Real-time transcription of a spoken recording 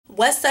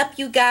What's up,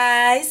 you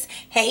guys?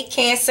 Hey,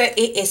 Cancer.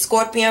 It is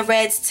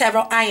ScorpionReddz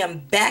Tarot. I am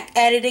back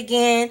at it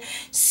again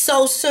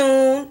so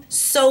soon,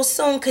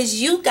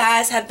 because you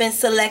guys have been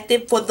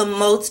selected for the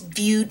most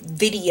viewed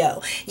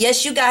video.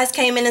 Yes, you guys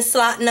came in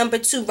slot number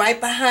 2 right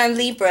behind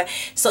Libra.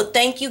 So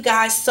thank you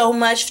guys so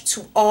much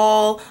to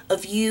all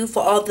of you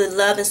for all the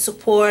love and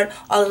support,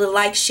 all of the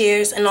likes,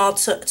 shares, and all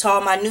to all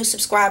my new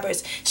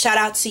subscribers. Shout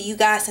out to you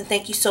guys and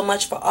thank you so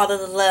much for all of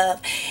the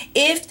love.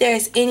 If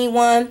there's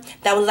anyone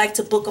that would like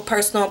to book a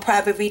personal and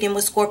private reading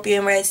with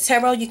ScorpionReddz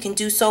Tarot, you can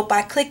do so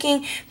by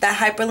clicking that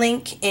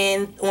hyperlink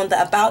on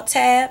the About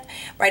tab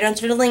right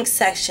under the link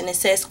section. It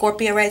says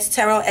ScorpionReddz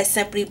Tarot as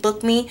Simply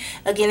Book Me.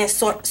 Again, it's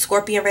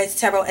ScorpionReddz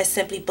Tarot as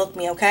Simply Book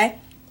Me, okay?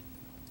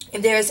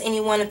 If there is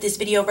anyone, if this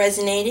video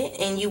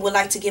resonated and you would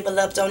like to give a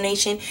love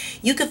donation,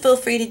 you can feel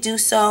free to do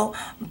so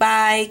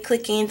by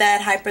clicking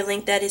that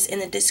hyperlink that is in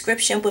the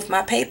description with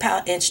my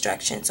PayPal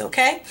instructions,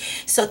 okay?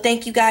 So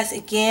thank you guys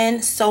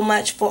again so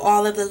much for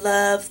all of the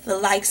love, the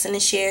likes and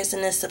the shares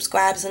and the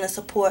subscribes and the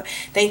support.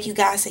 Thank you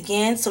guys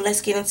again. So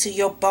let's get into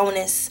your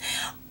bonus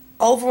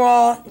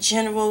overall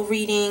general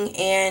reading.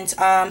 And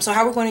so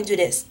how we're going to do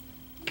this.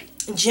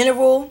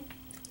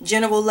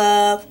 General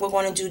love, we're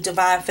going to do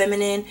divine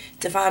feminine,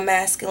 divine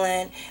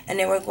masculine, and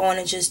then we're going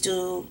to just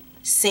do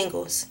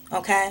singles,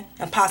 okay?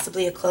 And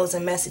possibly a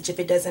closing message if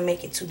it doesn't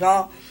make it too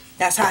long.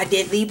 That's how I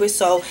did Libra,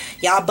 so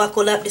y'all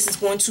buckle up. This is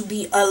going to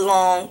be a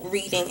long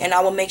reading, and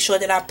I will make sure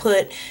that I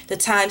put the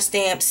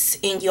timestamps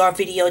in your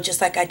video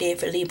just like I did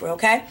for Libra,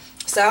 okay?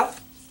 So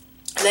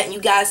letting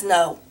you guys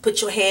know,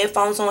 put your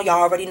headphones on.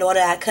 Y'all already know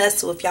that I cuss,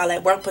 so if y'all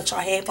at work, put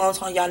your headphones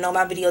on. Y'all know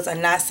my videos are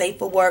not safe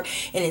for work,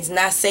 and it's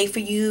not safe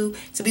for you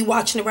to be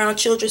watching around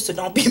children, so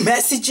don't be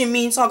messaging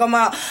me talking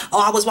about,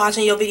 oh, I was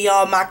watching your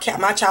video, my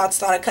child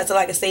started cussing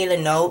like a sailor.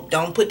 No,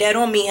 don't put that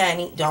on me,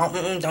 honey.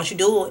 Don't you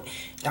do it.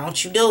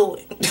 Don't you do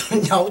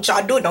it. Don't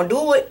y'all do it. Don't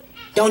do it.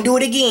 Don't do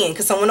it again,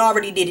 because someone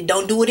already did it.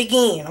 Don't do it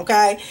again,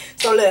 okay?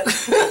 So look.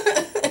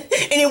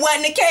 And it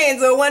wasn't the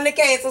cancer. It wasn't the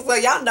cancer. So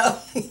y'all know.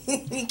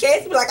 You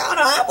can't be like, oh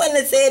no, I wouldn't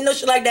have said no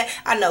shit like that.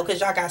 I know,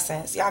 because y'all got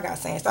sense. Y'all got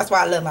sense. That's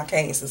why I love my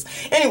cancers.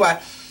 Anyway,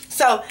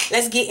 so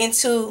let's get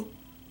into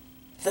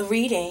the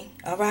reading.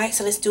 Alright?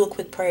 So let's do a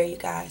quick prayer, you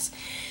guys.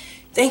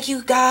 Thank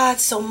you, God,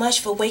 so much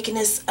for waking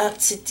us up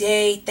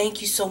today.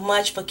 Thank you so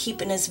much for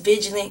keeping us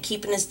vigilant,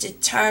 keeping us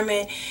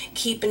determined,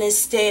 keeping us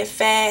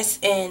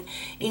steadfast, and,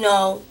 you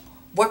know,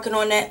 working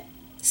on that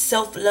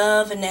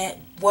self-love and that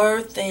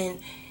worth, and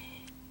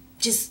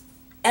just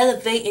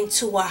elevating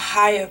to a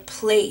higher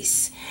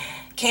place.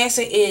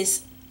 Cancer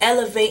is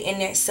elevating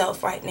their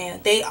self right now.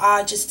 They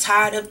are just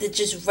tired of the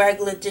just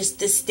regular, just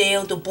the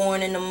stale, the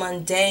boring, and the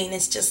mundane.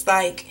 It's just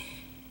like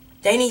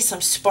they need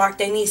some spark.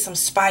 They need some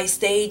spice.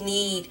 They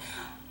need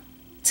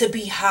to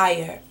be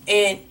higher.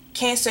 And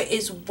Cancer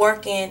is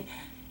working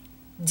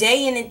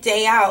day in and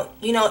day out.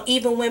 You know,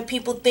 even when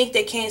people think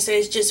that Cancer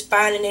is just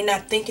fine and they're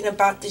not thinking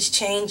about this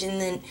change and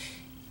then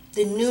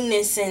the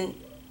newness, and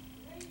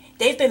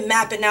they've been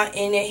mapping out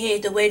in their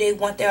head the way they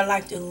want their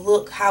life to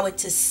look, how it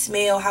to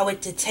smell, how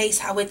it to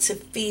taste, how it to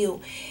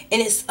feel.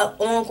 And it's an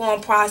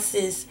ongoing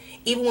process.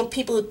 Even when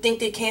people think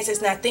that Cancer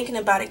is not thinking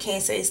about it,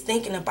 Cancer is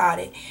thinking about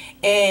it.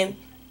 And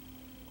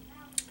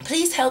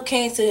please help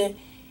Cancer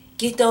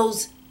get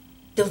those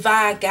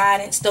divine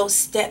guidance, those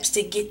steps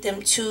to get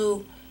them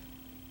to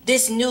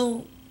this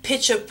new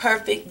picture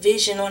perfect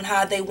vision on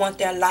how they want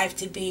their life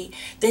to be,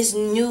 this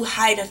new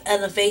height of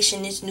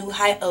elevation, this new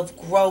height of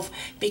growth,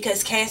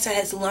 because Cancer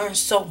has learned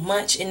so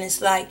much, and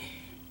it's like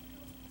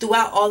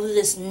throughout all of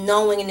this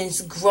knowing and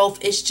this growth,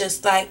 it's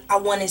just like I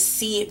want to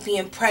see it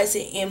being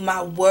present in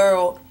my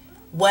world,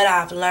 what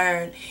I've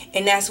learned.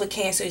 And that's what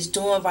Cancer is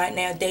doing right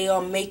now. They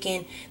are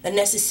making the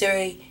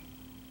necessary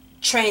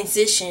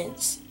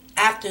transitions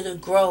after the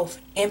growth,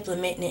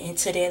 implementing it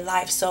into their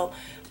life. So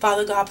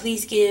Father God,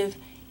 please give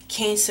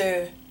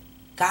Cancer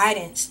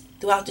guidance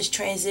throughout this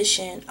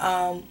transition.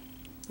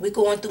 We're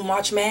going through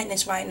March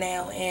Madness right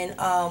now,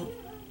 and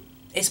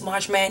it's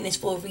March Madness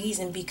for a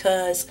reason,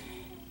 because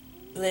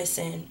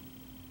listen,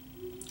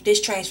 this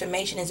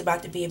transformation is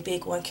about to be a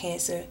big one,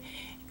 Cancer.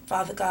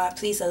 Father God,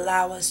 please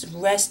allow us to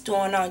rest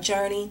during our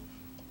journey.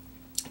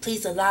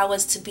 Please allow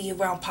us to be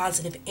around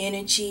positive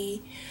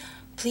energy.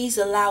 Please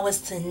allow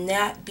us to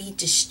not be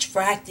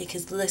distracted,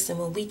 because listen,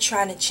 when we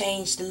trying to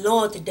change the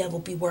Lord, the devil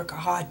be working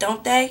hard,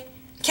 don't they?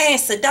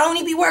 Cancer, don't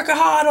he be working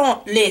hard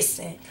on?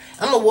 Listen,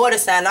 I'm a water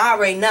sign. I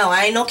already know.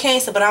 I ain't no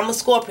Cancer, but I'm a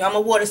Scorpio. I'm a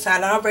water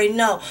sign. I already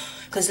know.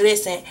 Because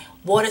listen,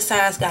 water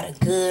signs got a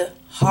good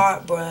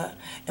heart, bruh.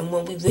 And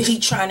when we really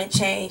trying to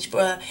change,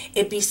 bruh,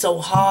 it be so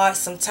hard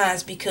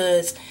sometimes,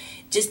 because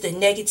just the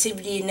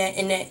negativity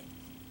and that,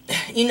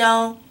 you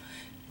know,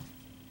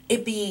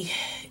 it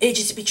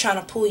just be trying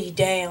to pull you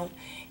down.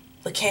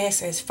 But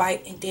Cancer is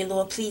fighting. Dear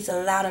Lord, please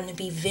allow them to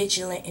be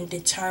vigilant and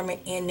determined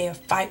in their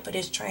fight for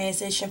this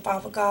transition,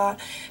 Father God.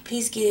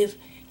 Please give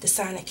the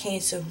sign of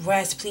Cancer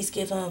rest. Please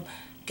give them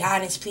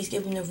guidance. Please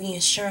give them the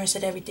reassurance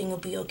that everything will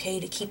be okay,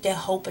 to keep that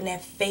hope and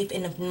that faith.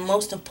 And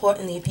most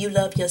importantly, if you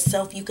love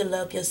yourself, you can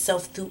love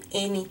yourself through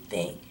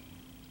anything.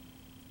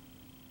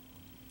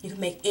 You can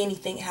make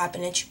anything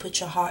happen that you put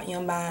your heart and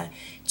your mind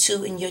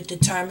to, and you're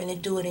determined to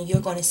do it, and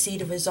you're going to see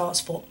the results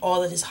for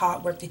all of this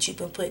hard work that you've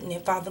been putting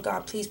in. Father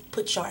God, please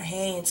put your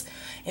hands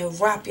and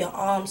wrap your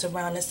arms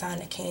around the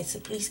sign of Cancer.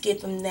 Please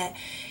give them that.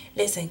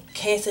 Listen,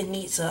 Cancer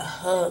needs a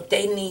hug.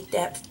 They need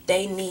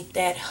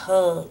that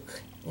hug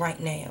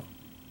right now.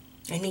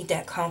 They need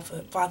that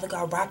comfort. Father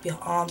God, wrap your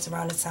arms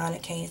around the sign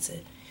of Cancer,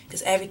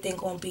 because everything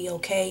going to be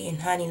okay.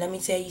 And honey, let me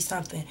tell you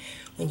something.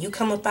 When you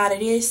come up out of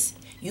this,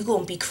 you're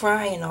going to be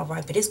crying, all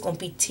right, but it's going to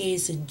be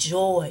tears of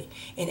joy.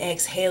 And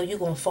exhale, you're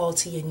going to fall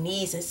to your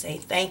knees and say,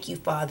 thank you,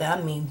 Father.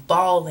 I mean,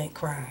 bawling,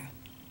 crying.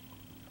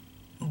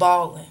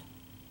 Bawling.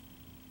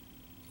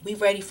 We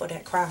ready for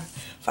that cry.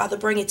 Father,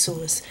 bring it to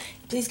us.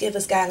 Please give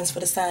us guidance for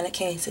the sign of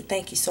Cancer.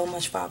 Thank you so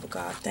much, Father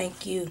God.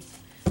 Thank you.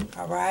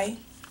 All right?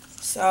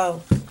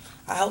 So,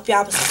 I hope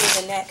y'all was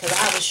feeling that, because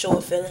I was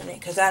sure feeling it,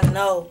 because I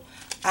know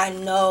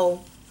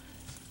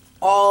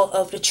all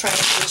of the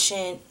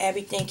transition,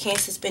 everything.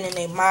 Cancer's been in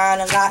their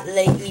mind a lot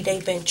lately.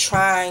 They've been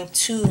trying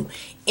to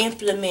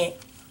implement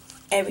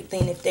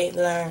everything that they've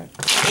learned,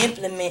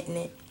 implementing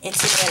it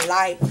into their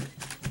life.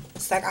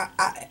 It's like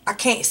I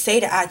can't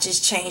say that I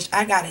just changed.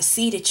 I gotta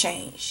see the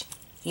change.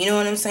 You know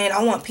what I'm saying?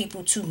 I want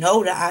people to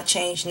know that I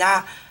changed,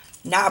 not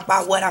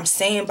by what I'm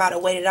saying, by the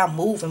way that I'm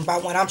moving, by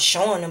what I'm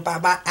showing them, by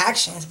my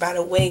actions, by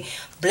the way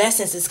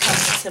blessings is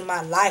coming into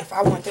my life.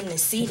 I want them to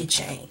see the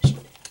change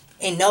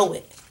and know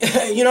it.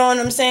 You know what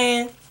I'm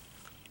saying?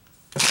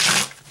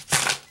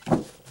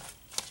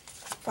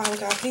 Father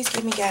God, please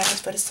give me guidance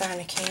for the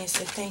sign of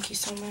Cancer. Thank you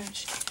so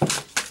much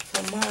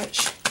for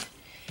March.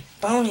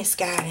 Bonus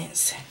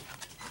guidance.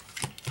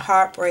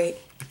 Heartbreak.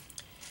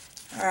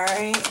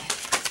 Alright.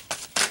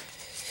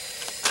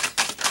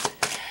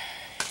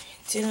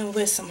 Dealing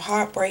with some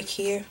heartbreak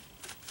here.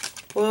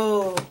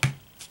 Whoa.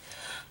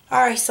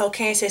 Alright, so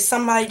Cancer,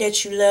 somebody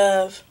that you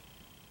love.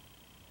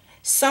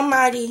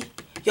 Somebody,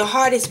 your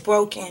heart is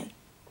broken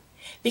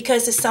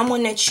because it's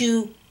someone that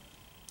you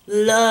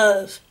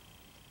love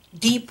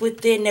deep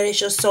within, that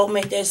is your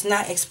soulmate, that's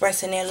not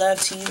expressing their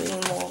love to you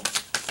anymore.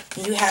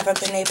 You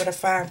haven't been able to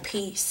find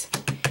peace.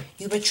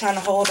 You've been trying to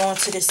hold on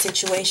to this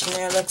situation,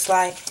 and it looks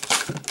like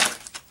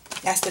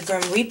that's the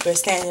Grim Reaper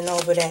standing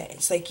over that.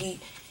 It's like you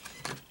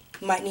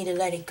might need to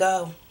let it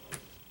go.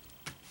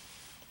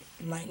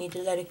 You might need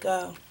to let it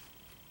go.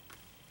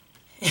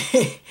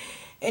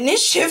 And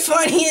this shit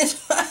funny as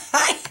fuck.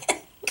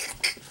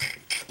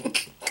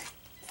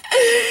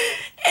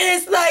 And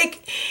it's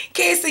like,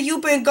 Cancer,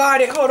 you've been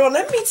guarded. Hold on,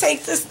 let me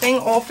take this thing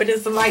off of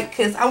this light,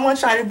 because I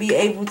want y'all to be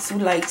able to,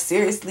 like,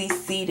 seriously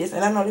see this.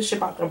 And I know this shit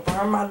about to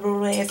burn my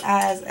little ass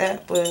eyes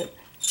up, but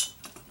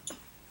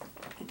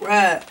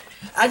bruh,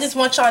 I just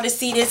want y'all to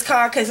see this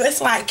card, because it's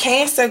like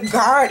Cancer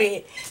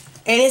guarded.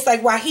 And it's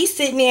like, while he's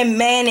sitting there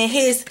man in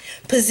his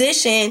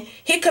position,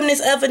 here come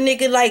this other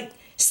nigga, like,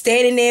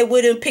 standing there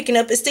with him, picking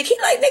up his stick. He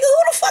like, nigga,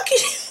 who the fuck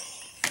is you?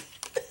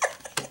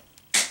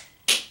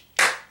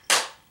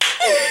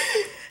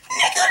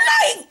 Nigga,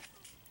 like,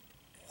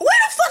 where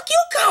the fuck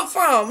you come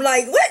from?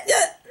 Like, what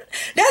the?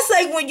 That's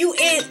like when you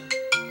in.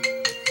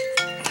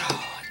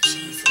 Oh,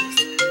 Jesus.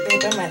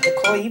 Babe, I'm have to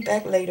call you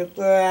back later,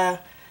 girl.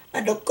 I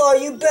have to call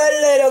you back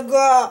later,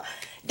 girl.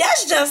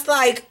 That's just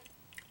like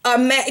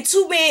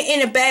two men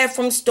in a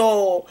bathroom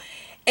stall.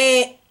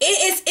 And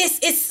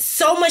it's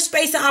so much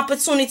space and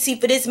opportunity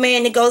for this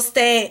man to go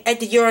stand at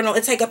the urinal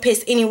and take a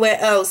piss anywhere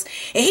else.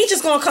 And he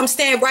just gonna come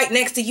stand right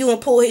next to you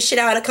and pull his shit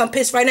out and come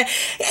piss right now. In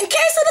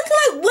case of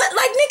like, what?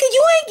 Like, nigga,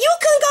 you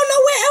couldn't go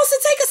nowhere else to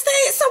take a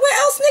stand somewhere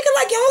else, nigga.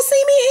 Like, you don't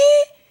see me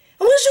here?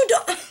 What you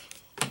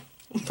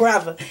doing?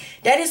 Brother,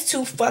 that is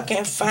too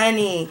fucking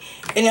funny.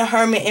 And a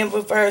hermit in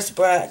reverse,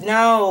 bruh.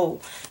 No.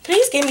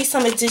 Please give me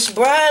some addition,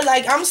 bruh.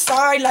 Like, I'm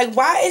sorry. Like,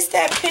 why is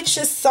that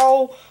picture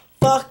so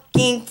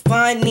fucking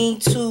funny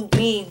to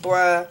me,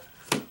 bruh?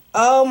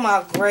 Oh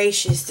my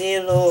gracious,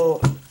 dear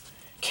Lord.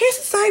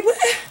 Cancer's like, where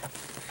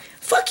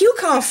fuck you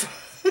come from?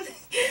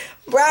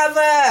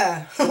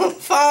 Brother.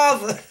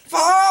 Father.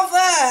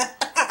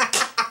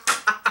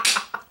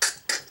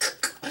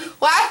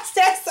 Why is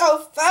that so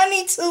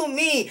funny to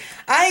me?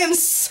 I am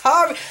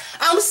sorry.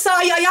 I'm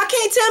sorry, y'all. Y'all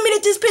can't tell me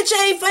that this picture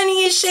ain't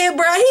funny as shit,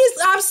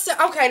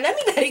 bruh. Okay, let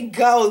me let it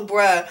go,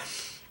 bruh.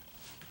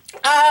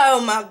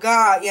 Oh my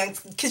God, yeah,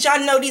 because y'all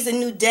know these are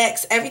new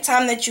decks. Every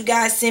time that you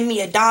guys send me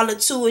 $1,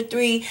 $2, or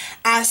 $3,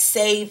 I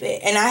save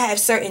it. And I have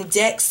certain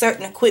decks,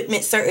 certain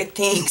equipment, certain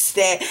things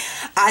that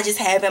I just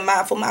have in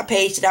mind for my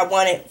page that I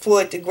wanted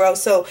for it to grow.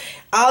 So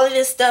all of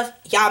this stuff,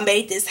 y'all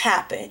made this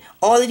happen.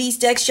 All of these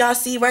decks y'all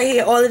see right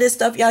here, all of this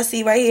stuff y'all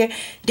see right here.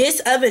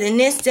 This, other than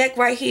this deck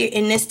right here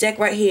and this deck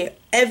right here,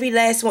 every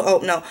last one, oh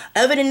no,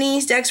 other than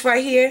these decks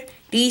right here,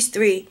 these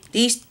three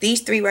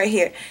right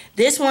here.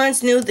 This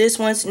one's new, this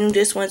one's new,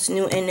 this one's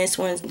new, and this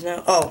one's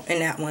new. Oh,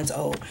 and that one's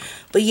old.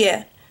 But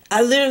yeah,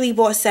 I literally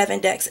bought 7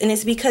 decks, and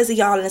it's because of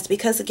y'all, and it's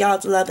because of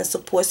y'all's love and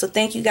support. So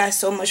thank you guys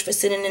so much for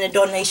sending in the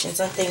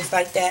donations and things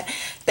like that.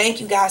 Thank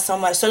you guys so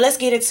much. So let's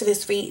get into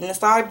this reading. And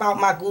sorry about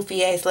my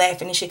goofy ass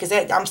laughing and shit,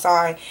 because I'm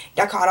sorry,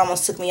 that card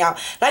almost took me out.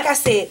 Like I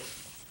said,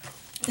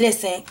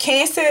 Listen,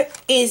 Cancer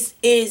is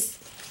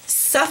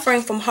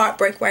suffering from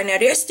heartbreak right now.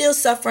 They're still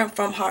suffering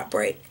from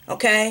heartbreak,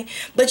 okay?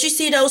 But you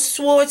see those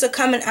swords are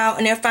coming out,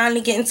 and they're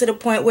finally getting to the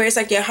point where it's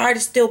like their heart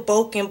is still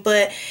broken,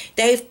 but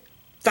they've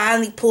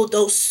finally pulled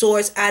those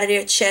swords out of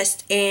their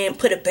chest and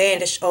put a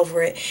bandage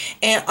over it.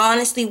 And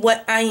honestly,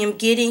 what I am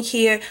getting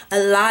here, a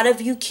lot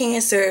of you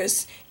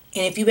Cancers,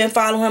 and if you've been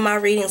following my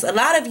readings, a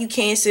lot of you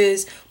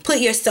Cancers put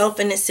yourself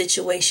in this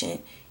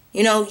situation.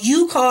 You know,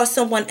 you caused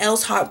someone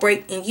else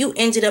heartbreak and you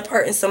ended up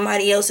hurting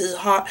somebody else's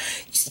heart.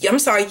 I'm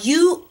sorry,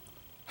 you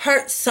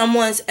hurt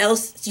someone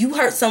else. You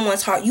hurt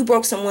someone's heart. You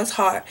broke someone's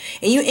heart,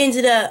 and you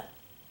ended up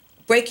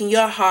breaking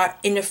your heart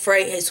in the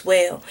fray as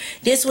well.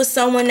 This was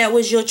someone that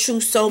was your true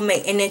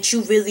soulmate and that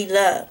you really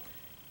love.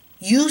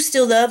 You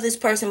still love this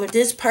person, but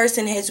this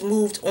person has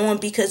moved on,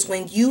 because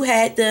when you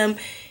had them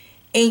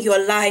in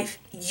your life,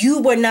 you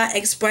were not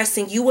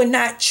expressing, you were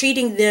not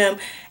treating them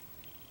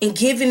and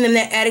giving them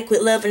that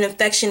adequate love and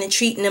affection and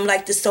treating them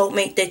like the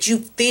soulmate that you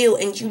feel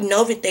and you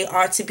know that they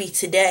are to be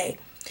today.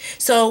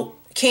 So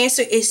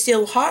Cancer is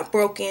still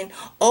heartbroken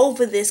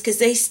over this because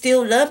they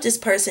still love this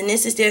person.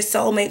 This is their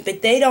soulmate,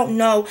 but they don't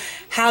know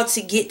how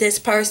to get this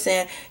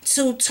person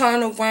to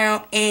turn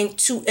around and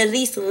to at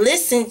least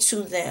listen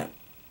to them.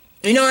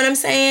 You know what I'm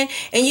saying?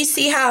 And you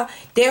see how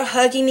they're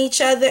hugging each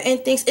other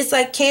and things. It's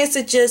like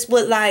Cancer just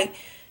would like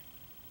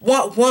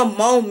want one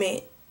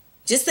moment.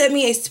 Just let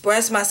me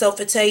express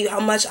myself and tell you how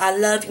much I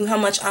love you, how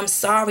much I'm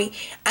sorry.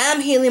 I'm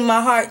healing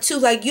my heart too.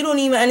 Like, you don't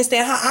even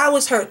understand how I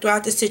was hurt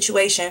throughout the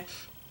situation.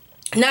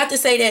 Not to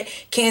say that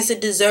Cancer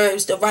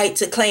deserves the right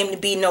to claim to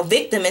be no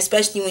victim,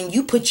 especially when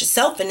you put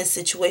yourself in a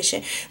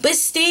situation. But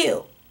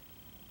still,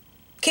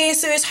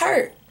 Cancer is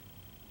hurt.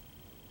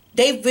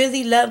 They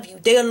really love you.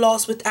 They are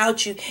lost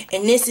without you.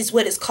 And this is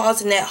what is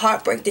causing that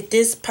heartbreak, that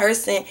this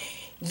person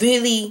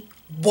really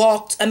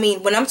walked. I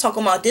mean, when I'm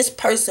talking about this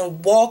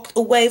person walked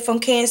away from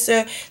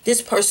Cancer,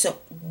 this person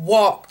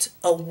walked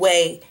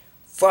away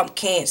from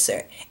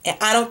Cancer. And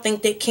I don't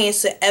think that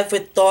Cancer ever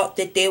thought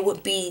that there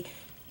would be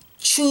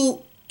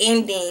true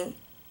ending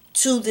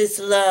to this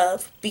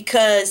love,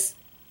 because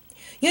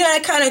you know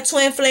that kind of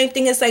twin flame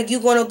thing. It's like you're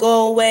gonna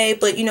go away,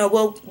 but you know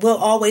we'll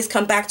always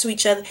come back to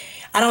each other.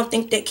 I don't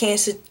think that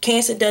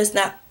Cancer does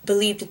not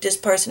believe that this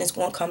person is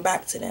going to come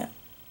back to them.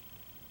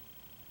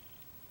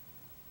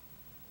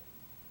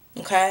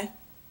 Okay,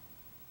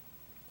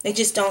 they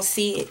just don't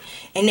see it,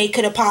 and they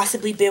could have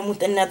possibly been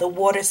with another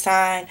water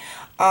sign,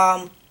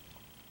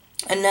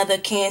 another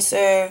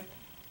Cancer,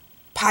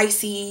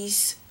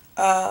 Pisces.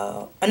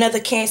 Another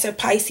Cancer,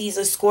 Pisces,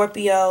 or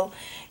Scorpio.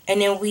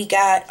 And then we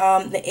got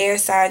the air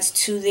signs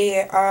too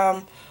there.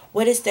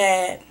 What is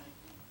that?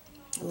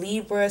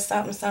 Libra,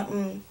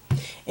 something.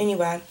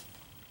 Anyway,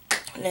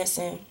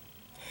 listen.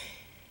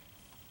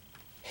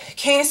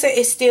 Cancer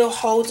is still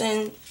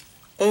holding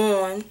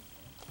on.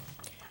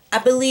 I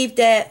believe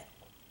that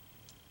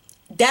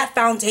that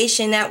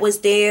foundation that was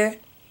there,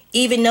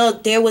 even though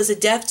there was a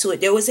death to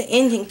it, there was an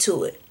ending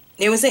to it.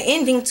 There was an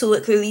ending to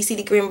it. Clearly, you see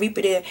the Grim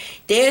Reaper there.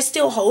 They're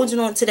still holding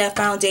on to that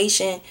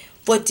foundation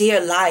for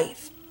dear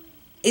life.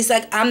 It's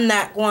like, I'm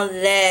not going to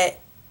let,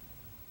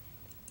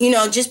 you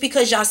know, just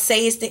because y'all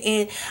say it's the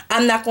end,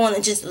 I'm not going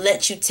to just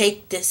let you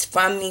take this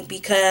from me,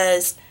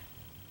 because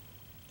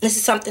this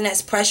is something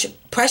that's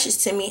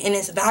precious to me and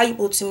it's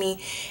valuable to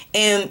me.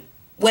 And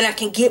when I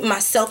can get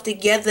myself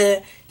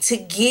together to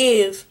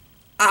give,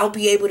 I'll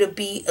be able to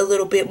be a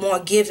little bit more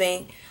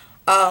giving.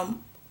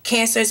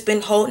 Cancer has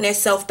been holding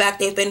itself back.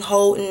 They've been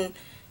holding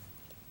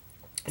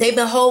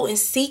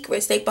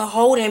secrets. They've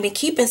been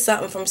keeping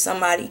something from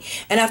somebody.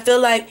 And I feel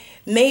like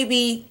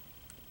maybe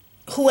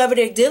whoever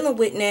they're dealing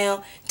with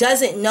now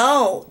doesn't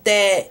know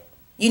that,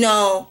 you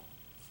know,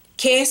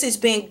 Cancer's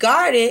been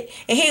guarded.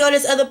 And here go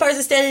this other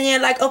person standing there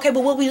like, okay,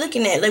 but what we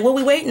looking at? Like, what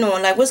we waiting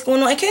on? Like, what's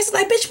going on? And Cancer's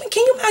like, bitch,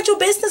 can you mind your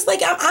business?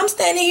 Like, I'm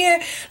standing here,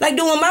 like,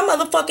 doing my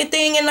motherfucking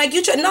thing. And, like,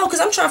 no, because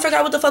I'm trying to figure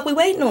out what the fuck we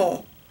waiting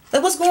on.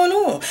 Like, what's going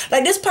on?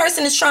 Like, this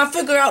person is trying to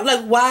figure out,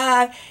 like,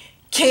 why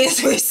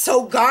Cancer is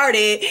so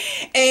guarded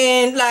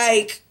and,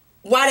 like,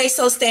 why they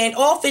so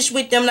standoffish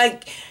with them.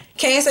 Like,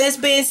 Cancer has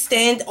been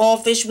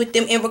standoffish with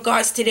them in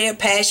regards to their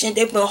passion.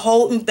 They've been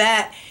holding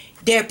back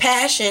their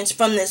passions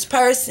from this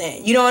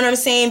person. You know what I'm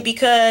saying?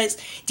 Because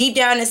deep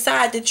down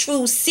inside, the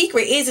true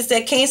secret is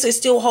that Cancer is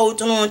still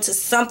holding on to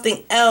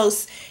something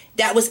else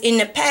that was in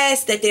the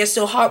past that they're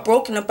so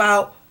heartbroken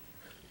about,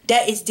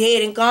 that is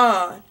dead and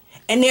gone.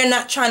 And they're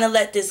not trying to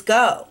let this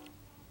go.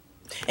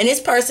 And this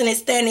person is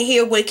standing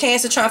here with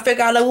Cancer trying to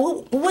figure out, like,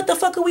 what the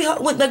fuck are we,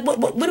 what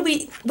are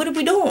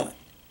we doing?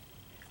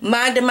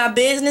 Minding my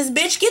business,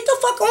 bitch. Get the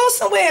fuck on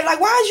somewhere.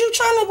 Like, why is you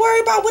trying to worry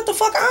about what the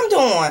fuck I'm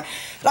doing?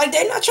 Like,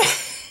 they're not trying.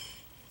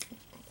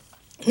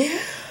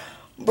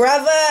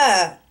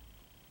 Brother.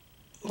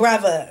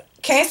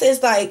 Cancer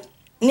is like,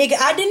 nigga,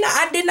 I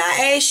did not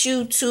ask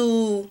you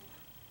to,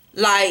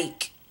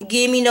 like,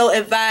 give me no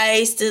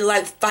advice to,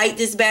 like, fight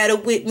this battle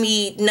with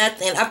me.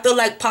 Nothing. I feel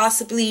like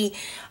possibly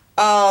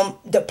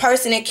the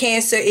person that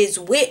Cancer is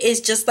with is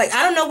just like,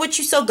 I don't know what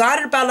you so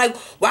guarded about. Like,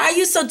 why are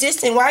you so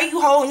distant? Why are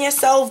you holding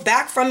yourself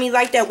back from me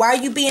like that? Why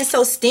are you being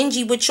so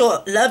stingy with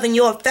your love and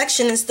your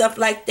affection and stuff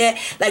like that?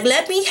 Like,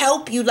 let me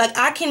help you. Like,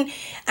 I can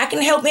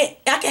help it.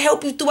 I can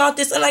help you throughout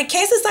this. And like,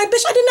 Cancer's like,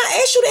 bitch, I did not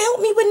ask you to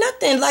help me with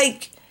nothing.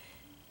 Like,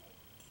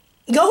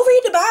 go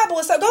read the Bible.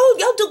 It's like,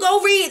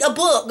 go read a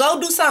book. Go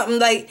do something.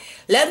 Like,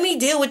 let me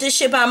deal with this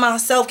shit by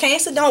myself.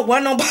 Cancer don't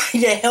want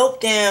nobody to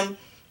help them.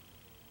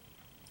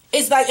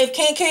 It's like, if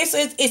Cancer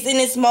is in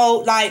this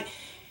mode, like,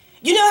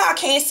 you know how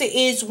Cancer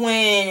is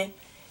when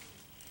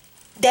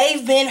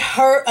they've been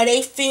hurt or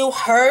they feel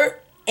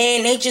hurt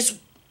and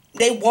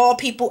they wall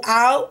people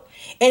out.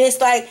 And it's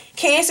like,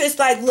 Cancer is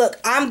like, look,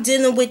 I'm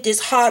dealing with this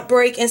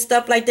heartbreak and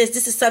stuff like this.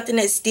 This is something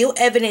that's still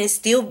evident, it's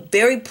still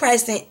very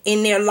present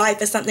in their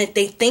life. It's something that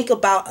they think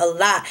about a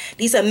lot.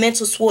 These are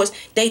mental swords.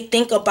 They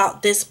think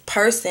about this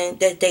person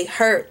that they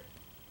hurt.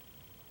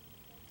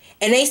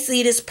 And they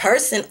see this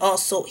person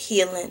also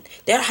healing.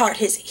 Their heart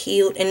has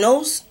healed. And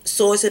those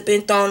swords have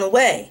been thrown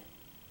away.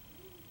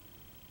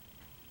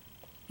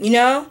 You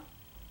know?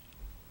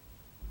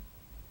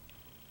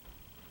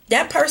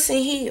 That person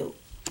healed.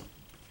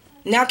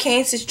 Now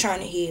Cancer's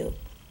trying to heal.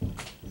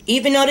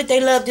 Even though that they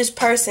love this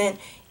person,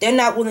 they're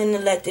not willing to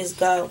let this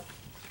go.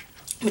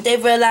 But they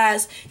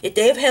realize that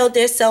they've held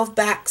themselves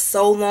back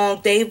so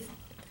long. I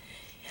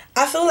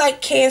feel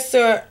like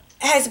Cancer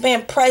has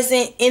been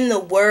present in the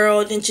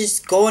world and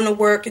just going to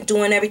work and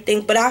doing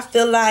everything. But I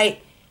feel like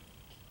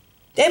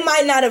they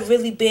might not have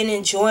really been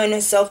enjoying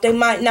themselves. They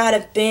might not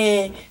have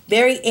been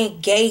very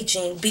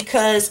engaging,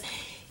 because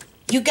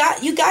you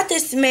got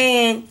this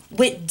man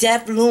with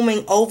death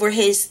looming over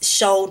his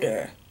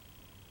shoulder.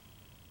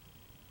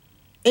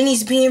 And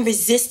he's being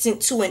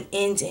resistant to an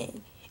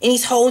ending. And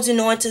he's holding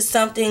on to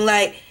something,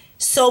 like,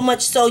 so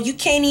much so you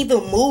can't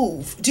even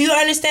move. Do you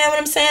understand what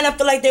I'm saying? I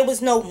feel like there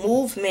was no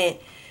movement.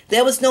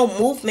 There was no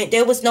movement.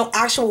 There was no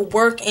actual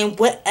work in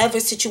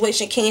whatever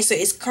situation Cancer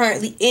is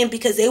currently in,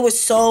 because they were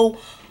so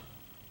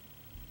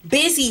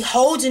busy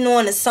holding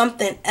on to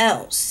something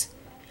else.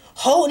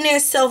 Holding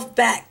themselves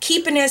back.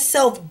 Keeping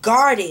themselves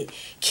guarded.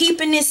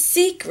 Keeping this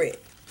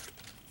secret.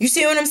 You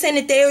see what I'm saying?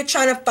 That they were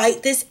trying to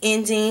fight this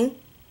ending.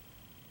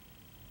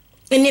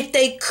 And if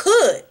they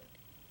could,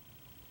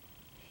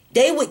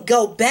 they would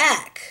go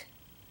back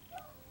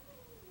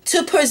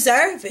to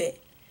preserve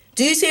it.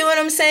 Do you see what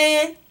I'm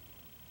saying?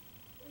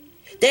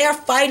 They are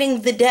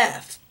fighting the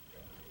death.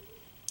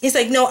 It's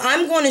like, no,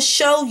 I'm going to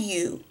show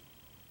you.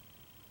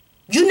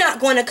 You're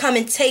not going to come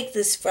and take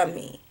this from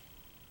me.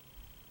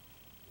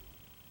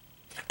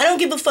 I don't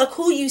give a fuck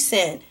who you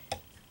send.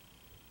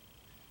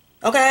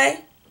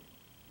 Okay?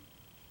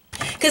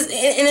 Because,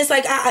 and it's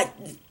like,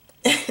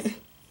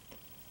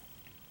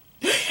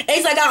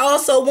 it's like, I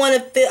also want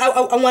to feel,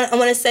 I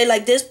want to say,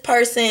 like, this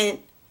person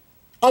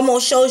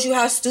almost shows you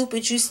how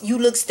stupid you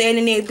look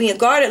standing there being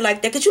guarded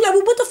like that. Because you're like,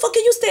 well, what the fuck are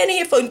you standing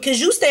here for? Because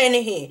you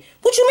standing here.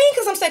 What you mean?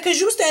 Because I'm saying, because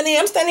you standing here.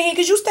 I'm standing here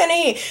because you standing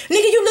here.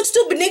 Nigga, you look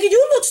stupid. Nigga,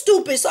 you look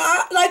stupid. So,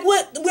 I'm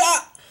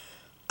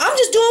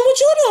just doing what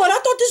you're doing. I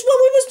thought this is what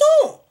we was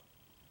doing.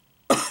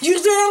 You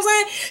see what I'm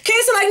saying?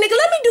 Cancer like, nigga,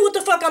 let me do what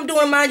the fuck I'm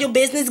doing. Mind your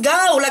business.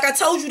 Go. Like I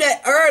told you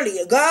that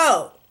earlier.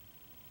 Go.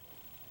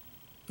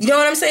 You know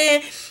what I'm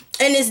saying?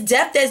 And this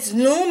death that's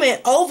looming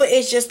over,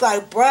 it's just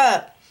like,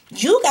 bruh,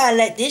 you gotta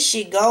let this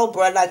shit go,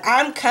 bruh. Like,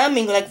 I'm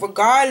coming. Like,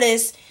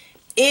 regardless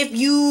if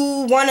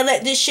you want to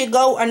let this shit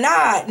go or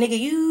not, nigga,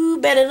 you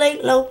better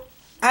lay low.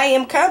 I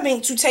am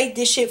coming to take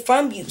this shit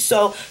from you.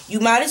 So,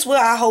 you might as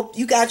well. I hope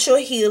you got your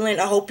healing.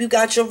 I hope you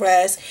got your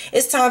rest.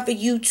 It's time for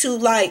you to,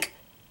 like,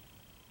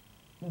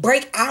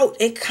 break out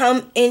and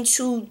come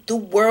into the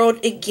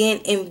world again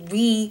and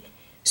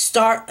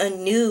restart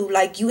anew.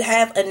 Like, you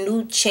have a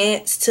new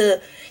chance to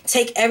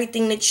take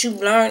everything that you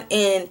learned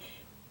and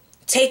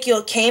take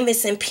your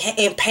canvas and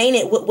paint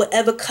it with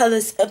whatever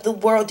colors of the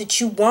world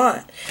that you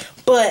want.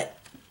 But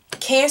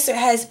Cancer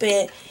has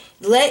been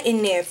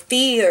letting their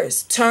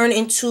fears turn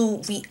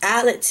into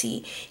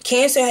reality.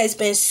 Cancer has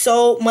been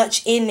so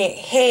much in their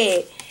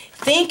head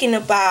thinking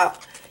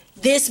about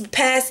this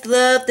past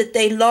love that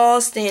they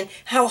lost and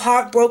how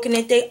heartbroken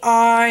that they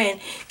are, and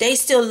they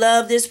still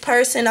love this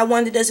person. I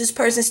wonder, does this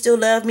person still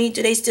love me?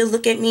 Do they still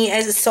look at me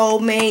as a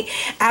soulmate?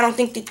 I don't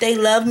think that they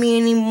love me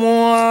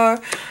anymore.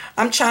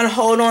 I'm trying to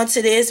hold on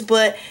to this,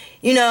 but,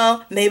 you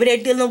know, maybe they're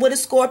dealing with a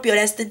Scorpio.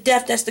 That's the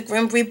death. That's the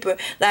Grim Reaper.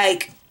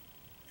 Like,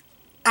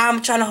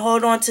 I'm trying to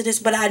hold on to this,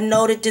 but I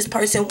know that this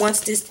person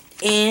wants this to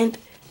end.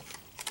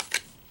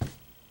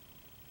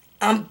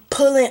 I'm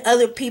pulling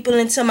other people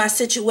into my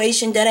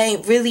situation that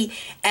ain't really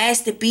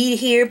asked to be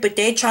here, but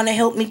they're trying to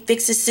help me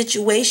fix the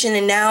situation,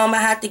 and now I'm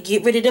going to have to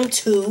get rid of them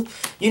too.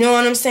 You know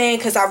what I'm saying?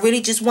 Because I really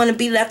just want to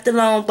be left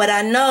alone, but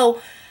I know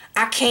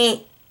I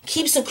can't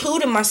keep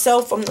secluding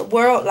myself from the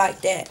world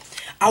like that.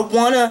 I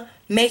want to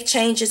make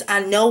changes. I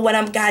know what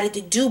I'm guided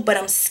to do, but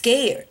I'm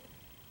scared.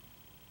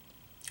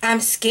 I'm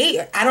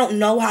scared. I don't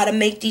know how to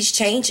make these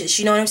changes.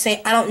 You know what I'm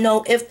saying? I don't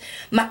know if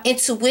my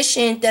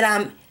intuition that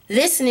I'm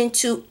listening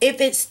to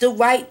if it's the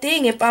right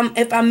thing, if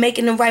I'm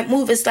making the right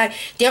move. It's like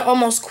they're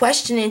almost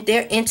questioning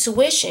their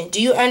intuition.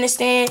 Do you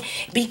understand?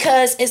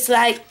 Because it's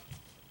like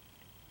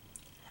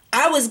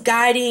I was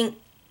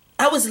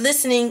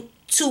listening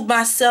to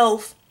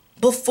myself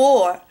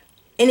before,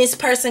 and this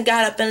person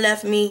got up and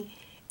left me,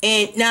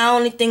 and now the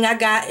only thing I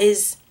got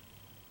is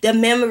the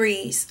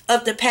memories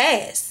of the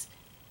past,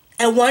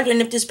 and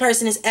wondering if this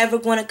person is ever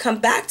going to come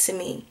back to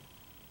me.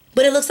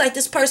 But it looks like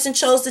this person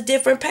chose a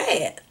different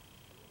path.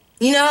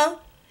 You know,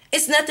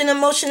 it's nothing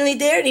emotionally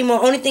there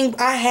anymore. Only thing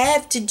I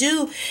have to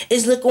do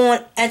is look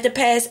on at the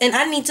past, and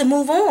I need to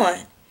move on.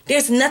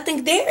 There's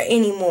nothing there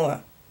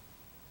anymore.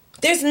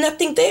 There's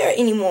nothing there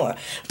anymore.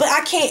 But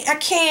I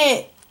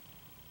can't.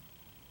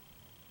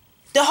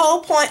 The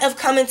whole point of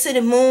coming to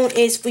the moon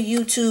is for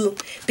you to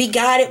be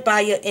guided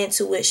by your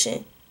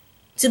intuition,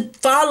 to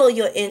follow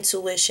your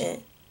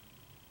intuition.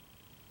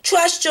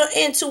 Trust your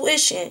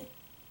intuition.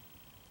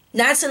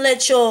 Not to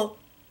let your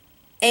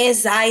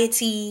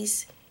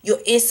anxieties, your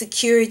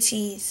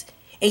insecurities,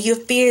 and your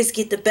fears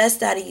get the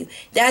best out of you.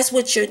 That's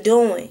what you're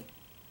doing.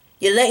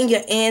 You're letting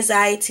your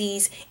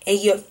anxieties and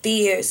your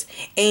fears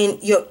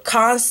and your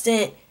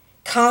constant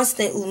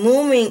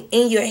looming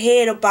in your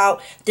head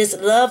about this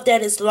love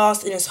that is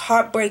lost and this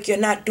heartbreak. You're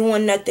not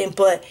doing nothing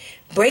but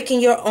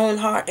breaking your own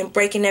heart and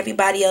breaking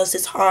everybody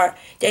else's heart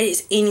that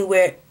is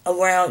anywhere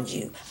around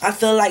you. I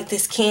feel like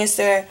this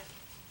cancer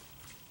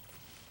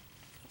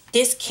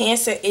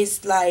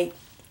is like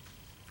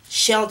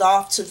shelled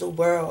off to the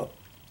world,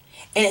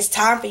 and it's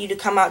time for you to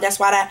come out. That's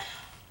why that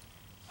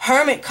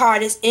Hermit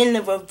card is in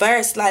the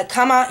reverse. Like,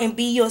 come out and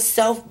be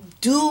yourself.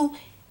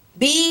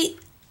 Be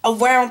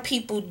around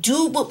people.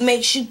 Do what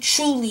makes you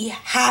truly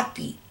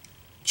happy.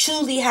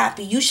 Truly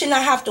happy. You should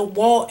not have to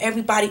wall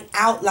everybody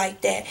out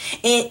like that.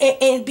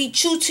 And be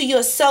true to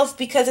yourself,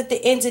 because at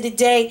the end of the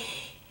day,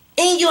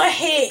 in your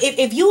head,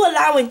 if you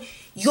allowing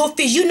your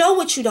fears, you know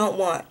what you don't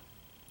want.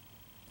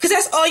 Because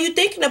that's all you're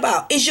thinking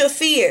about is your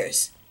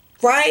fears,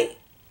 right?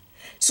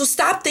 So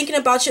stop thinking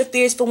about your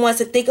fears for once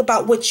and think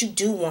about what you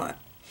do want.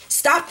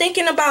 Stop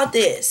thinking about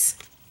this.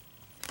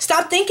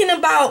 Stop thinking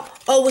about,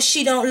 oh, well,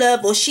 she don't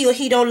love, or she or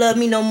he don't love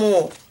me no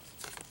more.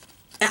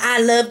 And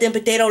I love them,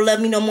 but they don't love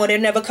me no more. They're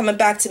never coming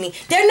back to me.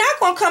 They're not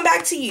going to come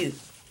back to you.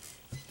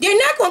 They're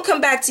not going to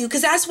come back to you,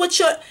 because that's what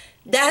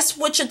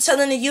you're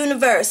telling the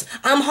universe.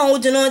 I'm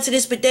holding on to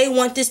this, but they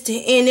want this to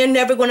end. They're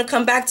never going to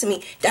come back to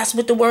me. That's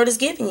what the word is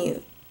giving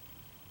you.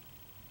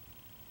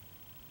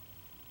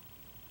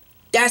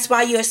 That's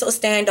why you're so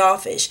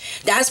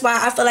standoffish. That's why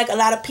I feel like a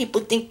lot of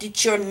people think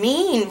that you're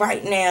mean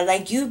right now.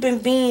 Like, you've been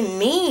being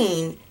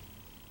mean.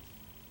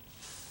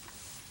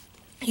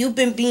 You've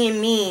been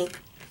being mean.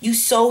 You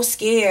so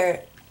scared.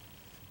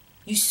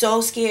 You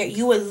so scared.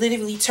 You are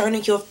literally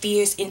turning your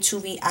fears into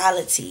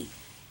reality.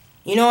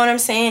 You know what I'm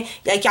saying?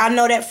 Like, y'all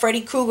know that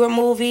Freddy Krueger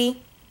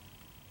movie?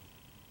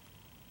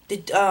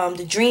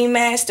 The Dream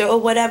Master or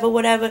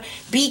whatever.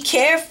 Be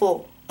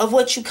careful of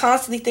what you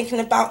constantly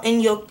thinking about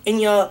in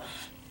your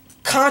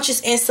conscious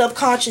and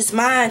subconscious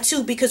mind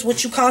too, because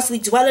what you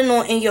constantly dwelling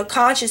on in your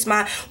conscious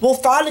mind will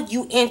follow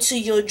you into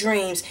your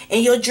dreams,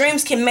 and your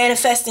dreams can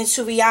manifest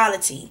into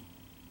reality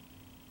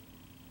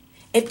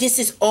if this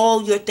is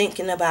all you're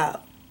thinking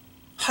about.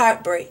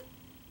 Heartbreak,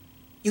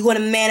 you're going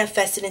to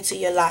manifest it into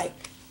your life.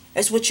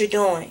 That's what you're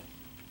doing.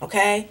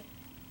 Okay,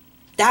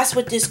 that's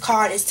what this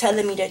card is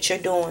telling me that you're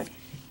doing.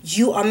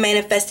 You are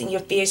manifesting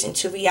your fears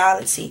into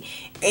reality,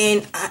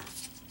 and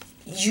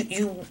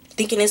you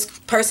thinking this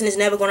person is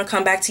never going to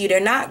come back to you. They're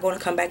not going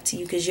to come back to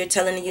you, because you're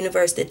telling the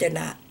universe that they're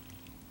not.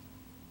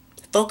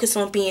 Focus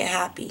on being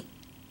happy.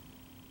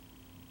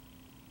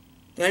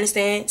 You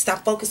understand?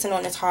 Stop focusing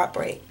on this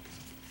heartbreak.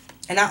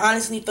 And I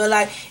honestly feel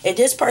like if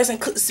this person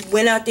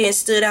went out there and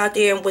stood out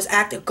there and was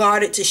acting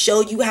guarded to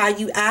show you how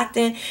you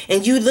acting,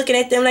 and you looking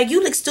at them like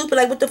you look stupid,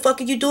 like what the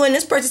fuck are you doing?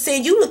 This person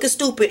saying you looking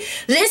stupid.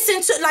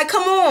 Listen to, like,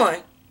 come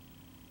on.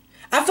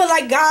 I feel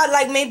like God,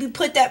 like, maybe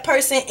put that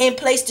person in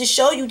place to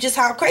show you just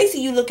how crazy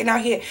you looking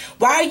out here.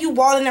 Why are you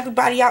walling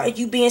everybody out and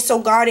you being so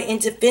guarded and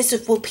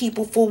defensive for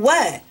people? For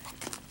what?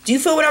 Do you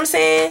feel what I'm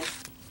saying?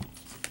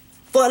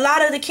 For a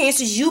lot of the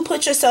Cancers, you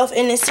put yourself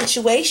in this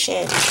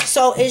situation.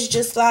 So it's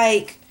just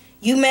like,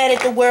 you mad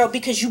at the world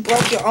because you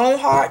broke your own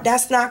heart?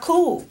 That's not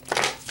cool.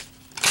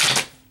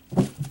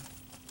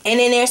 And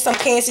then there's some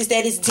Cancers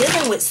that is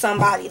dealing with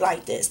somebody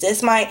like this.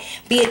 This might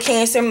be a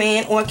Cancer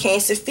man or a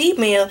Cancer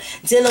female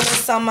dealing with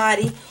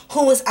somebody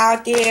who is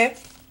out there,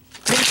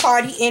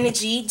 three-party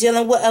energy,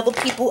 dealing with other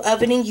people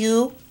other than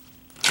you,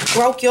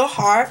 broke your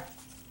heart.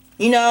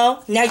 You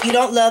know, now you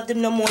don't love them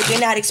no more.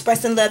 You're not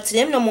expressing love to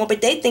them no more,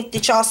 but they think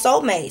that y'all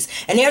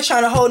soulmates. And they're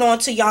trying to hold on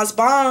to y'all's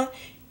bond.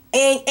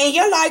 And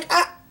you're like,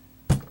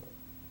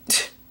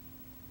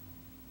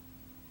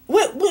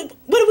 what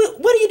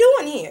are you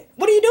doing here?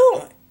 What are you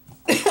doing?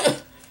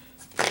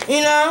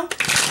 You know,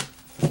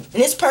 and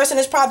this person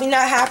is probably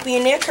not happy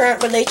in their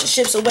current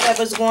relationships or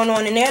whatever's going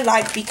on in their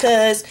life,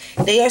 because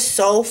they are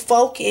so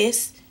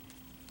focused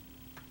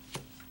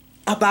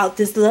about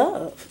this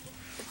love.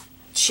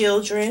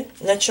 Children,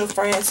 let your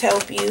friends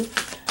help you.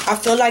 I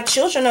feel like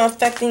children are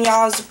affecting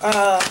y'all's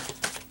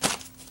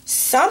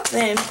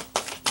something.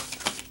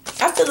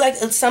 I feel like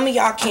some of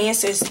y'all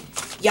Cancers,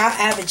 y'all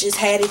averages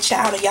had a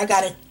child, or y'all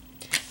got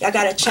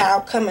a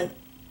child coming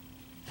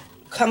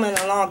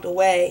along the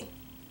way.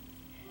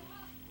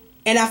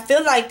 And I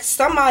feel like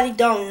somebody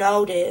don't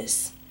know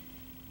this.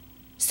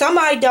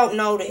 Somebody don't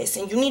know this,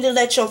 and you need to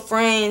let your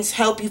friends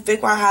help you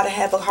figure out how to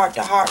have a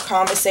heart-to-heart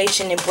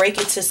conversation and break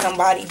it to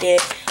somebody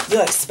that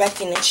you're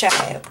expecting a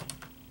child.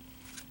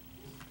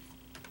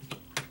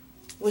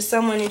 With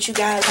someone that you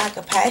got a lack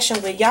of passion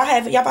with. Y'all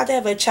about to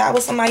have a child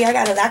with somebody y'all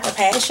got a lack of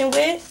passion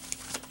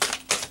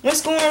with?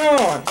 What's going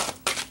on?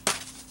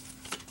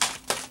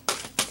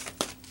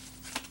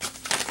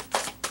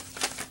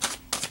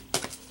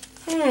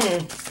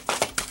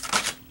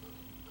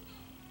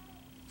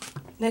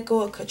 Let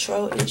go of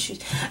control issues.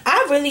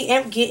 I really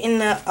am getting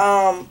the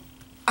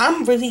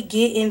I'm really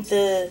getting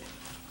the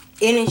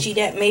energy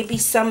that maybe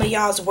some of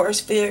y'all's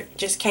worst fear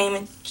just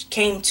came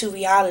to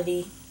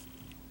reality.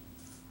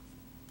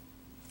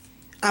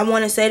 I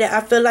want to say that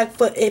I feel like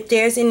if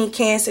there's any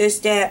Cancers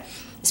that,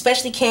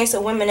 especially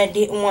Cancer women that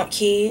didn't want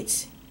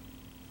kids,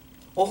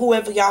 or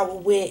whoever y'all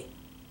were with,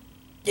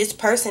 this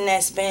person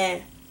that's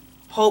been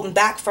holding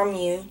back from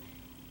you,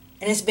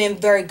 and it's been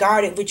very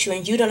guarded with you,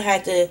 and you don't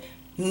have to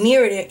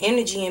mirror their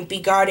energy and be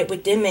guarded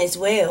with them as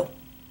well,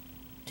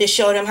 to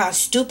show them how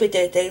stupid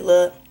that they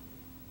look.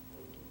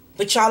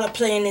 But y'all are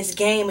playing this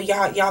game, or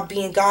y'all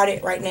being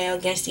guarded right now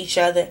against each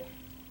other.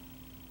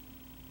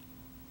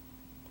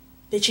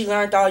 That you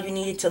learned all you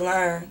needed to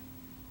learn.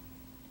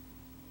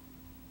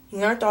 You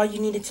learned all you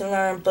needed to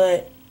learn,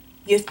 but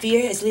your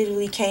fear has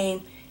literally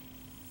came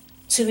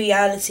to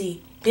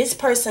reality. This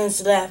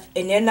person's left,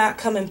 and they're not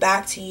coming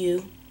back to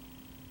you.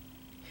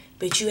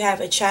 But you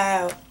have a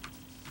child.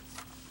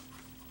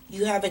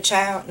 You have a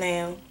child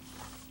now.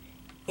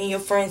 And your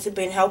friends have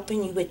been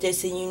helping you with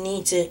this, and you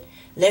need to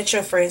let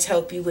your friends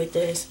help you with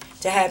this.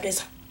 To have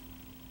this,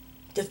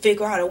 to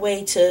figure out a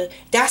way to,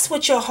 that's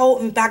what you're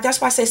holding back. That's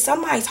why I said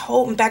somebody's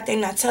holding back. They're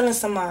not telling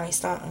somebody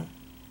something.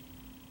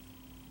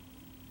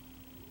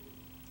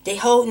 They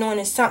holding on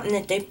to something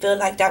that they feel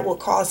like that will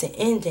cause an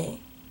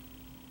ending.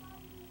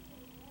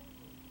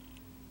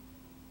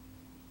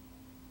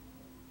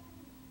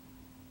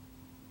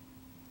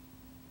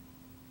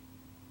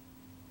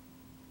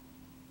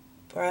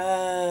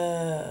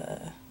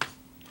 Bruh.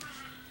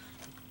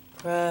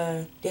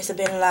 There's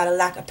been a lot of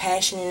lack of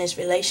passion in this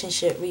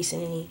relationship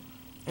recently.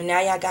 And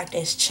now y'all got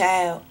this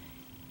child.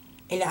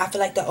 And I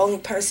feel like the only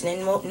person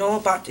that know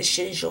about this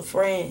shit is your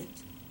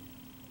friends.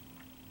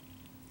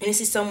 And this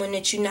is someone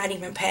that you're not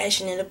even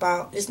passionate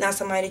about. It's not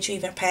somebody that you're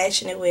even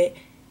passionate with.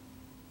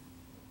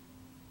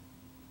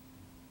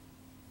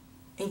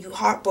 And you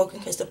heartbroken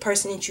because the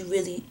person that you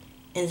really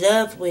in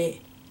love with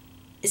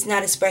is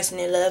not expressing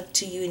their love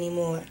to you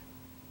anymore.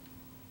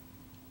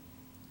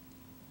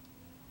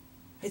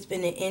 It's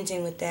been an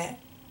ending with that.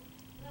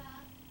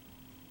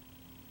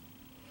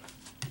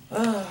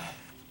 Oh,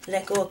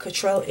 let go of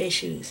control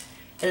issues.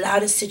 Allow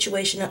the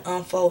situation to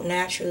unfold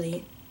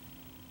naturally.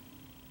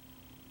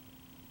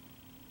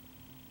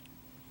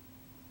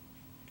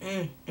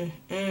 Yeah,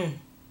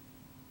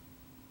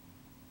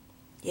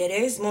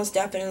 there's most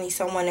definitely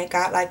someone that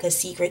got like a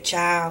secret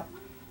child.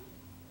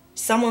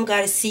 Someone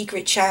got a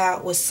secret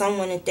child with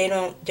someone that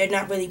they're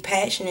not really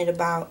passionate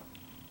about.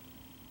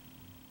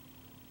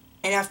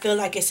 And I feel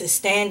like it's a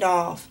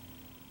standoff.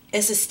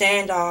 It's a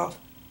standoff.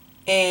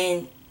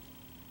 And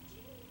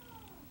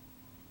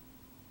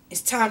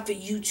it's time for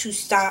you to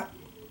stop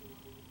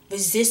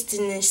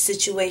resisting this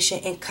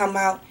situation and come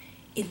out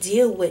and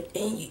deal with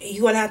it. And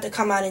you're going to have to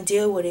come out and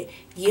deal with it.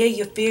 Yeah,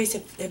 your fears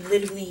have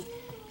literally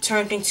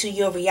turned into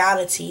your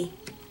reality.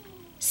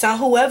 So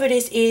whoever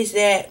this is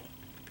that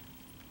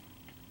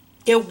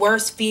their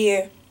worst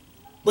fear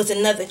was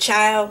another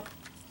child,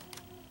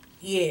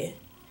 yeah.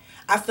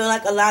 I feel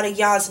like a lot of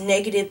y'all's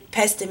negative,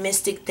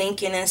 pessimistic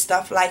thinking and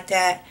stuff like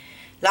that.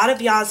 A lot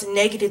of y'all's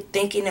negative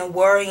thinking and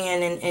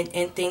worrying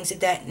and things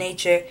of that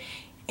nature.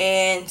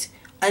 And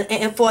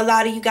for a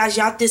lot of you guys,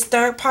 y'all this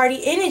third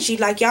party energy.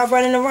 Like y'all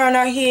running around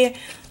out here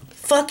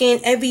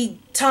fucking every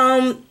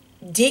Tom,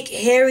 Dick,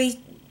 Harry,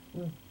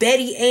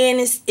 Betty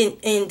Ann,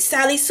 and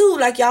Sally Sue.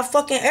 Like y'all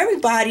fucking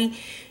everybody.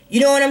 You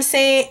know what I'm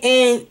saying?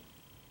 And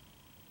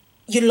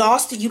you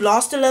lost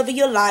the love of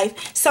your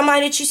life.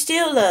 Somebody that you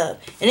still love.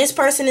 And this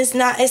person is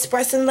not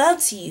expressing love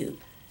to you.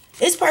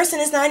 This person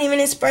is not even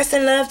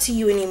expressing love to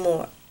you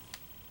anymore.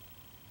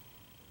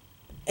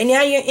 And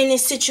now you're in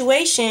this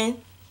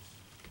situation.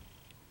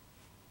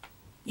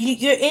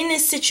 You're in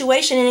this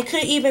situation, and it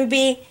could even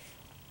be,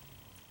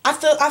 I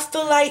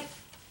feel like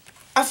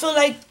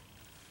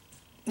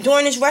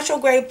during this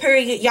retrograde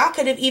period, y'all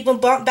could have even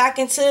bumped back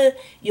into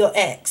your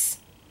ex.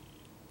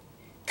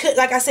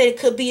 Like I said, it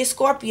could be a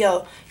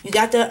Scorpio. You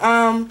got the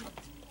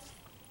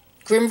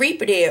Grim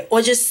Reaper there,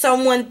 or just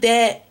someone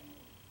that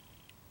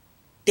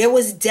There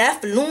was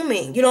death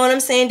looming. You know what I'm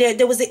saying?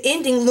 There was an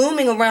ending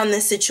looming around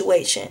this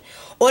situation.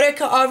 Or there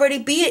could already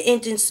be an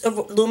ending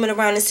looming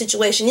around this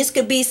situation. This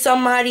could be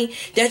somebody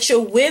that you're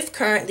with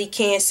currently,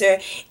 Cancer,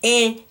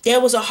 and there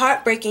was a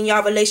heartbreak in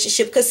your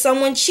relationship because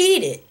someone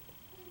cheated.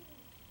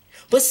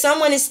 But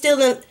someone is still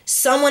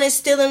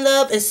in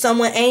love and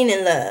someone ain't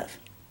in love.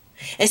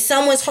 And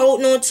someone's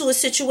holding on to a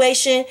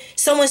situation.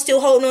 Someone's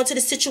still holding on to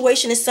the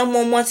situation and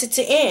someone wants it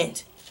to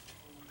end.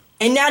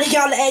 And now that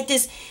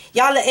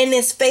y'all are in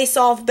this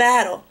face-off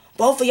battle.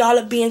 Both of y'all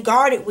are being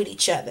guarded with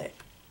each other.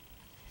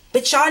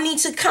 But y'all need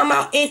to come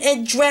out and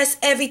address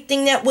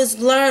everything that was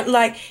learned.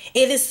 Like,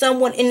 it is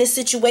someone in this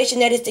situation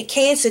that is the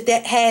Cancer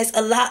that has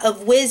a lot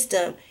of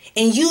wisdom.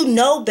 And you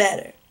know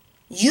better.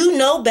 You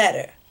know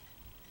better.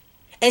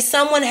 And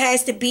someone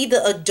has to be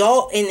the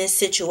adult in this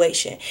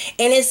situation.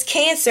 And it's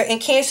Cancer. And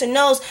Cancer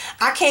knows,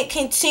 I can't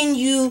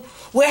continue.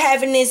 We're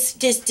having this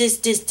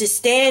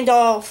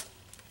standoff.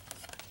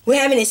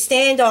 We're having a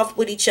standoff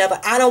with each other.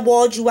 I done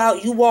walled you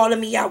out. You walling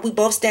me out. We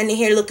both standing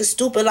here looking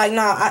stupid. Like,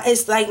 nah.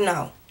 It's like,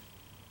 no.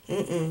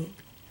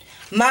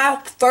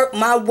 My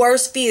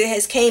worst fear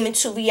has came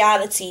into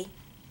reality.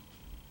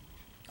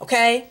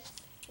 Okay?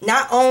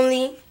 Not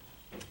only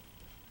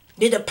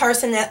did the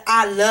person that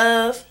I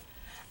love,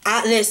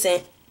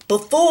 listen,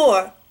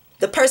 before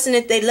the person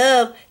that they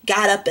love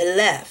got up and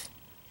left.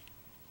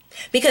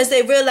 Because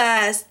they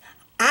realized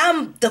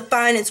I'm the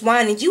finest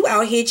wine and you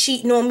out here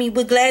cheating on me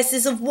with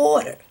glasses of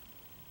water.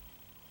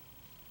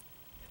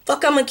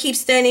 Fuck, I'm gonna keep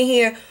standing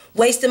here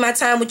wasting my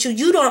time with you.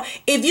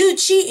 If you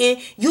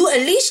cheating, you at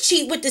least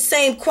cheat with the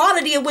same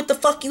quality of what the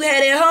fuck you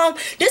had at home.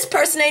 This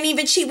person ain't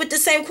even cheat with the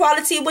same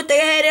quality of what they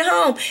had at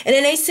home. And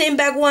then they sitting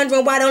back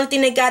wondering why the only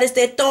thing they got is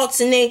their thoughts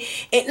and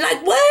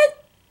like, what?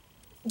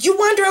 You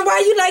wondering why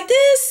you like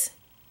this?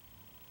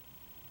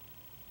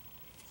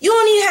 You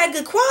only had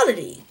good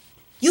quality.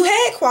 You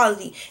had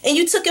quality and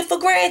you took it for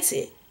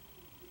granted.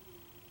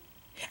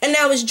 And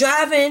now it's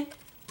driving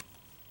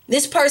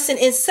this person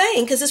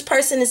insane because this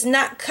person is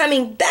not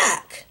coming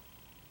back.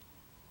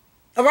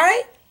 All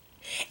right?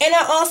 And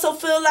I also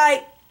feel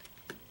like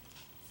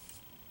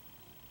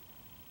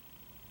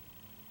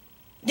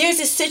there's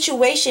a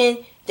situation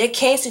that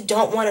Cancer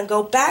don't want to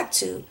go back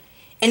to.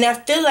 And I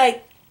feel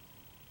like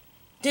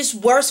this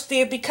worst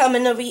fear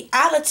becoming a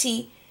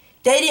reality.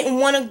 They didn't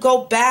want to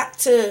go back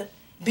to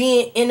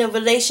being in a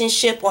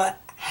relationship or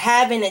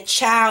having a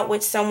child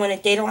with someone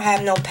that they don't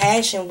have no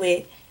passion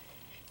with,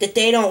 that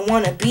they don't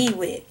want to be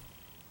with.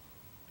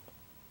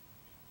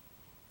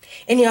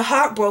 And you're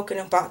heartbroken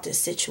about this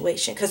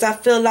situation because I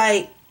feel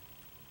like,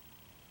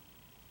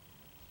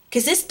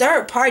 because it's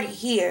third party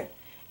here.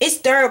 It's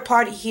third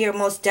party here,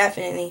 most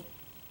definitely.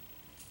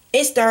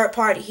 It's third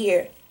party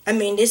here. I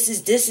mean, this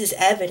is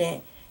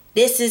evident.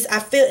 I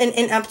feel,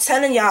 and I'm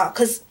telling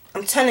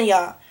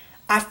y'all,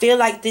 I feel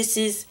like this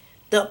is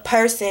the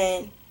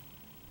person.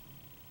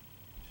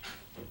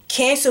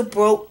 Cancer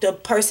broke the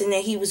person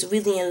that he was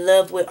really in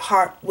love with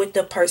heart with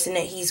the person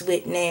that he's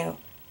with now.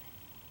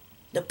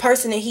 The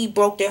person that he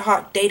broke their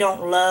heart, they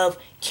don't love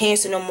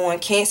Cancer no more.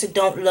 And Cancer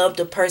don't love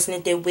the person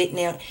that they're with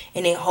now.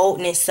 And they're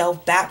holding themselves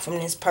back from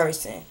this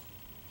person.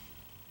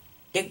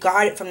 They're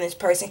guarded from this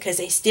person because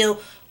they still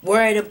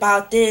worried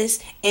about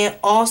this. And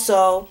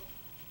also,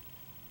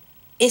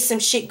 it's some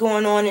shit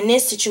going on in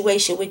this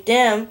situation with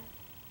them.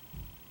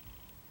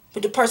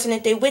 With the person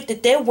that they're with,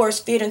 that their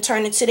worst fear and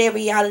turned into their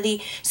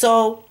reality.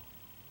 So,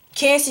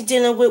 Cancer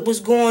dealing with what's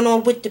going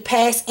on with the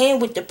past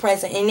and with the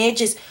present. And they're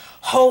just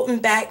holding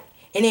back.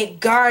 And they're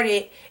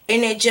guarded,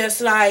 and they're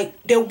just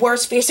like, their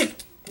worst fears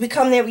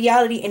become their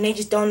reality, and they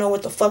just don't know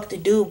what the fuck to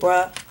do,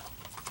 bruh.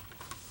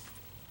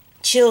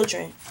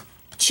 Children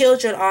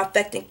are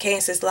affecting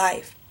Cancer's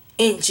life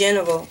in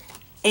general.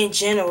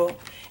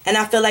 And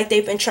I feel like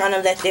they've been trying to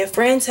let their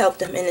friends help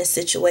them in this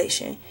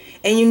situation.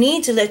 And you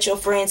need to let your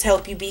friends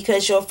help you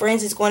because your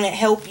friends is going to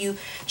help you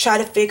try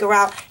to figure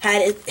out how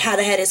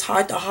to have this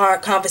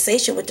heart-to-heart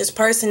conversation with this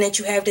person that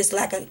you have this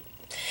lack of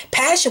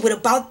passion with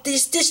about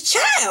this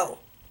child.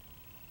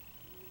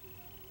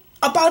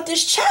 About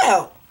this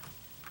child.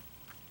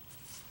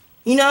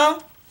 You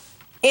know?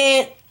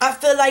 And I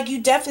feel like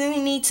you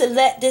definitely need to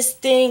let this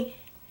thing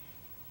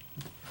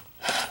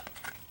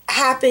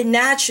happen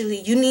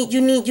naturally. You need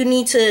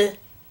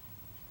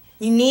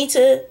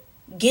to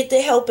get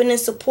the help and the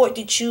support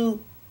that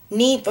you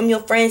need from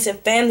your friends and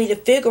family to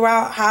figure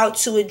out how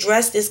to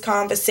address this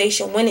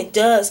conversation when it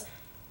does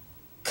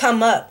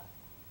come up.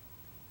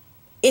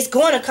 It's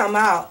going to come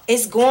out.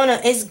 It's going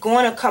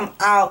to come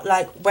out,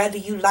 like, whether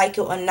you like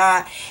it or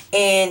not.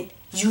 And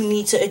you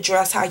need to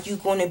address how you're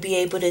going to be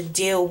able to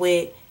deal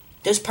with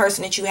this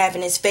person that you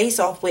having this face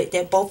off with,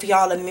 that both of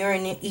y'all are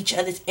mirroring each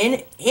other's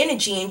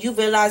energy. And you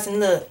realizing,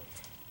 look,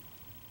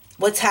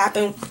 what's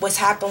happened, what's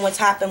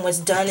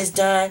done is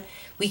done.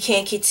 We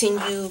can't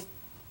continue.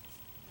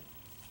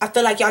 I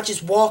feel like y'all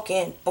just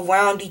walking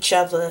around each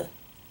other.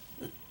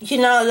 You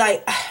know,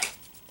 like,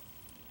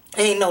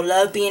 ain't no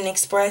love being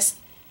expressed.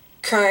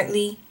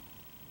 Currently,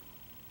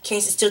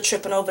 Cancer's still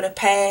tripping over the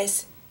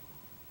past.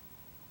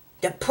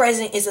 The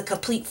present is a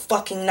complete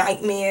fucking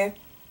nightmare.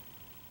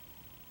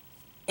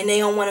 And they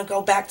don't want to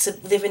go back to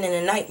living in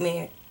a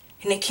nightmare.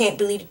 And they can't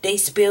believe that they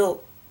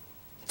spilled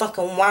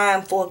fucking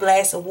wine for a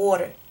glass of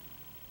water.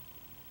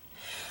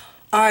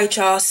 Alright,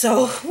 y'all.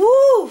 So,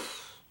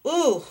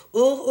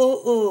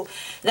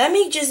 let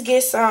me just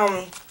get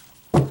some.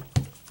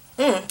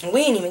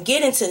 We ain't even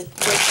get into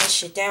breaking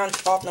shit down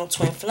off no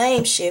twin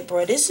flame shit,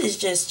 bro. This is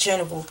just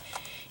general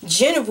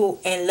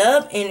and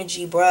love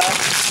energy, bro.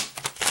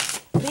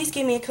 Please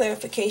give me a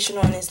clarification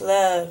on this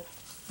love,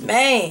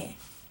 man.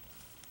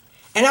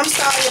 And I'm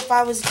sorry if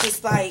I was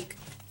just like,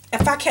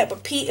 if I kept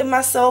repeating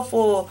myself,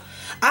 or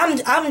I'm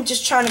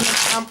just trying to make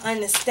sure I'm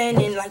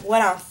understanding like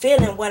what I'm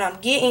feeling, what I'm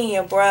getting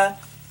here, bruh.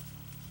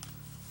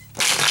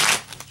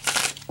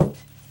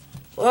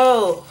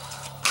 Whoa.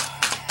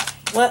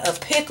 What a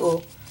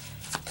pickle.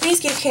 Please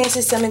give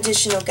Cancer some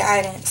additional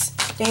guidance.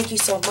 Thank you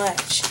so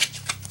much.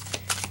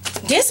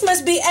 This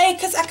must be A,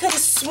 because I could have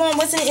sworn,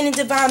 wasn't it in the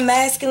Divine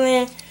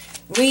Masculine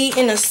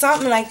reading or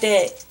something like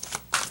that?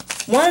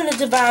 One of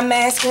the Divine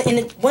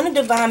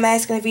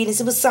Masculine readings,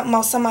 it was something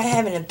about somebody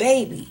having a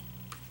baby.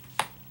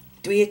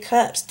 3 of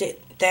Cups,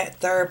 that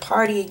third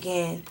party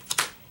again.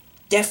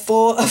 That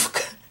Four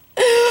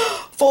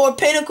of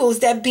Pentacles,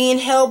 that being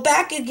held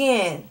back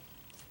again.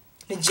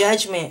 The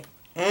Judgment.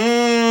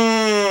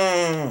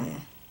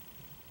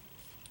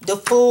 The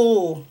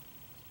Fool.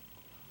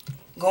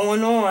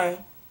 Going on.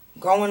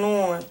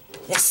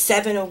 The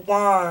 7 of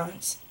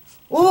Wands.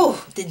 Ooh,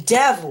 the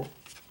Devil.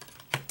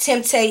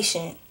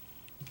 Temptation.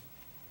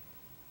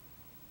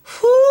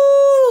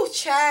 Whoo,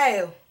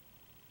 child.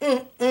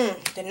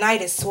 The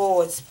Knight of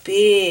Swords,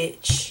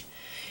 bitch.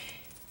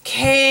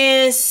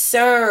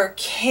 Cancer.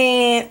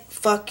 Can't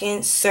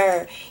fucking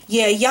sir.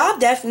 Yeah, y'all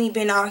definitely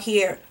been out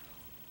here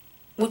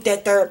with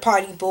that third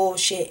party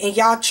bullshit. And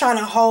y'all trying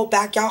to hold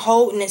back. Y'all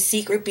holding a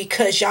secret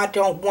because y'all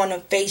don't want to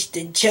face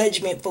the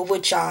judgment for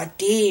what y'all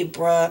did,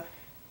 bruh.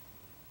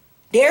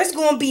 There's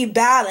going to be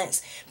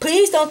balance.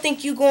 Please don't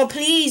think you going to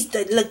please.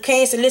 Look,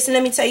 Cancer, listen,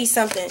 let me tell you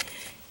something.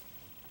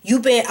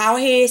 You've been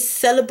out here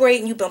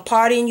celebrating, you've been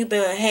partying, you've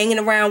been hanging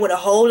around with a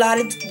whole lot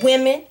of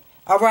women,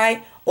 all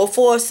right? Or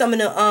for some of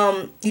the,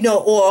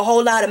 or a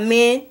whole lot of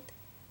men,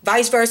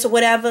 vice versa,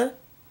 whatever.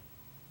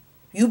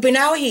 You've been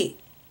out here.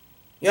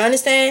 You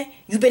understand?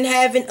 You've been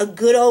having a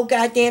good old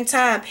goddamn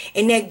time.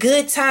 And that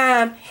good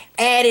time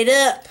added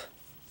up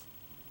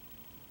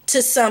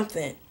to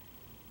something.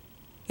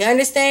 You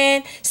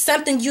understand?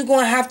 Something you're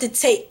going to have to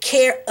take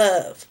care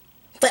of.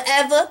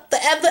 Forever,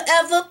 forever,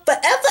 ever,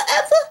 forever,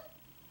 ever.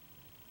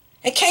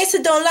 And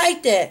Cancer don't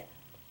like that.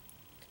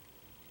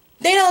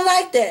 They don't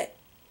like that.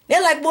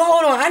 They're like, well,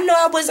 hold on. I know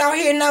I was out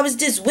here and I was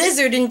this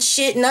wizard and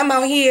shit. And I'm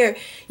out here,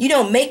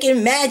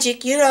 making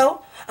magic,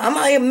 I'm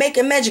out here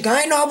making magic. I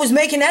didn't know I was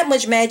making that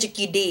much magic.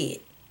 You did.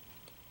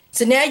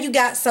 So now you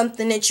got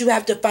something that you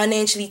have to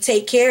financially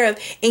take care of.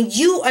 And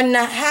you are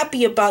not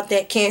happy about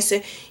that, Cancer.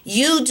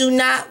 You do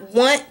not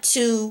want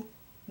to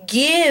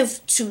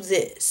give to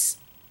this.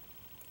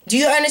 Do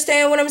you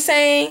understand what I'm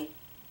saying?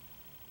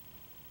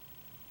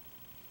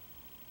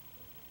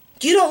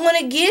 You don't want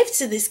to give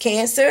to this,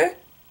 Cancer.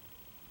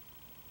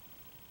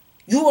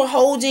 You are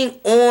holding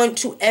on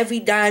to every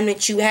dime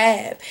that you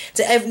have,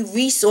 to every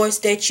resource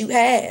that you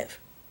have.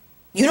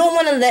 You don't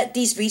want to let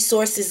these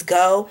resources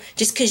go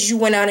just because you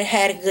went out and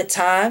had a good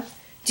time.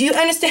 Do you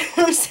understand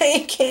what I'm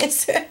saying,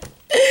 Cancer?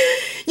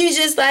 You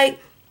just like,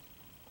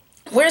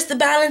 where's the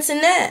balance in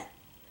that?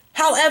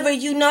 However,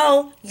 you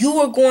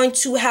are going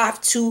to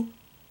have to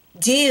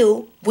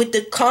deal with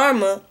the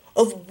karma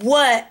of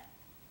what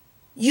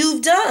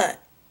you've done.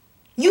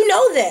 You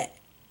know that.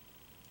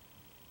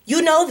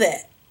 You know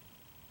that.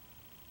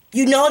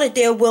 You know that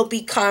there will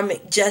be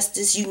karmic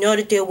justice. You know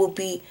that there will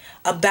be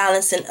a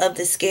balancing of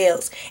the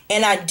scales.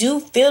 And I do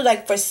feel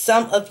like for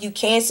some of you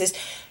Cancers,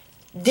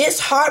 this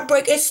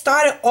heartbreak, it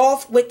started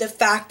off with the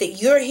fact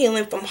that you're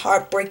healing from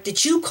heartbreak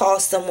that you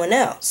caused someone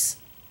else.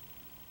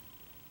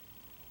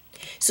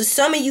 So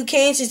some of you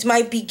Cancers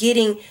might be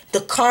getting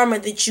the karma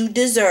that you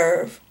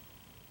deserve.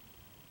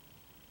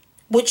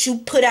 What you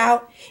put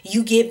out,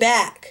 you get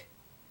back.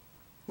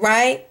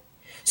 Right?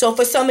 So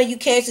for some of you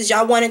Cancers,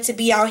 y'all wanted to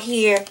be out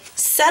here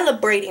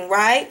celebrating,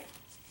 right?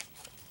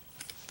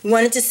 You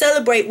wanted to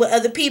celebrate with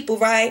other people,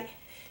 right?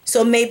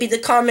 So maybe the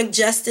karmic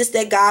justice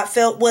that God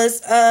felt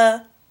was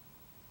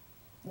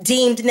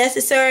deemed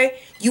necessary.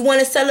 You want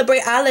to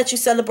celebrate? I'll let you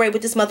celebrate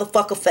with this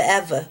motherfucker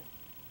forever.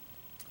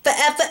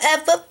 Forever,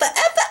 ever,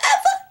 forever,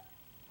 ever.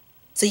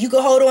 So you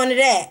can hold on to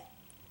that.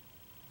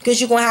 Because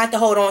you're going to have to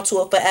hold on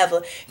to it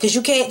forever. Because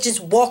you can't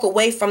just walk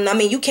away from them. I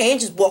mean, you can't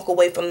just walk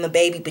away from the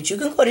baby. But you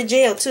can go to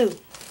jail too.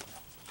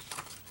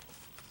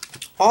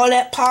 All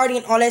that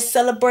partying, all that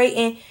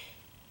celebrating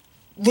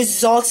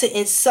resulted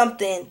in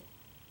something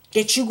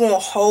that you're going to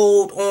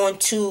hold on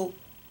to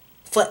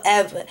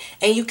forever.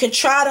 And you can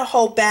try to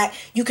hold back.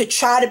 You could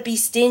try to be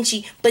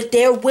stingy, but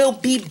there will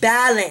be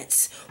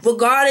balance.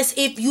 Regardless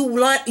if you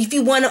want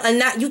to or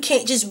not, you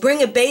can't just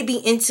bring a baby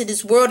into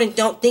this world and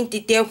don't think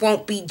that there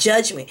won't be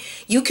judgment.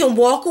 You can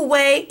walk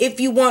away if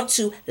you want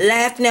to.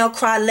 Laugh now,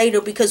 cry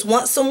later. Because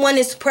once someone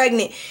is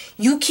pregnant,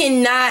 you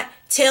cannot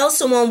tell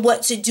someone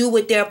what to do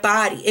with their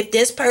body. If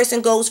this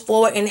person goes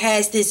forward and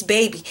has this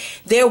baby,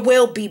 there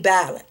will be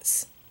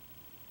balance.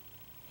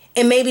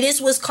 And maybe this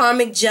was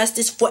karmic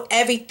justice for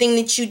everything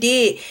that you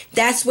did.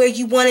 That's where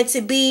you wanted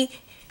to be.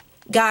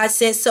 God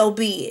said, so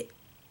be it.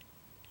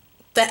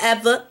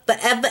 Forever,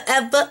 forever,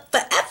 ever,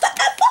 forever,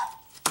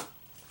 ever.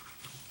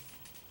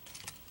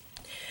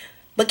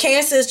 But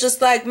Cancer is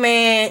just like,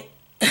 man,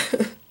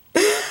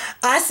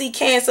 I see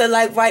Cancer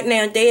like right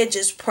now, they are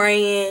just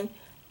praying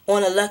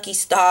on a lucky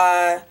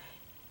star.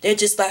 They're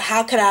just like,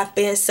 how could I have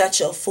been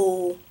such a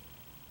fool?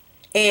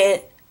 And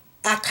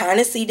I kind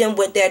of see them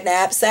with their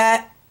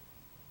knapsack.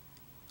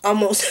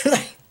 Almost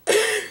like,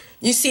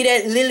 you see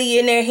that lily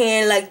in their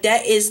hand, like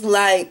that is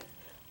like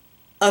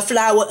a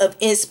flower of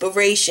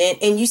inspiration.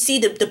 And you see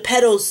the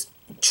petals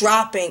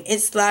dropping.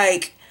 It's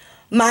like,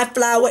 my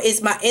flower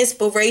is my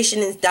inspiration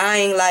is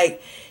dying,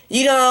 like,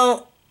 you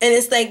know. And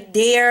it's like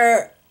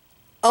they're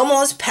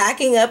almost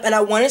packing up, and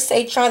I want to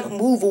say trying to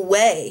move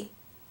away.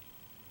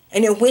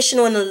 And they're wishing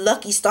on the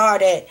lucky star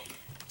that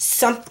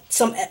some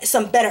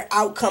better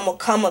outcome will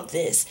come of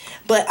this.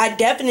 But I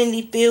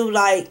definitely feel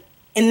like,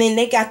 and then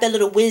they got that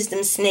little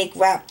wisdom snake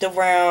wrapped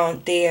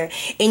around there.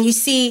 And you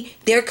see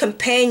their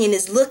companion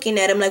is looking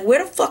at him like,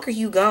 where the fuck are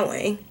you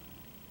going?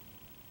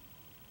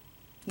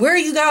 Where are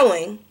you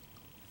going?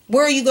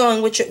 Where are you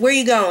going? Where are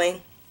you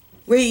going?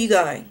 Where are you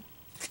going?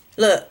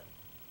 Look.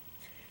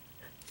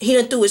 He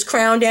done threw his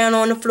crown down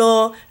on the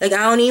floor. Like,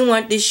 I don't even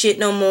want this shit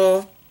no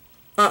more.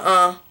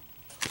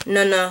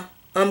 No.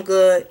 I'm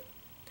good.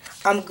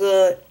 I'm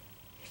good.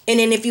 And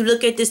then if you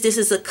look at this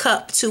is a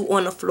cup too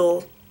on the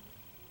floor.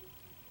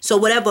 So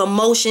whatever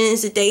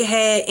emotions that they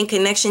had in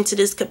connection to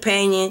this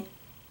companion,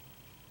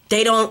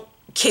 they don't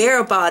care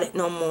about it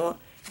no more.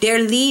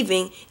 They're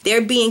leaving.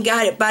 They're being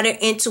guided by their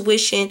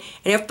intuition. And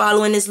they're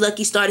following this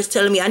lucky star that's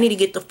telling me I need to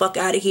get the fuck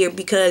out of here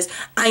because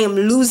I am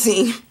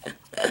losing.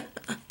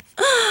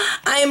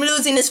 I am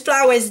losing. This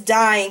flower is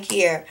dying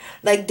here.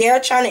 Like, they're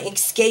trying to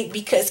escape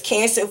because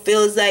Cancer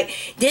feels like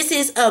this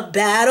is a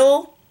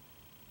battle.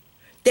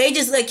 They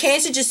just, like,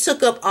 Cancer just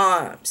took up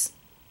arms.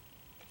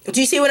 Do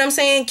you see what I'm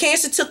saying?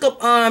 Cancer took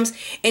up arms,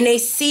 and they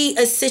see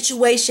a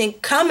situation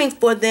coming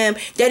for them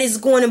that is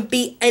going to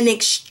be an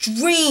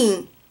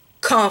extreme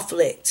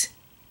conflict.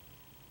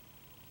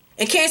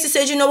 And Cancer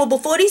says, you know what,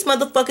 before these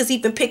motherfuckers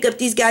even pick up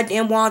these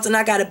goddamn wands and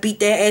I gotta beat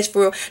their ass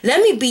for real, let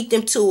me beat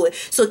them to it.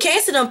 So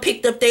Cancer done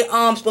picked up their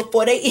arms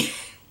before they,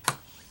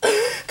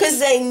 because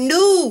they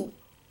knew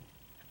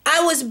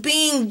I was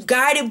being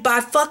guided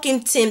by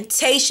fucking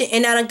temptation,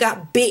 and I done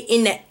got bit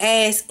in the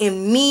ass,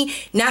 and me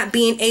not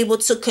being able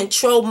to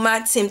control my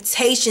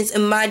temptations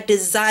and my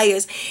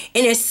desires.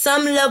 And there's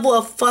some level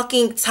of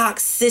fucking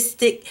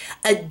toxic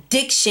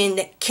addiction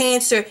that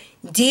Cancer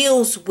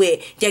deals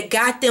with that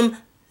got them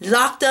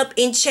locked up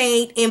and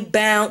chained and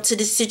bound to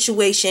this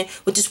situation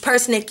with this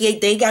person that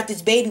they got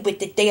this baby with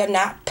that they are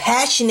not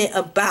passionate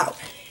about.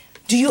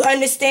 Do you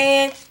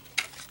understand?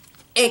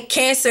 And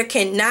Cancer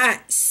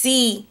cannot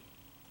see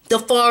the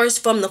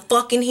forest from the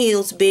fucking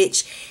hills,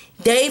 bitch.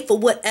 They, for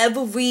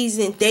whatever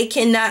reason, they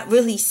cannot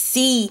really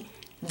see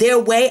their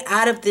way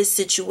out of this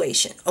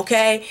situation,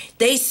 okay?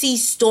 They see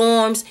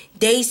storms.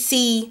 They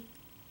see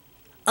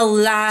a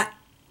lot.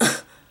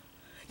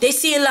 They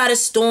see a lot of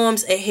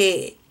storms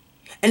ahead.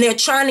 And they're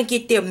trying to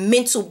get their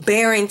mental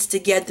bearings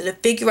together to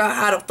figure out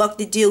how the fuck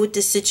to deal with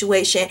this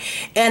situation.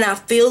 And I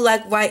feel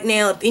like right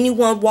now, if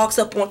anyone walks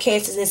up on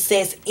Cancer and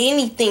says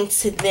anything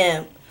to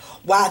them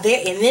while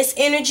they're in this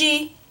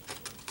energy,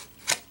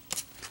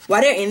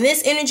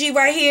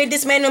 right here,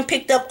 this man done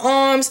picked up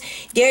arms.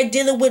 They're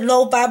dealing with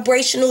low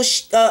vibrational,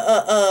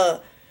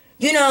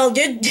 you know,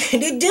 they're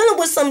dealing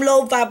with some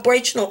low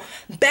vibrational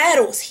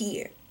battles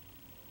here.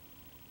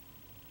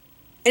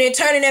 And they're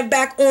turning their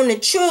back on the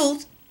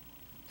truth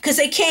because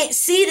they can't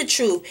see the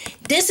truth.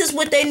 This is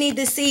what they need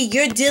to see.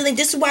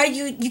 This is why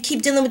you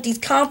keep dealing with these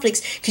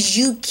conflicts, because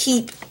you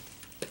keep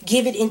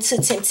giving into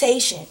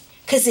temptation.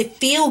 Because it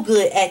feel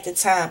good at the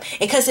time.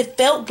 And because it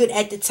felt good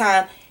at the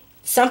time,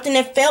 something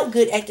that felt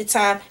good at the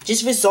time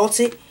just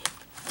resulted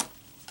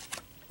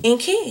in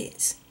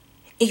kids.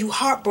 And you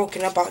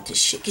heartbroken about this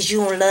shit because you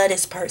don't love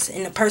this person.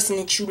 And the person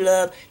that you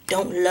love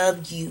don't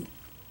love you.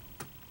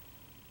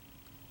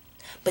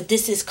 But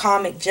this is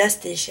karmic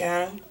justice,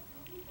 y'all.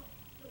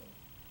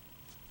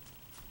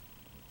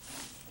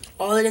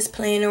 All of this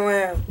playing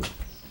around.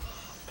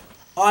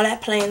 All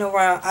that playing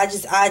around. I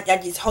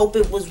just hope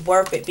it was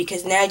worth it,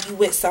 because now you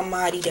with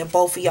somebody that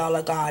both of y'all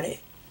are guarded.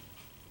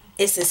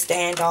 It's a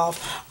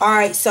standoff.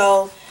 Alright,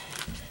 so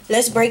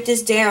let's break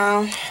this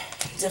down.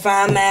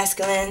 Divine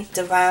masculine,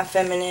 divine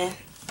feminine.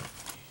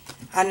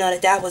 I know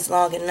that was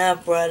long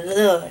enough, bro.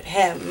 Lord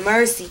have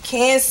mercy.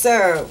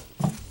 Cancer.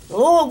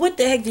 Lord, what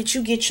the heck did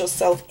you get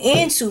yourself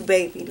into,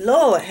 baby?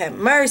 Lord, have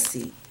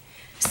mercy.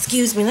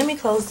 Excuse me. Let me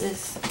close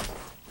this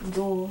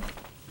door.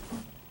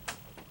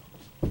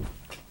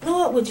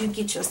 Lord, what did you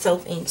get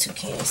yourself into,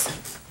 Cancer?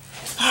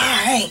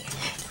 Alright.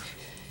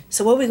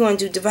 So what we going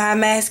to do? Divine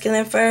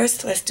Masculine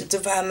first? Let's do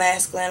Divine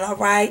Masculine.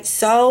 Alright.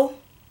 So.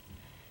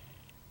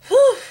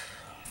 Whew.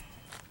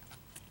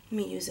 Let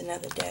me use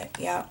another deck.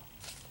 Yeah.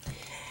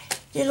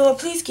 Dear Lord,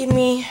 please give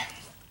me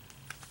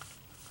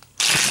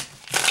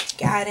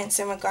guidance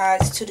in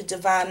regards to the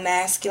Divine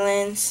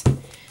Masculines.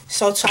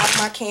 So to all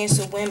my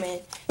Cancer women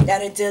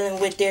that are dealing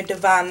with their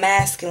Divine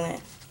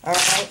Masculine.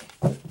 Alright.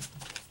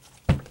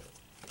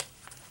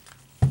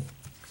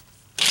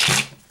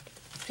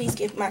 Please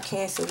give my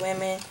Cancer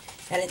women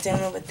that are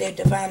dealing with their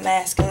Divine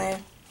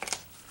Masculine.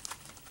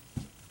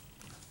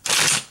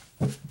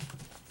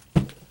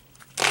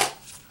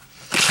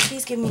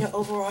 Please give me the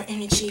overall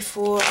energy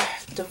for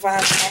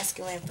Divine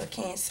Masculine for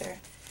Cancer.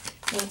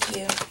 Thank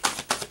you.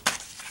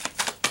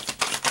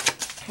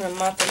 For the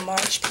month of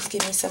March, please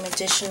give me some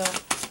additional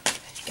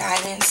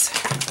guidance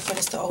for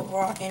this, the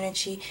overall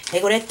energy.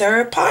 They go that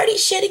third party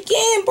shit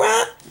again,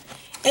 bruh.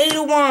 8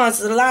 of Wands.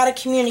 There's a lot of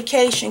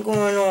communication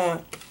going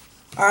on.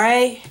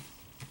 Alright?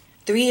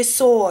 3 of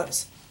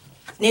Swords.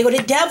 They go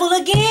the Devil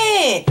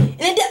again.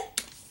 And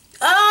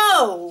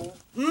oh,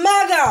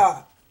 my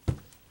God.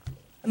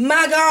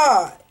 My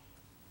God.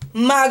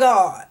 My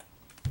God.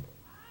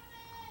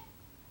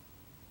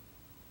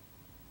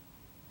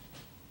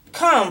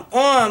 Come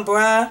on,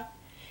 bruh.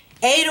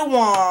 8 of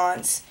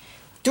Wands.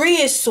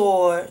 3 of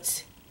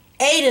Swords.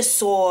 8 of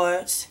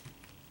Swords.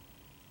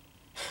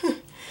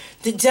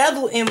 The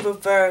Devil in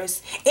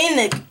reverse. In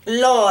the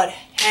Lord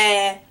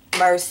have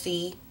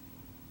mercy.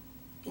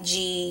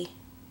 Jesus.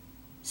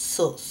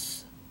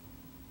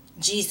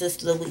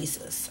 Jesus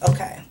Louises.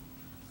 Okay.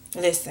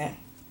 Listen.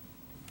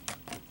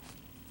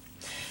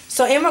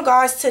 So in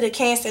regards to the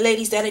Cancer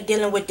ladies that are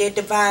dealing with their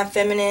Divine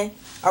Feminine,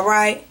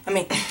 alright? I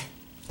mean,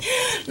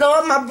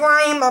 Lord, my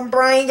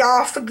brain,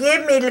 y'all,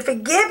 forgive me,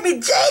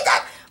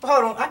 Jesus.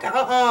 Hold on, I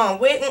got,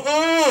 wait,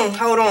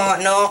 hold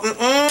on, no,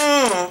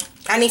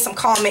 I need some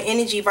calming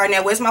energy right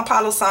now. Where's my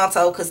Palo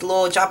Santo? Because,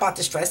 Lord, y'all about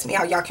to stress me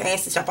out. Y'all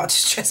Cancers, y'all about to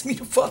stress me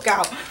the fuck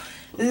out.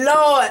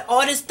 Lord,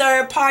 all this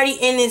third party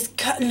in this,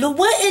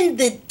 what in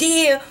the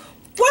dear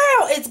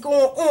world is going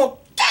on?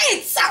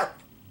 Cancer!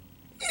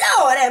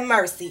 Lord have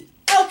mercy.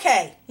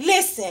 Okay,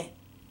 listen.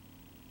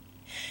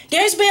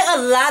 There's been a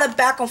lot of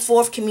back and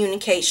forth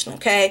communication,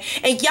 okay?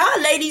 And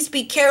y'all ladies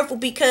be careful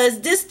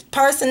because this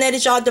person that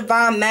is y'all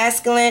Divine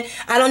Masculine,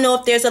 I don't know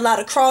if there's a lot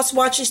of cross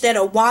watchers that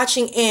are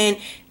watching and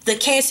the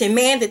Cancer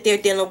man that they're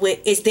dealing with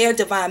is their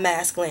Divine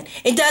Masculine.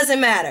 It doesn't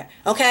matter,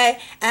 okay?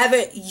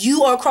 Either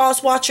you are a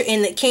cross watcher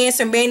and the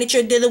Cancer man that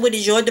you're dealing with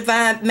is your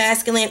Divine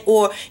Masculine,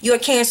 or you're a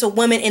Cancer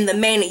woman and the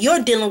man that you're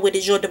dealing with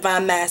is your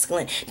Divine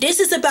Masculine. This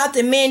is about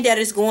the men that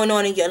is going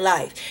on in your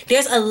life.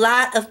 There's a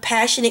lot of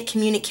passionate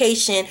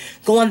communication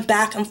going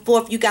back and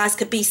forth. You guys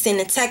could be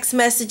sending text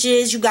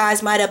messages. You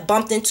guys might have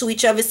bumped into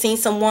each other, seen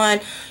someone,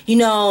 you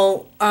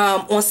know,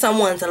 on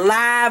someone's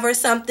live or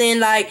something,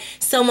 like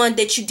someone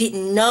that you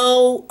didn't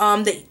know,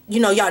 that, you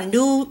know, y'all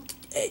knew,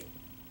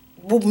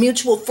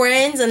 mutual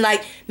friends, and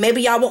like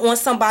maybe y'all were on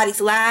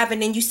somebody's live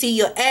and then you see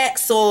your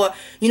ex, or,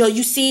 you know,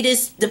 you see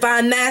this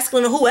Divine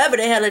Masculine or whoever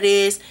the hell it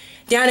is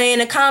down there in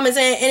the comments,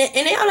 and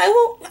y'all like,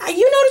 well,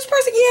 you know this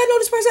person? Yeah, I know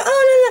this person.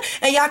 Oh,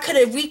 no. And y'all could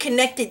have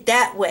reconnected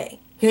that way,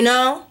 you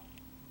know?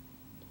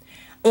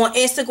 On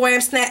Instagram,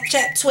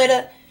 Snapchat,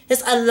 Twitter,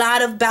 there's a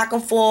lot of back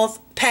and forth,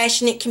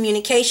 passionate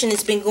communication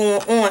that's been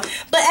going on.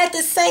 But at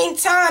the same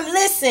time,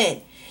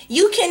 listen,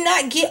 you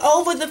cannot get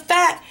over the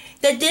fact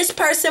that this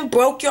person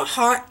broke your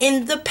heart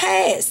in the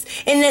past,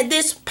 and that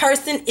this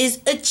person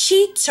is a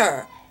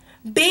cheater,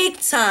 big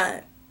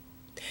time.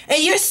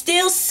 And you're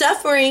still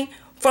suffering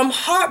from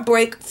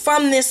heartbreak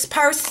from this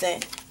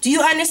person. Do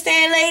you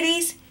understand,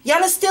 ladies?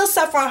 Y'all are still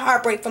suffering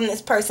heartbreak from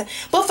this person.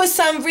 But for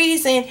some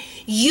reason,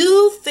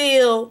 you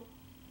feel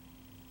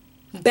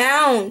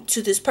bound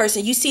to this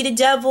person. You see the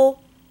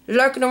Devil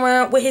lurking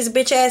around with his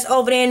bitch ass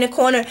over there in the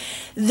corner.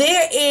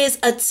 There is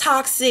a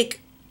toxic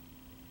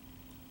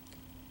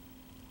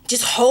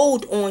just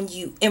hold on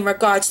you in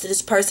regards to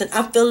this person.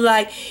 I feel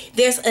like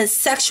there's a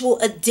sexual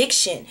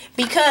addiction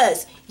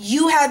because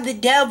you have the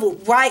Devil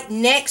right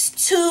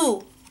next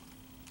to,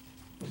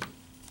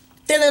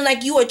 feeling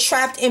like you are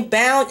trapped and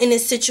bound in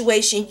this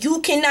situation. You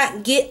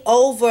cannot get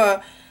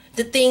over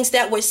the things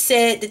that were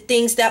said, the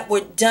things that were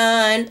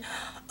done.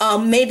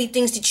 Maybe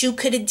things that you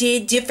could have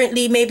did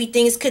differently. Maybe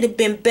things could have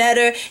been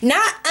better.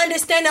 Not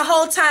understand the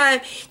whole time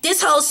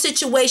this whole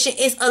situation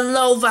is a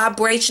low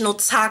vibrational,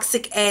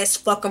 toxic ass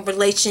fucking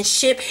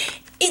relationship.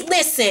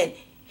 Listen,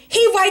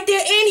 he right there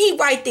and he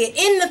right there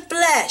in the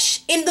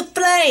flesh, in the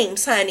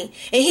flames, honey.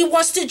 And he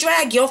wants to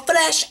drag your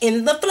flesh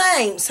in the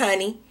flames,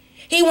 honey.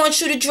 He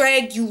wants you to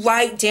drag you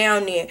right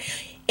down there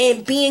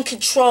and being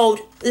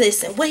controlled.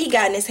 Listen, what he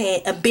got in his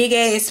hand? A big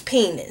ass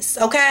penis,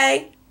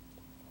 okay?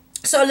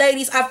 So,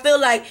 ladies, I feel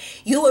like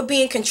you are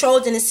being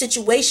controlled in a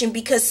situation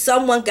because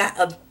someone got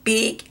a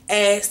big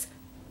ass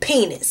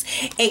penis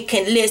and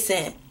can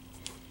listen.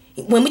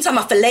 When we talking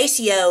about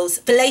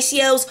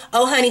fellatios,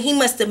 oh honey, he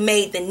must have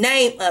made the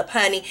name up,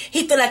 honey.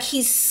 He feel like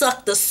he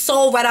sucked the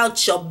soul right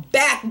out your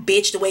back,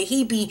 bitch, the way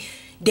he be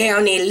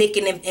down there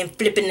licking and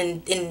flipping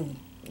and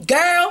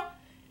girl,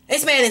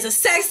 this man is a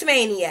sex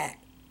maniac.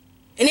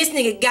 And this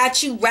nigga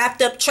got you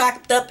wrapped up,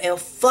 trapped up, and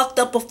fucked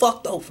up or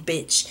fucked over,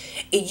 bitch.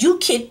 And you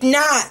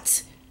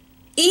cannot,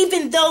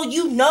 even though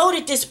you know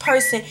that this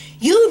person,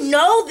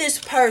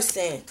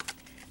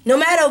 no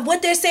matter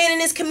what they're saying in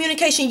this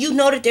communication, you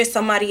know that there's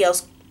somebody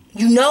else.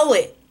 You know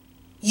it.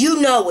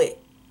 You know it.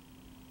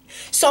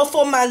 So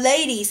for my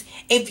ladies,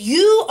 if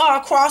you are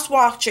a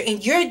cross-watcher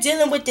and you're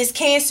dealing with this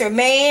Cancer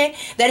man,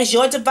 that is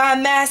your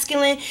divine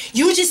masculine,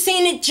 you just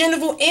seeing the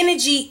general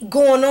energy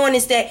going on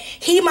is that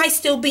he might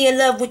still be in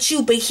love with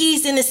you, but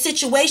he's in a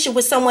situation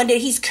with someone that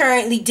he's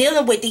currently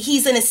dealing with, that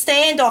he's in a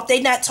standoff.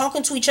 They're not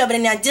talking to each other.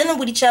 They're not dealing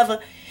with each other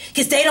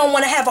because they don't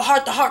want to have a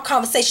heart-to-heart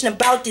conversation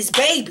about this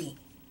baby.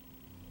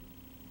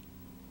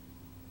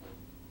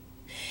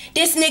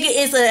 This nigga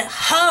is a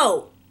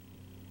hoe.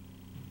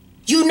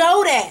 You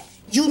know that.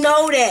 You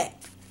know that.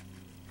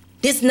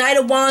 This Knight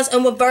of Wands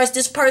in reverse,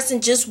 this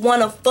person just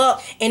want to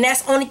fuck. And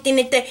that's the only thing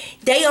that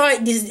they are,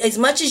 as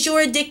much as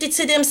you're addicted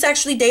to them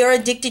sexually, they are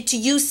addicted to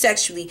you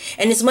sexually.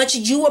 And as much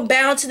as you are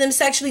bound to them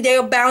sexually, they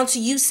are bound to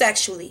you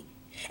sexually.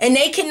 And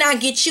they cannot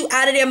get you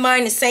out of their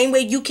mind the same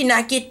way you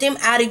cannot get them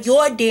out of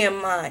your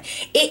damn mind.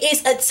 It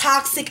is a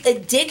toxic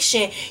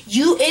addiction.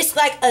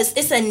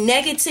 It's a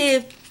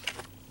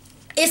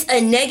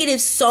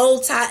negative soul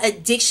tie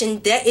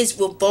addiction that is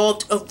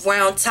revolved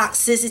around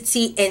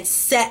toxicity and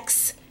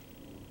sex.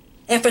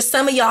 And for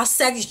some of y'all,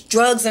 sex,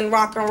 drugs, and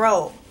rock and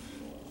roll.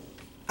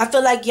 I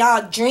feel like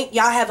y'all drink,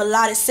 y'all have a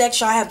lot of sex,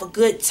 y'all have a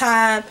good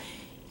time.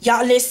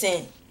 Y'all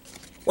listen,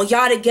 when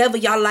y'all together,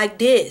 y'all like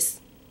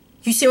this.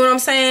 You see what I'm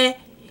saying?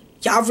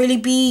 Y'all really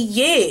be,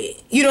 yeah.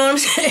 You know what I'm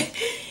saying?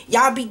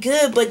 Y'all be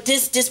good, but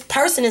this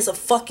person is a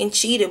fucking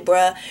cheater,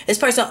 bruh. This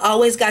person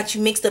always got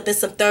you mixed up in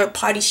some third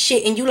party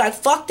shit, and you like,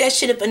 fuck that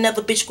shit if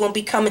another bitch gonna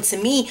be coming to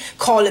me,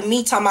 calling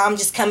me, talking about I'm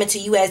just coming to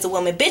you as a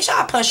woman. Bitch,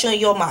 I'll punch you in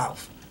your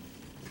mouth.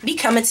 Be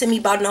coming to me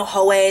about no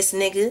hoe ass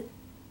nigga.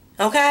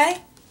 Okay?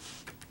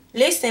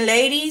 Listen,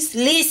 ladies,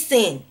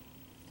 listen.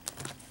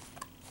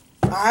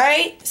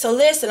 Alright? So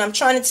listen, I'm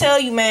trying to tell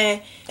you,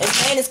 man,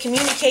 if man is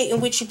communicating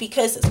with you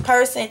because this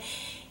person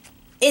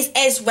is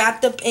as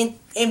wrapped up and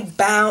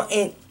bound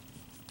and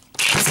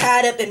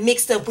tied up and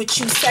mixed up with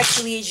you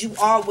sexually as you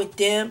are with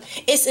them.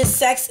 It's a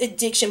sex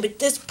addiction, but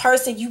this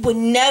person, you will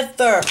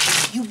never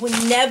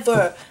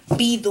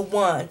be the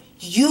one.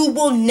 You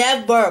will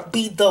never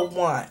be the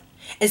one.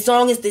 As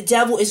long as the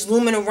devil is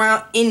looming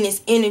around in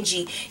this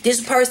energy,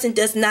 this person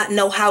does not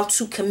know how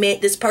to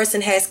commit. This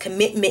person has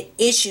commitment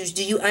issues.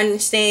 Do you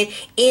understand?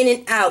 In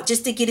and out,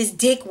 just to get his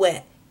dick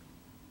wet.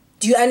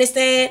 Do you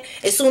understand?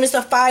 As soon as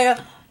the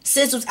fire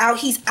sizzles out,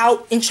 he's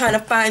out and trying to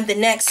find the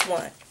next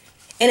one.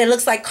 And it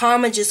looks like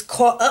karma just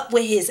caught up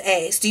with his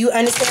ass. Do you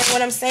understand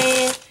what I'm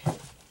saying?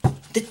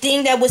 The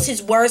thing that was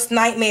his worst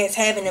nightmare, is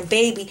having a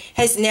baby,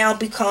 has now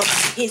become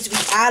his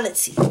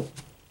reality.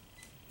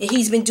 And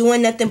he's been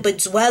doing nothing but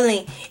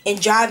dwelling and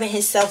driving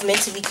himself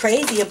mentally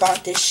crazy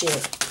about this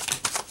shit.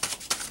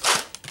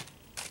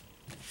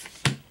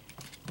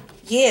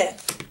 Yeah.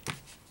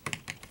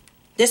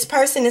 This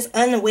person is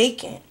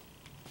unawakened.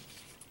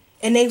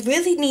 And they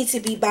really need to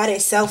be by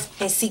themselves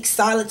and seek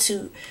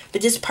solitude.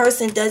 But this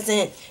person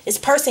doesn't. This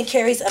person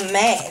carries a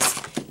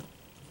mask.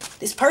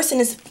 This person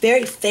is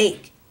very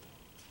fake.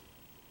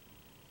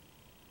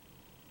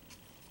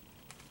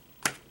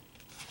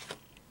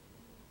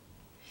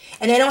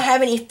 And they don't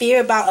have any fear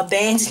about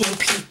abandoning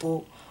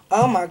people.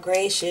 Oh my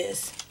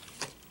gracious.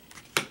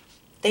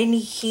 They need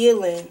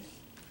healing.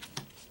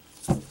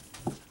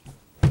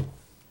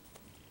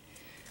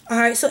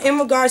 Alright, so in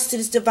regards to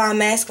this divine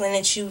masculine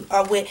that you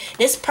are with,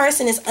 this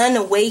person is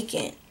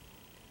unawakened.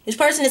 This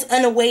person is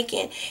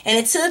unawakened. And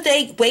until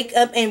they wake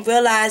up and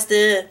realize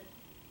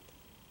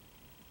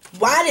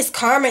why this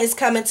karma is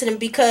coming to them,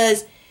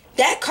 because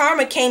that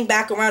karma came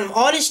back around them.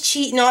 All this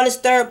cheating, all this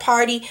third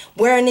party,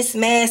 wearing this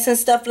mask and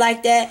stuff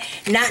like that,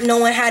 not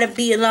knowing how to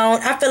be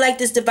alone. I feel like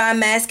this divine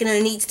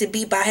masculine needs to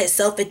be by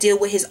himself and deal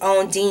with his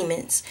own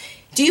demons.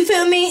 Do you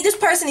feel me? This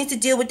person needs to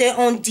deal with their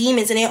own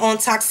demons and their own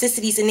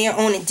toxicities and their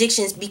own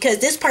addictions, because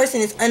this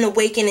person is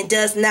unawakened and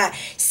does not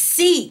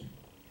see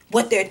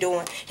what they're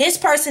doing. This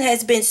person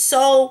has been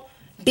so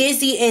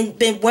busy and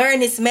been wearing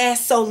this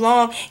mask so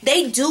long.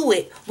 They do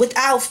it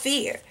without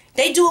fear.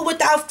 They do it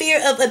without fear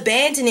of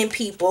abandoning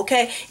people,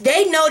 okay?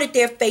 They know that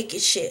they're fake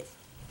as shit.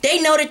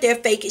 They know that they're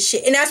fake as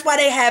shit. And that's why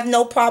they have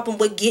no problem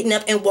with getting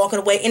up and walking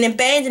away and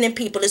abandoning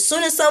people. As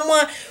soon as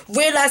someone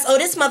realizes, oh,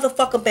 this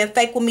motherfucker been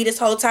fake with me this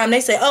whole time,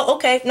 they say, oh,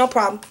 okay, no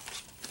problem.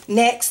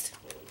 Next.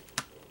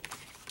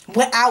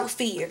 Without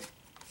fear.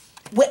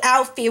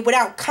 Without fear.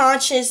 Without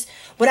conscience.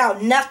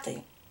 Without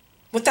nothing.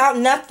 Without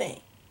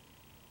nothing.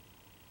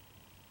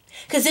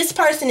 Because this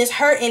person is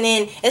hurting,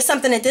 and it's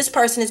something that this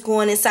person is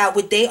going inside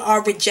with. They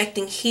are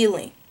rejecting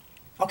healing.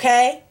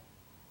 Okay?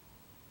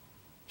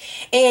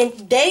 And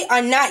they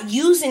are not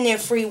using their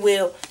free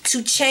will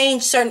to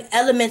change certain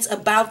elements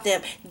about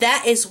them.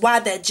 That is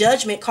why that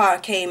Judgment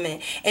card came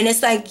in. And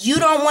it's like, you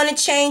don't want to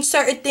change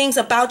certain things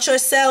about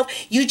yourself.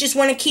 You just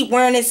want to keep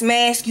wearing this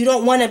mask. You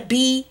don't want to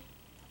be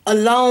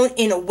alone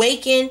and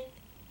awaken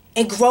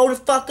and grow the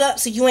fuck up,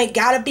 so you ain't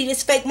gotta be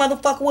this fake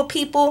motherfucker with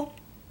people.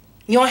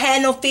 You don't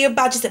have no fear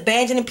about just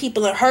abandoning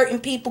people and hurting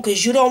people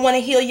because you don't want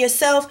to heal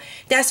yourself.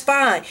 That's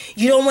fine.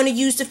 You don't want to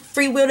use the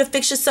free will to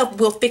fix yourself.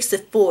 We'll fix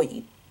it for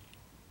you.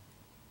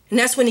 And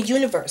that's when the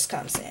universe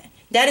comes in.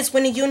 That is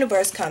when the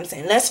universe comes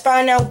in. Let's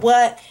find out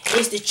what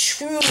is the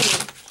true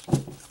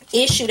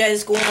issue that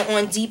is going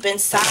on deep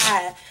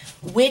inside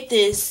with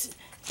this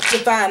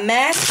divine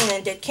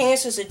masculine that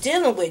Cancers are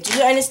dealing with. Do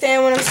you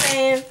understand what I'm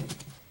saying?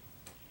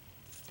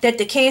 That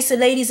the Cancer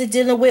ladies are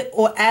dealing with,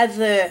 or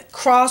other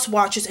cross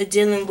watchers are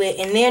dealing with,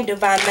 and their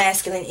divine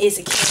masculine is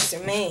a Cancer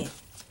man.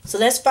 So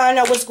let's find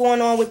out what's going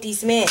on with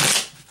these men.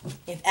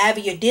 If either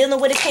you're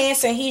dealing with a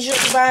Cancer and he's your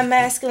divine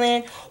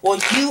masculine, or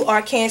you are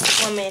a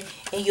Cancer woman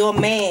and your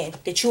man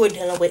that you are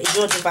dealing with is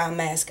your divine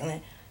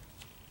masculine.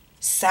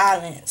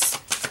 Silence.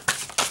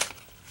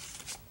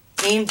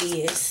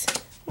 Envious.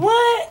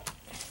 What?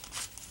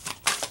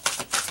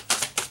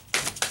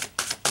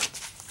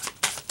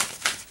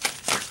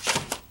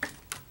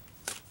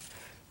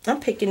 I'm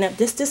picking up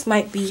this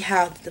might be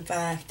how the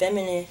divine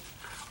feminine,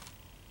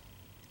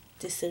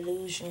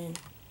 disillusion.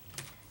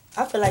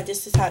 I feel like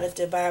this is how the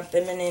divine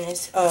feminine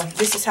is,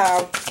 this is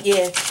how,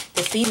 yeah,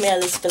 the female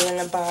is feeling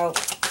about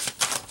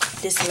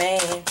this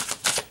man,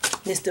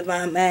 this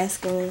divine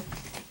masculine.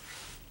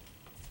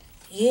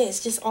 Yeah,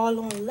 it's just all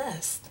on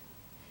lust.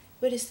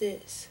 What is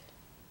this?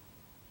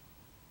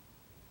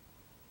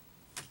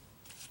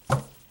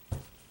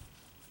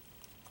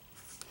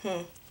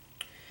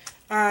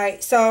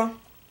 Alright, so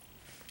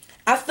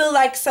I feel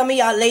like some of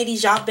y'all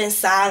ladies, y'all been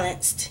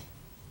silenced.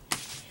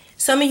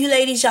 Some of you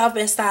ladies, y'all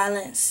been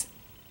silenced.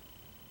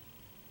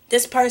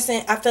 This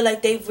person, I feel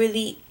like they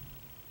really,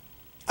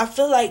 I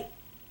feel like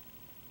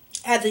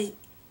either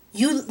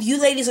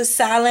you ladies are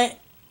silent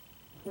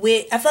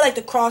with, I feel like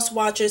the cross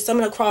watchers, some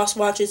of the cross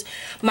watchers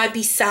might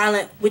be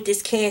silent with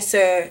this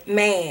Cancer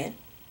man.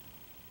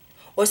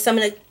 Or some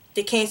of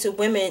the Cancer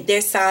women,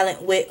 they're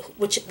silent with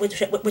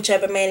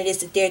whichever man it is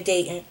that they're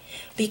dating.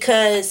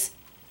 Because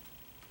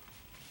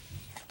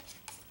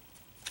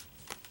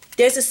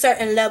there's a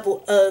certain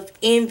level of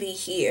envy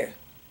here.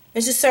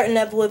 There's a certain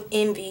level of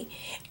envy.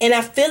 And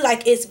I feel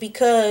like it's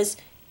because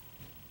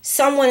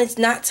someone is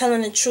not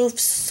telling the truth.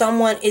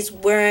 Someone is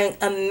wearing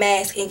a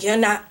mask and you're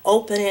not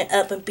opening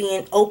up and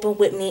being open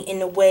with me in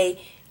the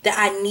way that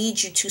I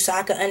need you to, so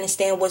I can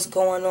understand what's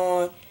going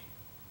on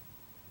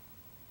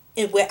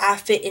and where I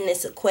fit in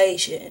this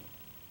equation.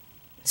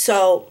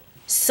 So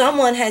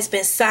someone has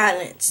been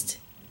silenced.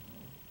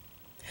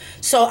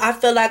 So I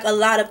feel like a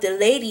lot of the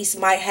ladies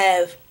might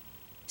have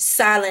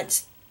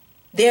silenced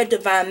their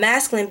divine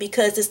masculine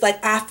because it's like,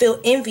 I feel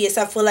envious.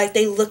 I feel like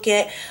they look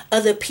at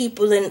other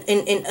people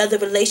in other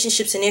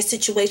relationships and their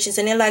situations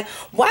and they're like,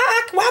 why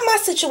my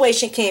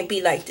situation can't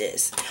be like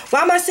this?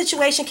 Why my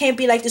situation can't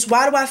be like this?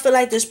 Why do I feel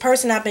like this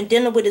person I've been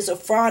dealing with is a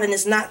fraud and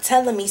is not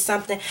telling me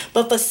something,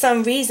 but for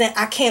some reason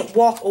I can't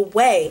walk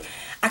away.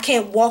 I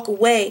can't walk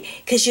away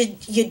because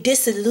you're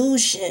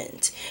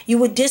disillusioned. You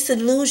were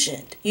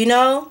disillusioned, you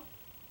know?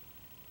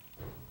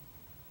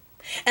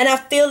 And I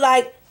feel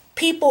like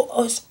people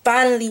are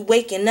finally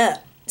waking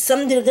up.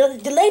 Some of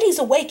the ladies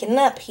are waking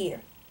up here.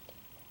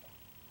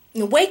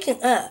 You're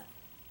waking up.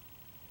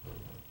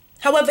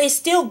 However, it's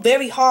still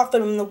very hard for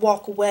them to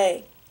walk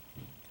away.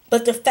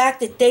 But the fact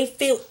that they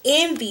feel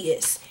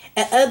envious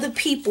at other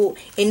people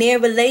in their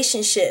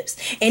relationships,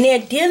 and they're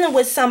dealing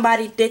with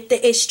somebody that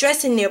is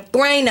stressing their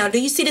brain out. Do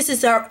you see this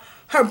is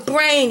her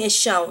brain is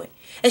showing.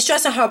 It's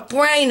stressing her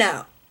brain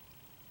out.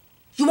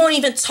 You won't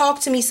even talk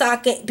to me so I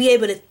can be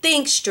able to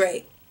think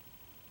straight.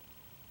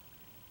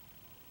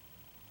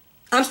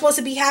 I'm supposed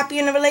to be happy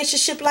in a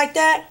relationship like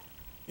that?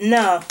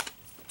 No.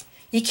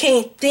 You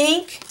can't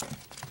think.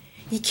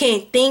 You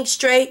can't think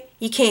straight.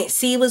 You can't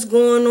see what's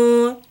going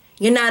on.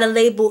 You're not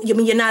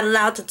you're not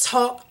allowed to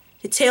talk,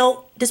 to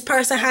tell this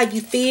person how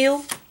you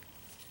feel.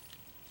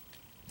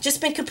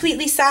 Just been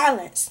completely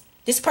silenced.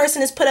 This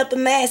person has put up a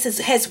mask,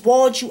 has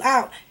walled you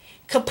out,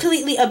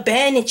 completely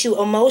abandoned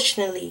you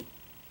emotionally.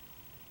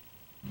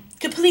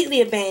 Completely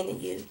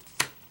abandoned you.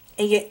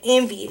 And you're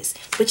envious,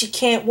 but you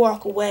can't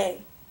walk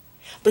away.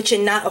 But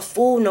you're not a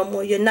fool no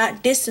more. You're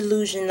not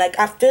disillusioned. Like,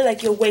 I feel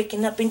like you're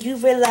waking up and you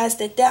realize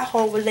that that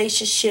whole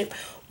relationship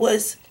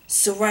was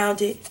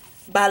surrounded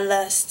by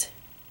lust.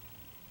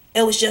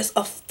 It was just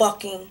a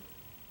fuck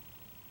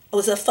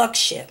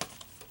ship.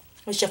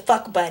 It was your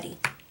fuck buddy.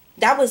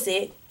 That was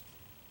it.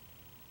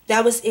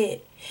 That was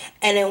it.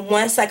 And then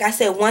once, like I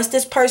said, once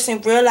this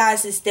person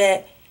realizes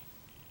that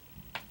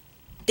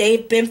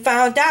they've been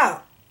found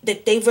out,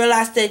 that they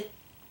realized that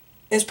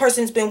this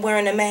person's been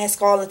wearing a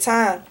mask all the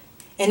time,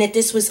 and that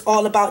this was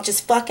all about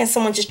just fucking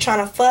someone, just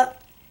trying to fuck,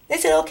 they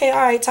said, okay,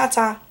 all right,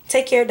 ta-ta.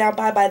 Take care now,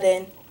 bye-bye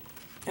then.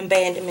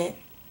 Abandonment.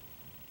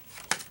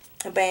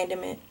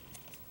 Abandonment.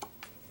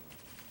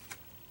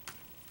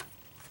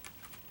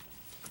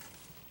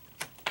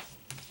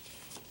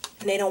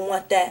 And they don't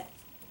want that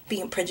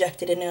being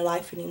projected in their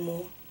life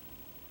anymore.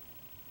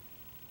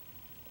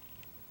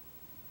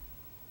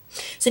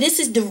 So this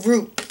is the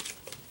root.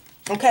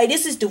 Okay,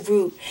 this is the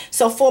root.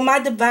 So for my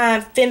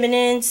divine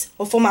feminines,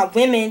 or for my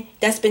women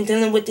that's been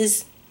dealing with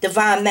this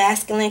divine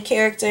masculine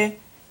character,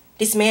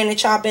 this man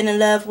that y'all been in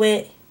love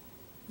with,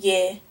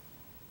 yeah,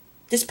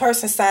 this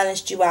person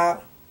silenced you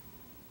out.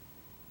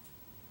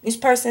 This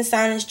person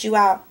silenced you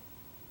out.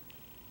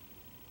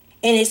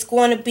 And it's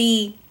going to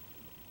be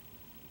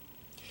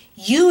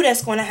you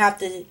that's going to have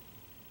to,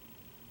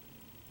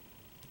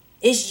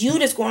 it's you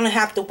that's going to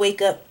have to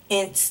wake up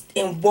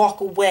and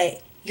walk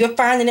away. You're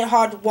finding it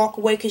hard to walk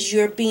away because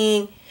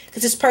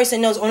because this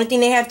person knows the only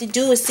thing they have to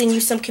do is send you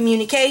some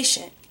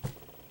communication.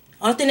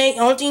 Only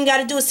thing you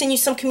got to do is send you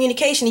some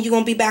communication, and you're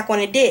going to be back on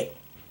a dip.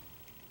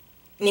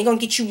 And they're going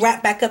to get you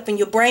wrapped back up in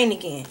your brain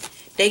again.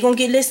 They're going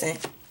to listen,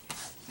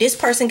 this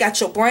person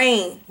got your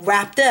brain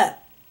wrapped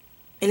up.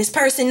 And this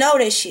person know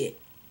that shit.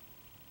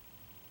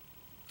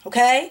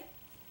 Okay?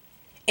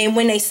 And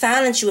when they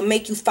silence you, it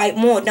make you fight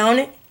more, don't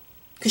it?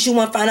 Because you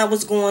want to find out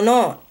what's going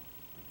on.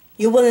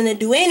 You're willing to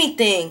do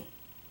anything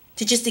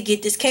to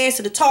get this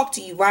Cancer to talk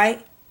to you,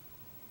 right?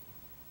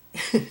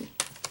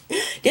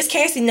 This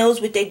Cancer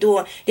knows what they're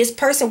doing. This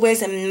person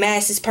wears a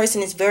mask. This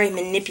person is very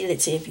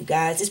manipulative, you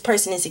guys. This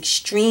person is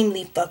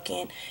extremely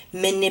fucking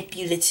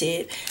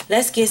manipulative.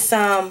 Let's get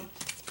some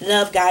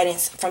love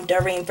guidance from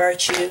Doreen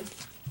Virtue.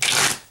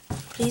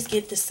 Please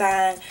give the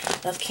sign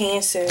of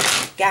Cancer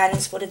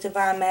guidance for the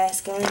divine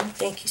masculine.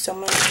 Thank you so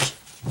much.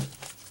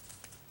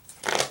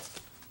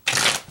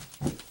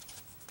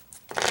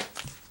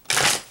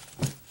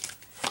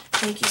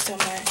 Thank you so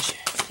much.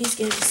 Please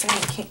give the sign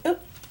of Cancer.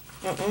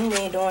 We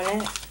ain't doing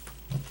that.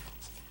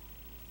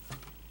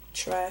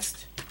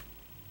 Trust.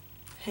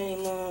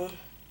 Honeymoon.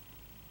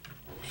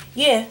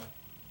 Yeah.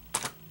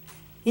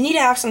 You need to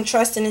have some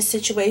trust in this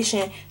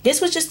situation.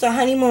 This was just a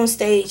honeymoon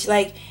stage.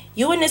 Like,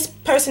 you and this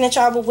person that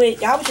y'all were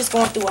with, y'all were just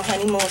going through a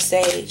honeymoon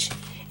stage.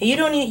 And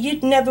you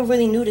never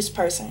really knew this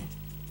person.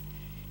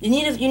 You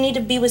need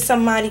to be with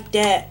somebody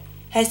that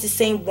has the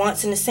same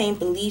wants and the same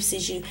beliefs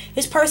as you.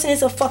 This person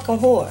is a fucking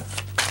whore.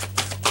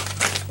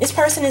 This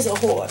person is a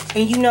whore,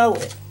 and you know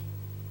it.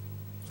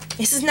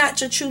 This is not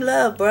your true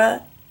love,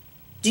 bruh.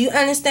 Do you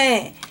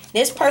understand?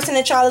 This person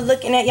that y'all are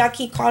looking at, y'all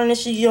keep calling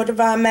this your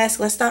divine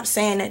masculine. Stop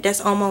saying that.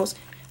 That's almost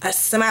a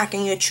smack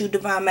in your true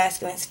divine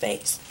masculine's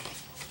face.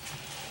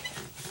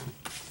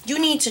 You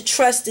need to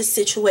trust this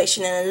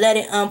situation and let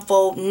it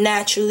unfold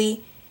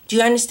naturally. Do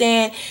you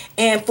understand?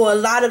 And for a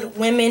lot of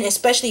women,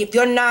 especially if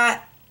you're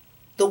not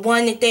the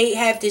one that they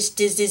have this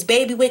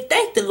baby with,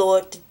 thank the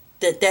Lord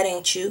that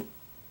ain't you.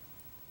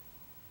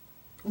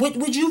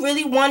 Would you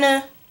really want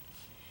to?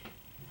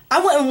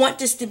 I wouldn't want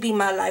this to be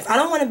my life. I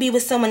don't want to be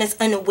with someone that's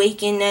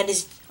unawakened, that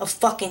is a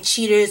fucking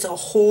cheater, is a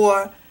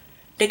whore.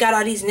 They got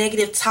all these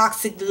negative,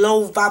 toxic,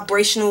 low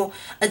vibrational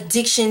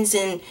addictions,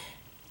 and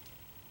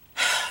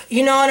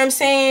you know what I'm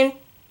saying?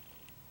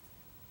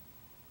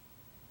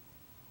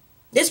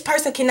 This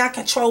person cannot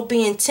control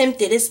being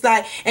tempted. It's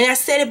like, and I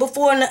said it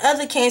before in the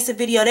other Cancer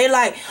video. They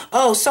like,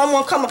 oh,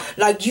 someone come on,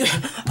 like you,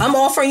 I'm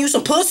offering you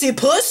some pussy.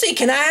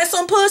 Can I have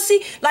some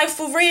pussy? Like,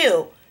 for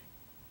real.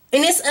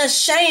 And it's a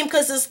shame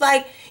because it's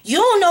like, you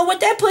don't know what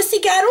that pussy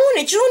got on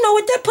it. You don't know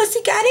what that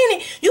pussy got in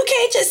it. You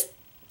can't just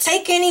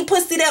take any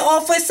pussy that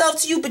offers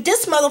itself to you. But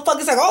this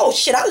motherfucker's like, oh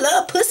shit, I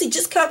love pussy.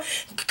 Just come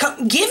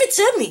give it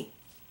to me.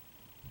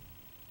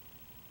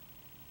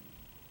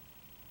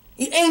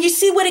 And you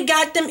see what it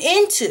got them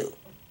into.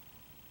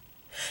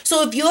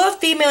 So if you're a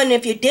female and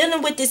if you're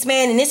dealing with this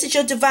man and this is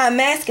your divine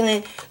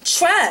masculine,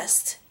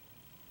 trust.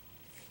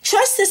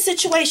 Trust this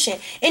situation.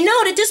 And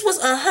know that this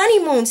was a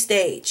honeymoon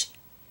stage.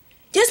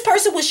 This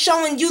person was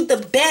showing you the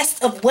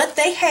best of what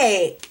they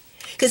had.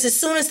 Because as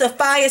soon as the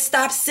fire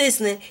stopped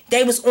sizzling,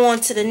 they was on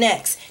to the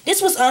next. This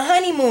was a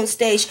honeymoon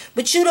stage.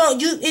 But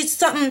it's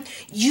something,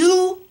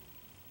 you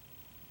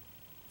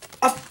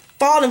are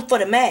falling for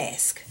the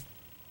mask.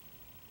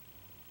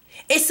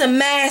 It's a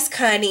mask,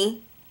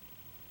 honey.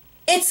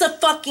 It's a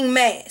fucking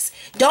mask.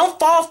 Don't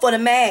fall for the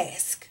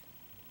mask.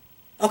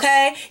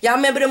 Okay? Y'all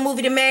remember the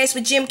movie The Mask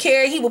with Jim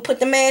Carrey? He would put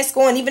the mask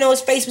on even though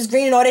his face was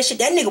green and all that shit.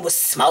 That nigga was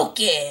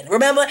smoking.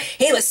 Remember?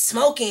 He was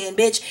smoking,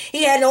 bitch.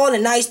 He had all the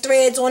nice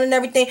threads on and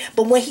everything.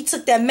 But when he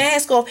took that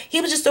mask off,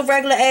 he was just a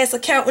regular ass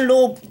accountant,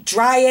 little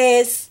dry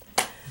ass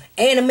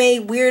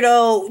anime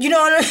weirdo. You know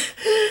what I'm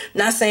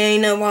not saying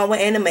ain't nothing wrong with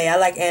anime. I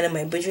like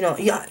anime. But you know,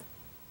 y'all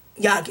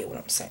get what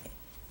I'm saying.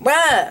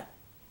 Bruh.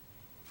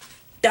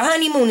 The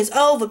honeymoon is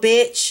over,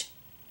 bitch.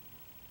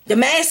 The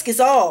mask is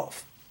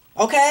off.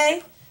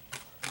 Okay?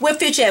 Where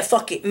Future at?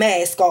 Fuck it.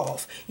 Mask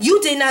off. You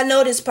did not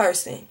know this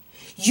person.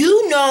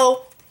 You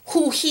know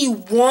who he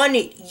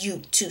wanted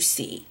you to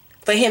see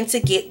for him to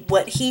get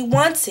what he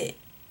wanted.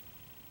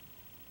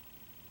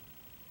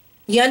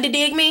 You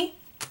underdig me?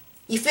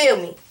 You feel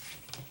me?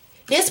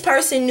 This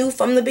person knew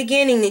from the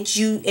beginning that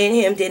you and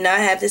him did not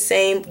have the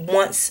same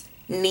wants,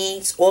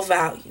 needs, or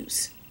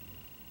values.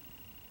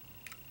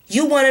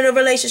 You wanted a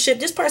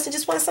relationship. This person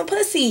just wants some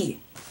pussy.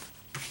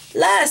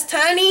 Lust,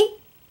 honey.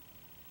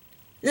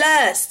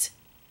 Lust.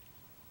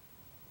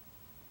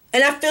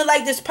 And I feel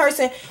like this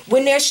person,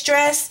 when they're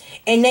stressed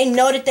and they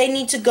know that they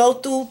need to go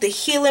through the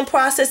healing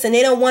process and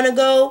they don't want to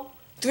go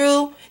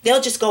through,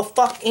 they'll just go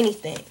fuck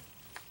anything.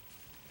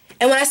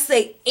 And when I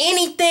say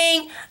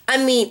anything,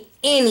 I mean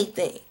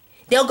anything.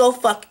 They'll go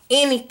fuck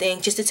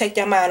anything just to take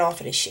their mind off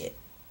of this shit.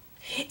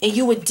 And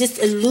you were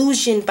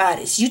disillusioned by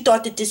this. You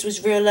thought that this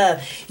was real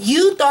love.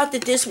 You thought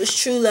that this was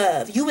true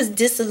love. You was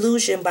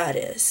disillusioned by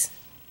this.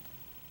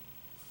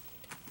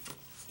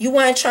 You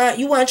want to try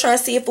to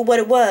see it for what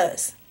it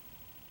was.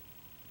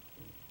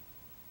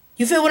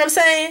 You feel what I'm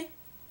saying?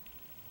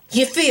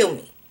 You feel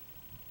me?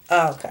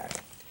 Oh, okay.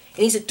 And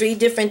these are 3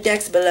 different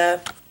decks,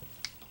 beloved.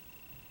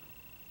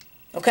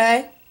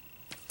 Okay?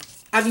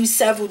 I've used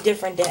several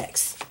different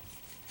decks.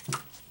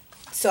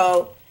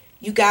 So,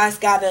 you guys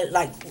gotta,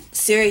 like,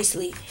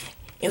 seriously,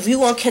 if you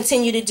want to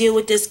continue to deal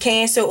with this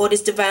Cancer or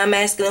this Divine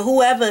Masculine,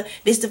 whoever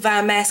this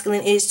Divine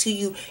Masculine is to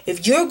you,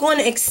 if you're going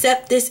to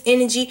accept this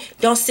energy,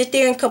 don't sit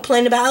there and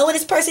complain about, oh,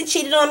 this person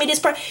cheated on me, this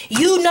person.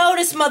 You know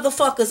this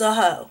motherfucker's a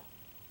hoe.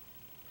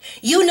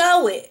 You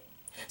know it.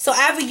 So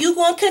either you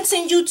going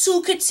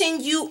to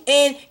continue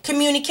and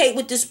communicate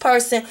with this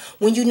person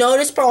when you know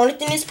this only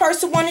thing this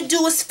person want to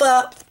do is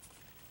fuck.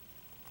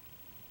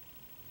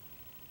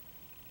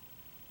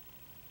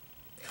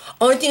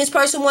 Only thing this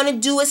person want to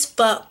do is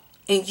fuck,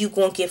 and you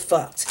going to get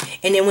fucked.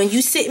 And then when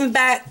you sitting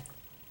back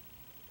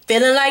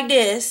feeling like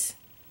this,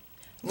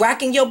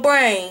 rocking your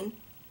brain,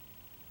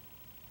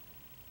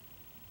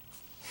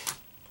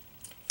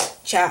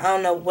 child, I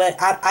don't know what,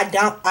 I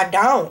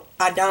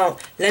don't.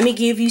 Let me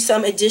give you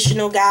some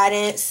additional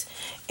guidance,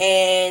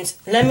 and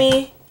let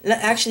me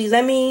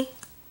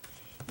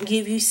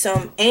give you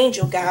some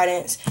angel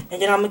guidance,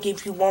 and then I'm going to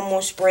give you one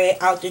more spread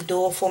out the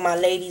door for my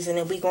ladies, and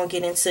then we're going to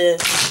get into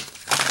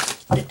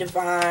the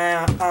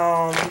Divine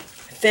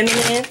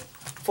Feminine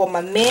for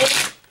my men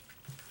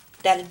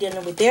that are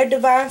dealing with their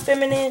Divine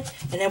Feminine,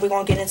 and then we're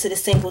going to get into the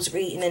singles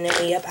reading, and then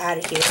we up out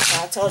of here.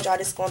 So I told y'all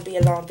this is going to be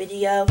a long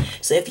video,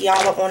 so if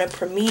y'all are on a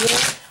premiere,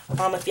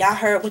 if y'all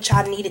heard what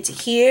y'all needed to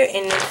hear,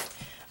 and if,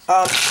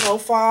 so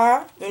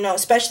far, you know,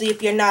 especially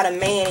if you're not a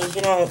man and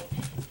you don't,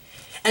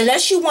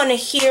 unless you want to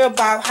hear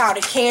about how the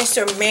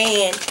Cancer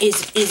man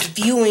is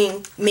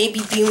viewing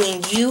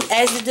you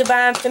as the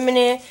Divine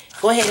Feminine,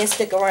 go ahead and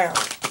stick around.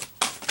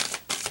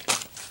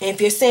 And if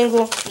you're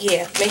single,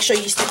 yeah, make sure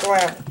you stick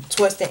around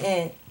towards the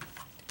end.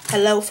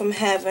 Hello from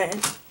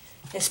heaven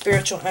and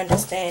spiritual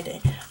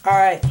understanding.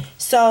 Alright,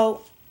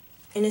 so,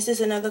 and this is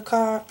another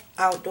card,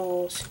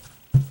 outdoors.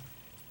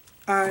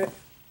 Alright.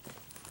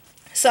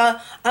 So,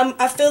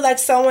 I feel like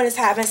someone is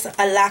having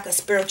a lack of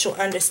spiritual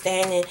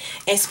understanding.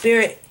 And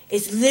spirit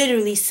is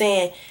literally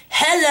saying,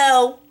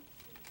 hello,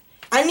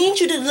 I need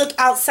you to look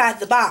outside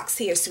the box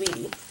here,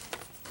 sweetie.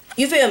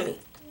 You feel me?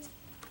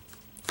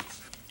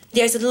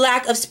 There's a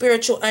lack of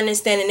spiritual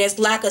understanding. There's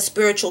lack of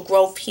spiritual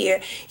growth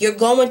here. You're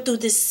going through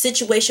this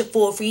situation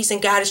for a reason.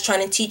 God is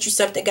trying to teach you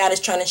something. God is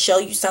trying to show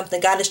you something.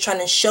 God is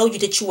trying to show you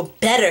that you are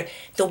better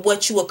than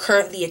what you are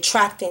currently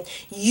attracting.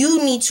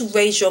 You need to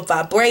raise your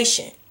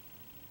vibration.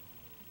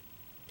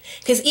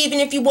 Because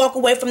even if you walk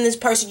away from this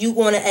person, you're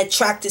going to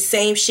attract the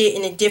same shit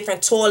in a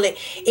different toilet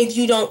if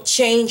you don't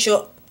change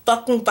your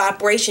fucking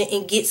vibration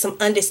and get some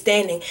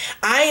understanding.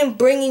 I am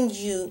bringing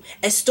you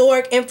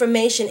historic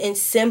information and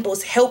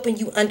symbols, helping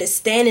you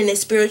understanding the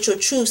spiritual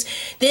truths.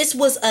 This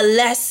was a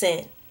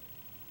lesson.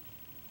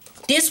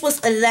 This was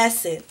a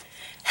lesson.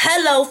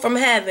 Hello from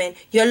heaven.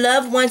 Your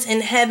loved ones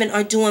in heaven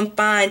are doing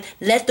fine.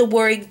 Let the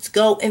worries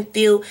go and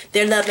feel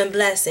their love and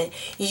blessing.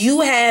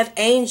 You have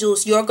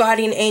angels, your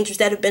guardian angels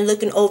that have been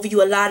looking over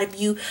you. A lot of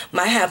you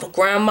might have a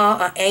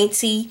grandma, an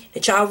auntie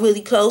that y'all really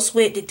close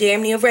with that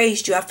damn near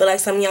raised you. I feel like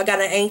some of y'all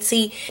got an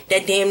auntie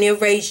that damn near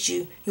raised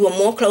you. You are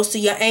more close to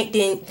your aunt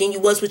than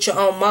you was with your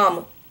own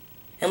mama.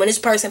 And when this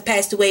person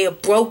passed away,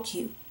 it broke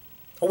you.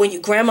 Or when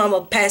your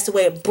grandmama passed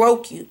away, it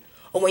broke you.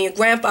 Or when your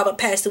grandfather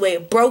passed away,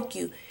 it broke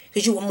you.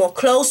 Because you were more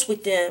close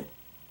with them,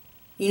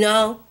 you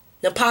know,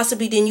 than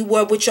possibly than you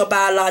were with your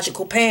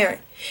biological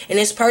parent. And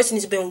this person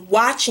has been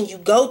watching you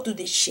go through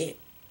this shit.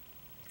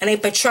 And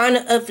they've been trying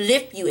to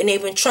uplift you. And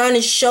they've been trying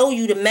to show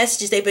you the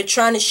messages. They've been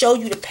trying to show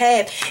you the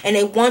path. And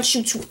they want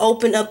you to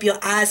open up your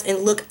eyes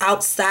and look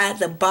outside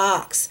the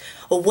box.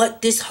 Or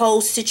what this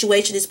whole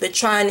situation has been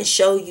trying to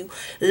show you.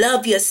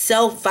 Love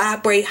yourself.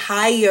 Vibrate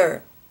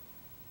higher.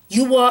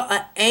 You are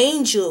an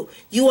angel.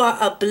 You are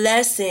a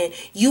blessing.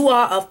 You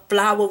are a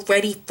flower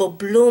ready for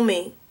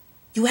blooming.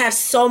 You have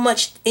so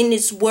much in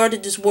this world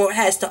that this world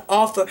has to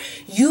offer.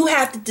 You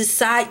have to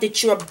decide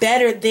that you're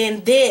better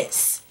than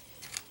this.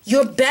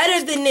 You're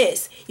better than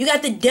this. You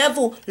got the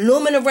devil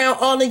looming around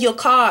all of your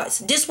cards.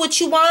 This what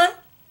you want?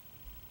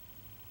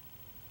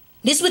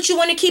 This what you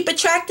want to keep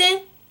attracting?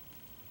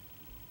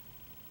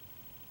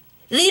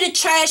 Leave the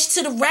trash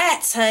to the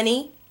rats,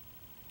 honey.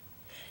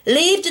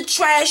 Leave the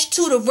trash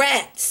to the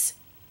rats.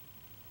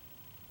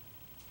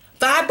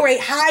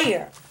 Vibrate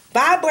higher.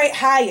 Vibrate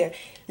higher.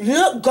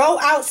 Look, go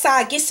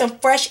outside, get some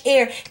fresh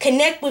air,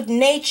 connect with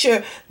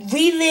nature,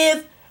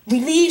 relive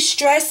Relieve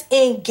stress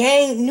and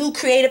gain new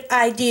creative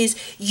ideas.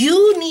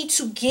 You need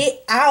to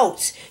get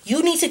out.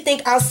 You need to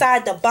think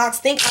outside the box.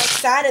 Think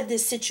outside of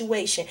this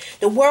situation.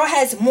 The world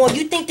has more.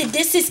 You think that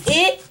this is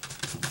it?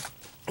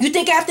 You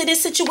think after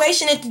this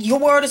situation that your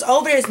world is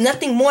over, there's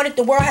nothing more that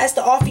the world has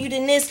to offer you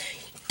than this?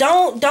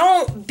 Don't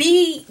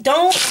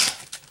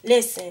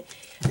listen.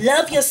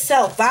 Love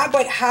yourself.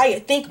 Vibrate higher.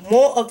 Think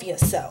more of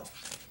yourself.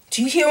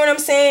 Do you hear what I'm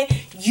saying?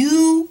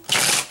 You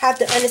have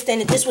to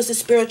understand that this was a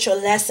spiritual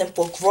lesson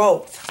for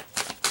growth.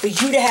 For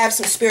you to have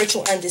some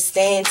spiritual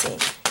understanding.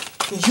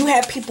 You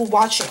have people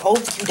watching over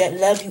you that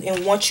love you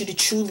and want you to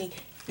truly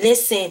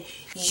listen.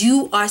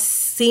 You are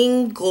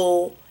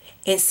single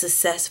and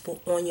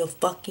successful on your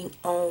fucking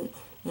own.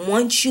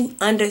 Once you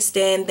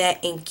understand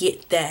that and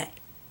get that,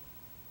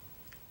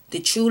 the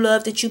true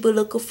love that you've been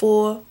looking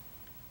for,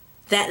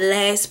 that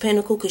last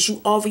pinnacle, because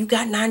you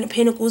got 9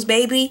 pentacles,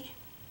 baby.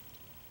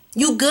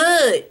 You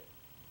good.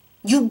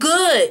 You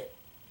good.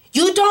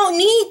 You don't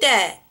need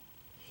that.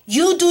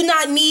 You do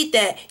not need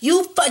that.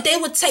 They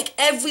will take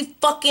every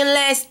fucking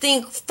last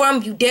thing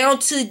from you, down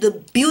to the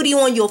beauty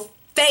on your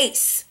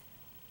face,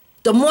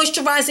 the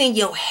moisturizer in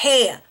your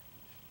hair.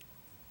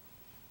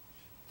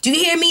 Do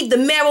you hear me? The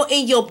marrow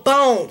in your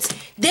bones.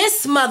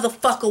 This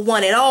motherfucker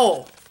want it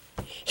all.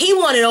 He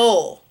want it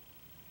all.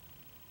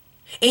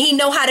 And he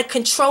know how to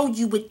control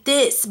you with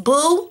this,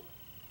 boo.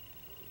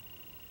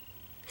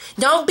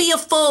 Don't be a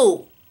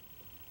fool.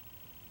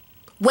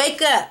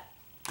 Wake up.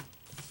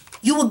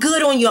 You were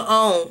good on your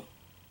own.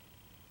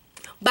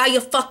 By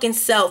your fucking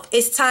self.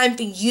 It's time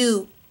for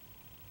you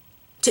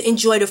to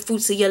enjoy the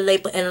fruits of your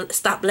labor and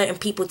stop letting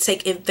people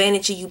take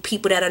advantage of you,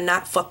 people that are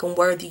not fucking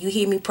worthy. You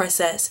hear me,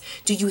 princess?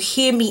 Do you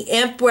hear me,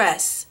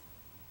 empress?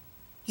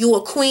 You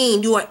a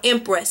queen. You are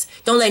empress.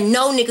 Don't let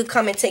no nigga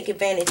come and take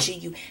advantage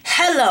of you.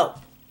 Hello.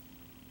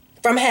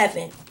 From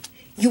heaven.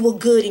 You were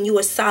good and you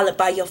were solid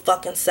by your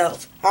fucking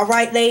self.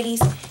 Alright, ladies?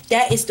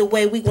 That is the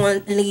way we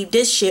going to leave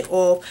this shit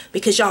off,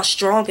 because y'all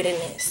stronger than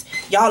this.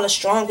 Y'all are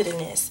stronger than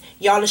this.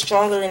 Y'all are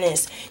stronger than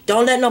this.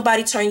 Don't let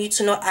nobody turn you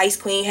to no ice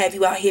queen, have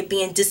you out here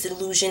being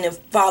disillusioned and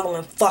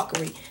following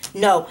fuckery.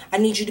 No, I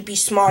need you to be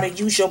smarter.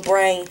 Use your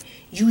brain.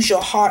 Use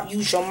your heart.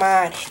 Use your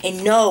mind.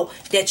 And know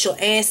that your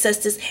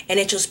ancestors and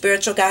that your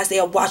spiritual guides, they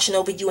are watching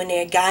over you and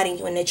they are guiding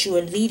you and that you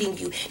are leading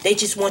you. They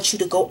just want you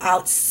to go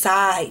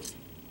outside.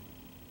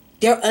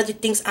 There are other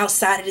things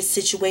outside of this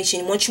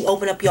situation. Once you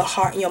open up your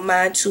heart and your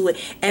mind to it,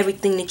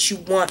 everything that you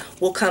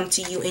want will come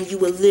to you, and you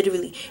will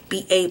literally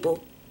be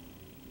able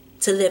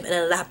to live in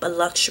a lap of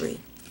luxury.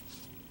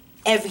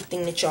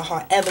 Everything that your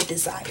heart ever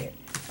desired.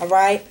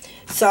 Alright?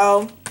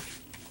 So,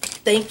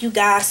 thank you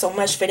guys so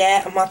much for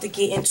that. I'm about to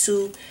get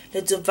into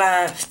the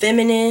divine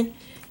feminine.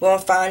 We're going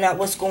to find out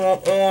what's going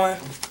on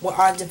with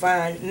our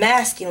divine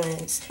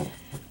masculines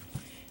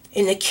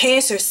in the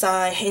Cancer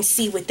sign and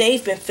see what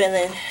they've been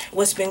feeling,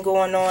 what's been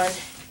going on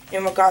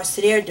in regards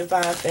to their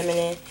divine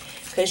feminine.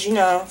 Because, you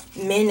know,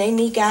 men, they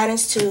need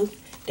guidance too.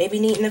 They be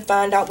needing to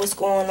find out what's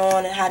going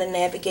on and how to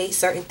navigate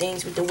certain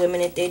things with the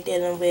women that they're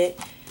dealing with.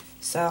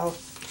 So,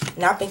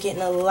 and I've been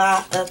getting a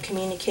lot of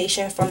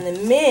communication from the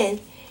men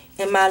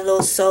in my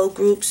little soul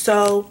group.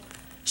 So,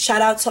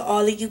 shout out to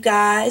all of you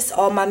guys,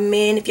 all my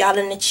men. If y'all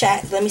in the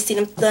chat, let me see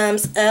them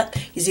thumbs up.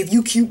 Because if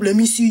you cute, let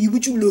me see you,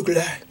 what you look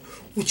like.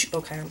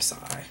 Okay, I'm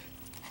sorry.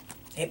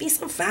 There be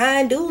some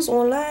fine dudes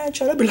online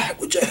trying to be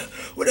like, what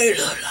they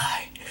look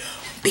like?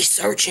 Be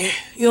searching.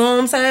 You know what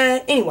I'm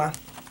saying? Anyway.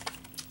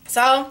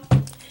 So,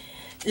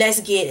 let's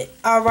get it.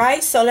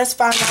 Alright, so let's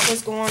find out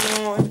what's going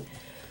on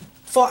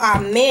for our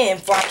men,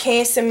 for our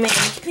Cancer men.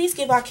 Please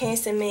give our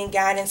Cancer men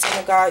guidance in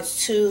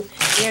regards to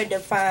their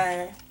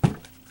divine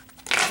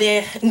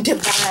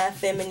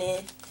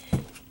feminine.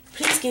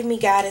 Please give me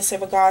guidance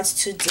in regards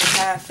to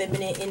divine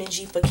feminine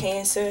energy for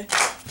Cancer.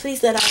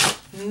 Please let our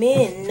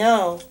men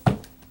know,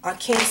 our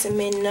Cancer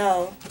men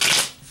know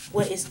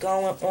what is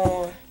going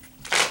on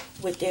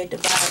with their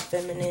divine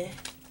feminine.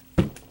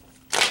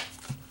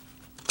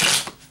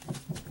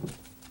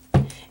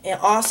 And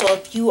also,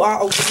 if you are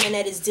a woman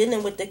that is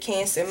dealing with the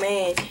Cancer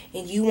man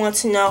and you want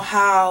to know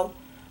how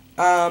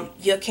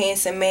your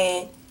Cancer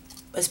man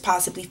is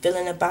possibly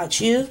feeling about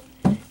you,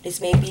 this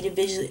may be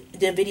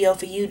the video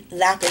for you.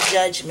 Lack of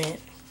judgment.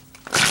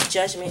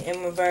 Judgment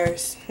in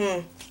reverse.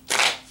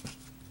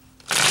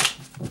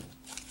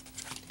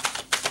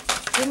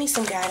 Give me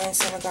some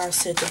guidance in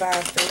regards to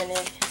divine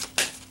feminine.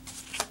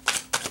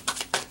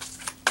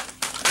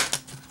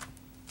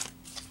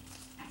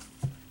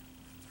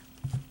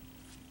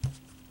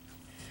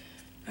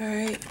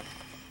 Alright.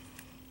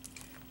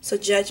 So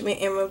judgment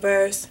in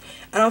reverse.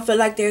 I don't feel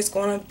like there's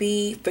going to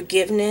be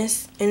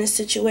forgiveness in the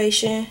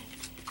situation.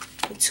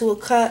 The Two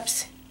of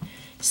Cups.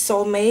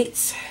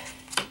 Soulmates.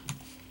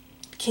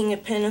 King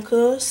of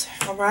Pentacles.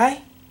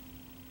 Alright.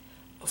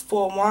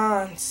 Four of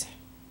Wands.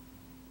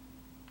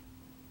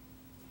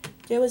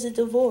 There was a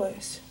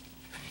divorce.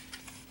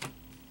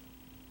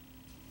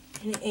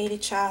 And the Eight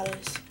of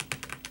Chalice.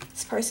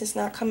 This person's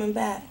not coming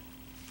back.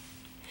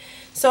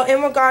 So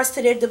in regards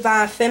to their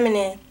divine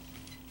feminine,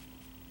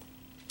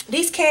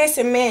 these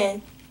Cancer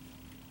men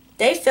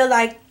They feel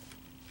like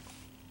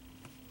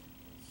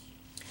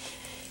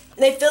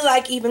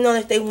even though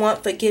that they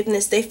want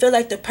forgiveness, they feel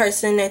like the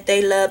person that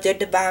they love, their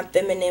divine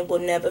feminine, will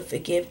never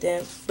forgive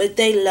them. But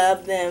they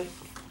love them.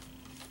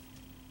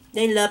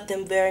 They love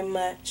them very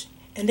much.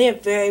 And they're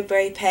very,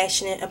 very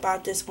passionate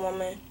about this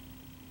woman.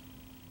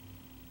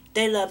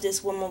 They love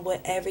this woman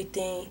with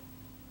everything.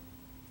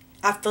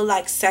 I feel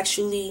like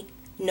sexually,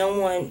 no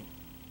one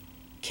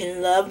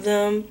can love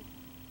them.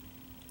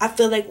 I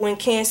feel like when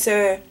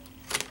Cancer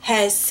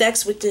has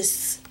sex with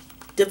this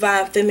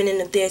divine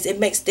feminine of theirs, it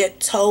makes their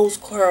toes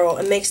curl.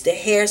 It makes their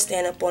hair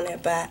stand up on their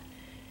back.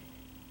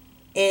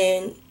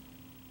 And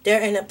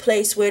they're in a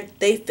place where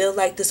they feel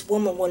like this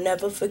woman will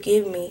never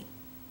forgive me.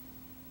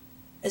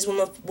 This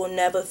woman will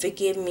never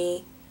forgive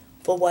me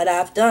for what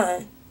I've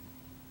done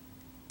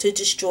to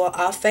destroy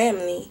our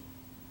family.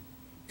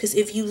 Because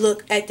if you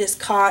look at this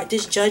card,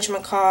 this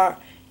judgment card,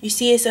 you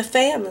see it's a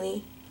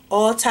family.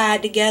 All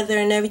tied together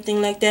and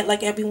everything like that.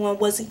 Like everyone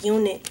was a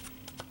unit.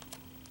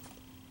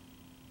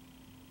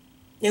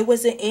 There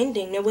was an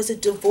ending. There was a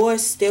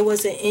divorce. There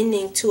was an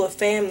ending to a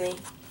family.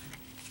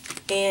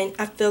 And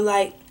I feel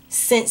like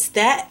since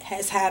that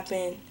has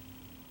happened,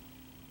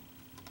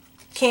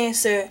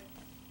 Cancer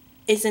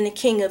is in the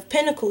King of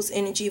Pentacles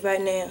energy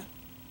right now.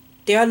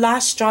 They're a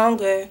lot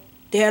stronger.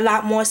 They're a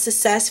lot more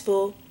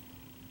successful.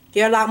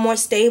 They're a lot more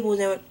stable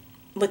than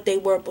what they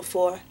were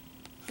before.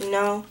 You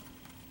know?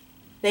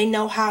 They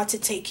know how to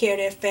take care of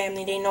their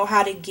family. They know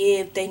how to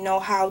give. They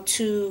know how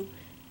to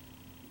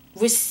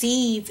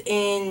receive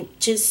and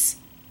just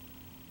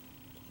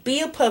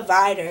be a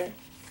provider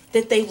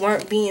that they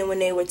weren't being when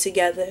they were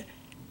together.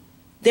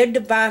 Their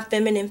divine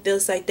feminine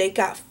feels like they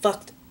got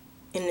fucked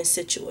in this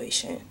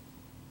situation.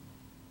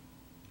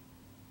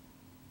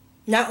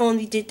 Not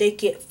only did they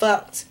get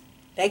fucked,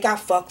 they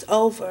got fucked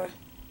over.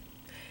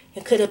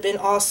 It could have been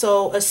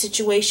also a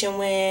situation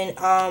when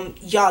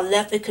y'all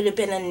left. It could have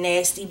been a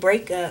nasty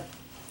breakup.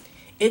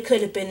 It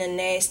could have been a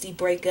nasty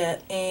breakup.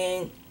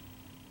 And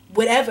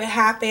whatever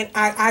happened,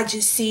 I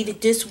just see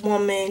that this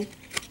woman,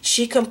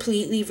 she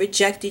completely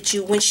rejected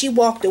you. When she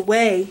walked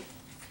away,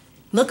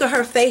 look at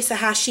her face and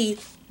how she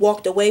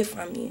walked away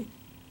from you.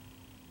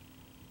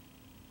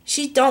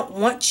 She don't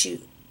want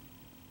you.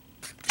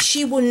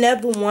 She will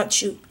never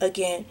want you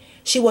again.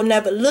 She will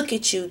never look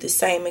at you the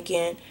same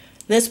again.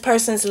 This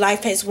person's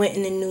life has went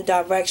in a new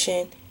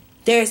direction.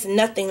 There is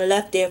nothing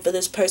left there for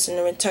this person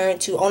to return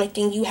to. Only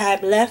thing you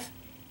have left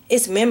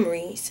is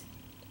memories.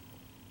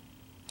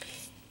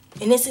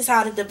 And this is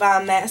how the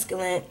divine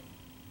masculine,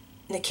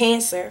 the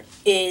Cancer,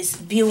 is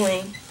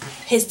viewing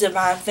his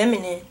divine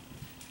feminine.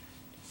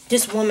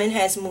 This woman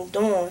has moved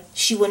on.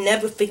 She will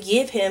never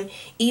forgive him,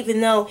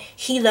 even though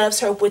he loves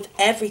her with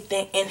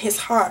everything in his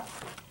heart.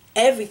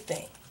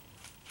 Everything.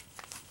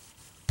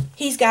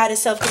 He's got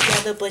himself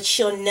together, but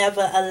she'll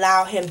never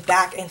allow him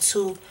back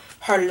into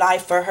her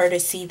life for her to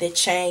see the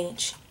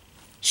change.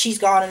 She's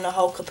gone in a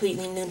whole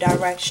completely new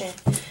direction.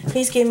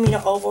 Please give me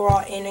the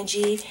overall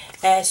energy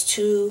as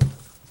to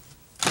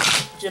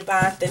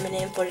divine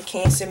feminine for the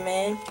Cancer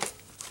man.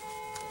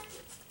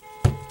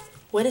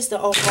 What is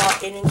the overall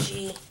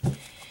energy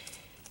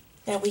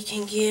that we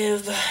can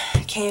give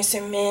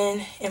Cancer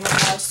men in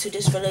regards to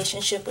this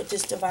relationship with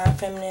this divine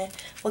feminine?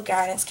 What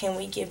guidance can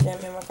we give them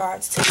in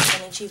regards to the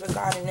energy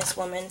regarding this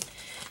woman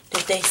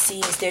that they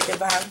see as their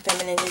divine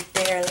feminine that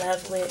they're in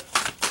love with?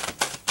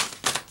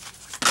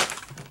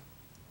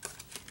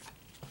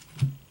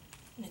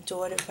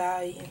 Adore the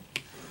value.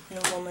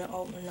 And a woman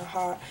opening her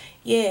heart.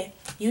 Yeah,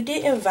 you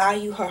didn't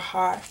value her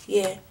heart.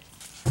 Yeah,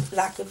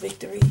 lack of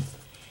victory.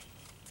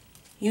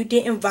 You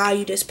didn't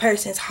value this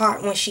person's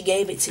heart when she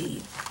gave it to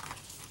you.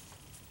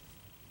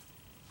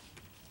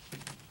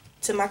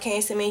 To my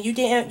Cancer man, you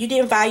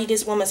didn't value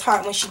this woman's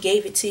heart when she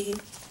gave it to you.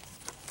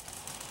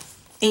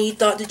 And you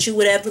thought that you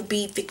would ever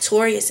be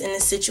victorious in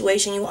this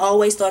situation. You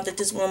always thought that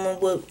this woman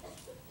would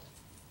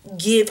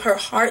give her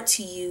heart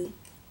to you.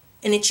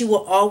 And that you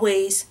will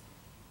always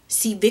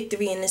see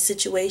victory in this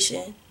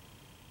situation.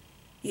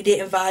 You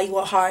didn't value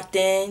her heart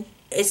then.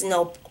 It's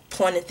no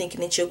point in thinking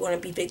that you're going to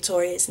be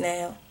victorious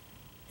now.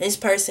 This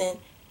person,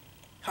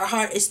 her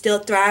heart is still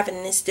thriving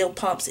and it still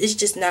pumps. It's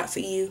just not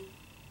for you.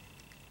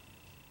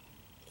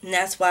 And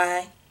that's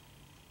why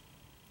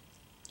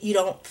you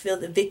don't feel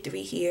the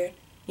victory here.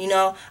 You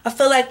know, I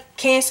feel like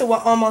Cancer will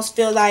almost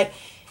feel like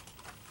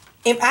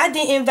if I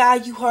didn't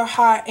value her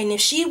heart and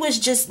if she was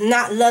just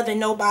not loving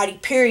nobody,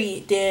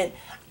 period, then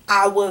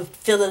I would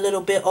feel a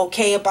little bit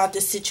okay about the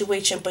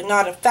situation. But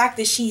now the fact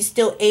that she's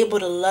still able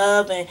to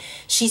love and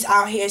she's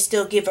out here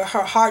still giving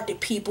her heart to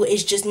people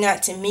is just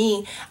not to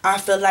me. I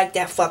feel like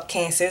that fuck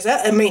Cancer.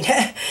 I mean,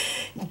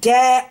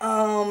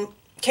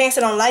 Cancer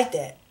don't like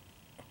that.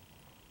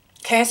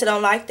 Cancer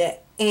don't like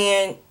that.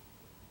 And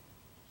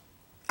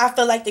I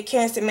feel like the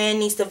Cancer man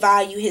needs to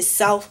value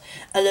himself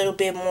a little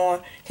bit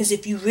more. Because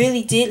if you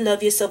really did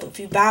love yourself, if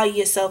you value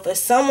yourself, if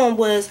someone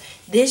was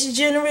this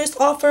generous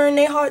offering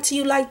their heart to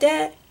you like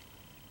that,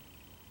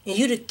 and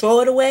you to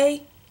throw it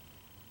away,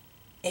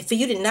 And for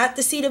you to not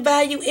to see the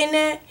value in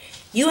that,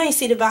 you ain't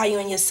see the value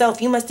in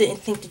yourself. You must didn't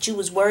think that you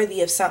was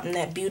worthy of something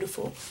that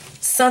beautiful.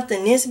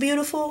 Something this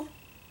beautiful.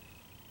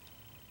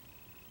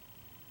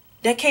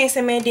 That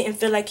Cancer man didn't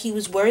feel like he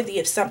was worthy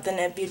of something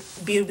that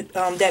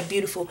that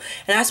beautiful.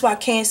 And that's why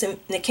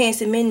the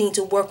Cancer men need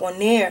to work on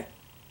their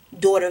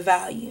daughter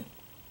value.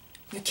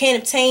 You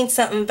can't obtain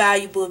something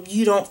valuable if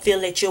you don't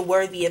feel that you're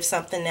worthy of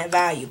something that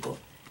valuable.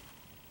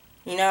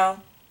 You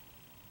know?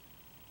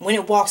 When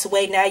it walks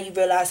away, now you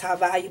realize how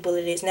valuable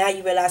it is. Now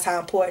you realize how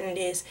important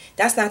it is.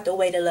 That's not the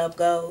way the love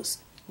goes.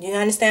 You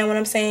understand what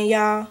I'm saying,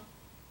 y'all?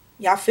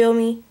 Y'all feel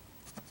me?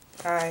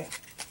 Alright.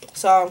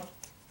 So,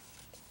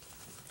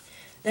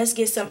 let's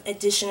get some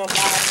additional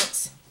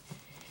guidance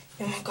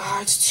in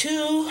regards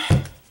to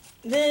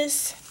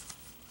this.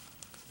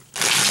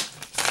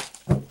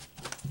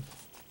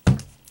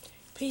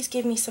 Please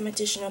give me some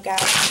additional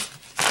guidance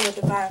for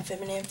Divine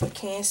Feminine for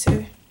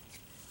Cancer.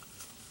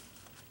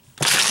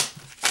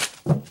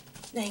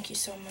 Thank you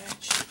so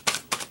much.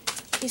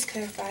 Please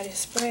clarify this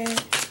spread.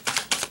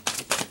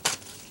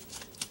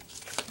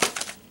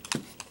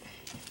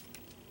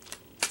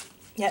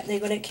 Yep, there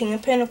go that King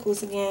of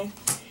Pentacles again.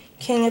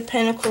 King of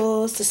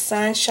Pentacles, the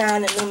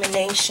sunshine,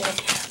 illumination.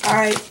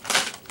 Alright.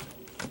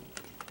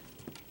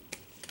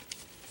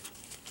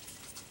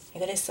 I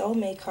got this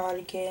soulmate card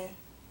again.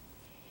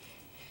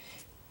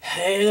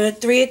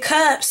 Three of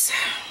Cups.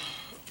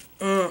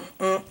 The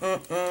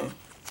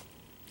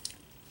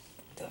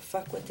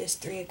fuck with this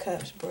Three of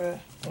Cups, bruh.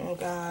 Oh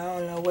God, I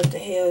don't know what the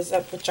hell is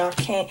up with y'all.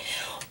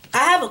 I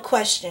have a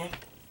question.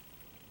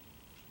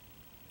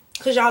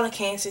 Because y'all are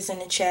Cancers in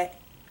the chat.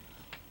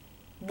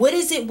 What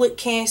is it with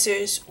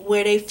Cancers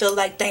where they feel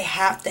like they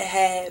have to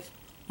have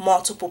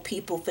multiple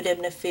people for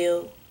them to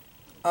feel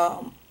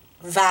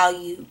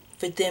valued,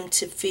 for them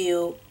to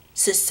feel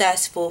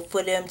successful,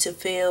 for them to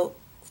feel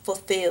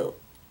fulfilled?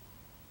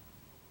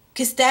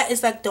 Because that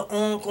is like the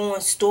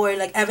ongoing story.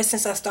 Like ever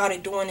since I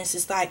started doing this,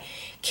 it's like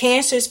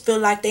Cancers feel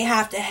like they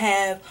have to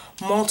have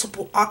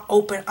multiple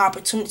open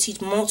opportunities,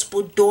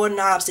 multiple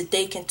doorknobs that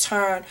they can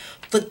turn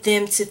for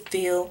them to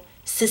feel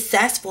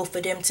successful,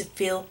 for them to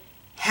feel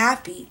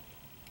happy.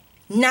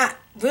 Not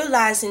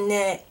realizing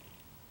that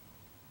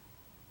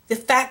the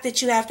fact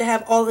that you have to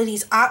have all of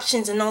these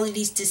options and all of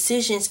these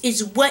decisions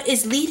is what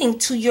is leading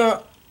to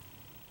your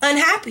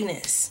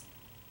unhappiness.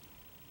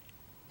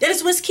 That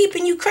is what's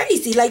keeping you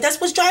crazy. Like, that's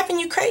what's driving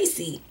you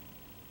crazy.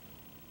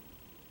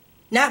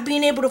 Not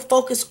being able to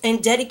focus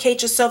and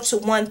dedicate yourself to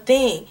one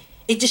thing.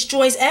 It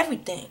destroys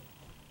everything.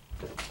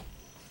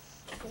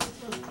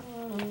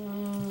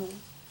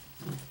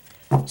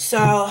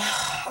 So,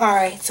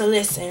 alright. So,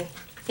 listen.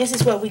 This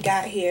is what we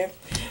got here.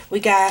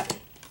 We got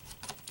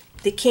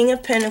the King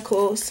of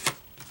Pentacles.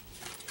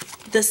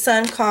 The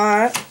Sun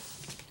card.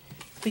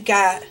 We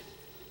got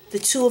the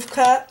Two of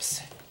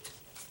Cups.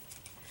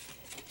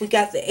 We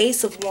got the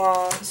Ace of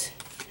Wands.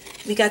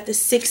 We got the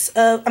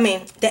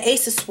the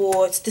Ace of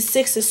Swords, the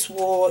Six of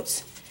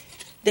Swords,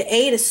 the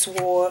Eight of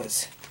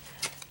Swords,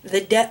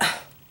 the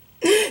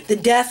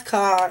Death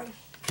card,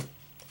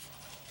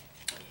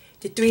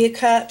 the Three of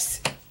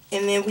Cups,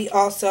 and then we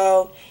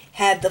also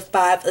had the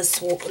Five of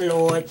Swords.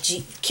 Lord,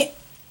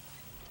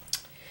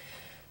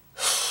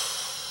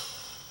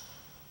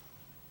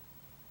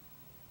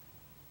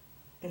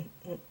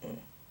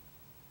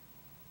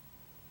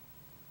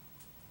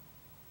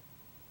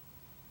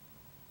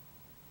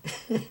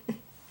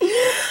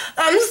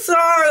 I'm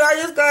sorry, I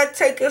just gotta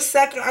take a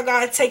second.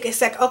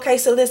 Okay,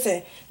 so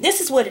listen,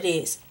 this is what it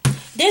is.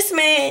 This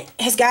man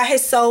has got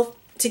himself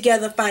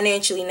together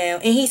financially now,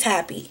 and he's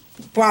happy.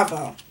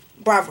 Bravo.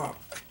 Bravo.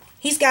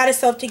 He's got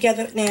himself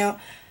together now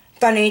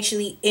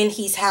financially, and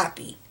he's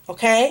happy.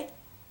 Okay?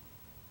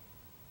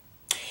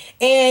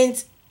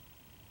 And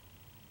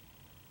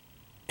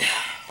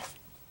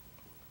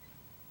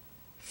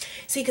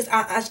see, because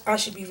I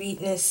should be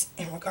reading this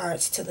in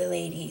regards to the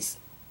ladies.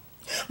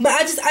 But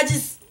I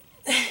just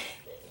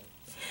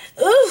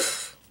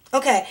oof.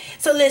 Okay,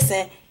 so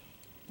listen.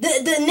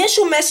 The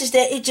initial message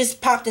that it just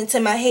popped into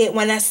my head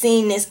when I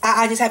seen this,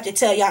 I just have to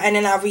tell y'all, and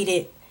then I'll read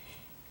it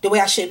the way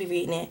I should be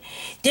reading it.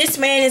 This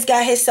man has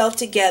got himself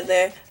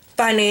together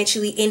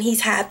financially, and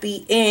he's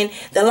happy, and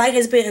the light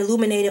has been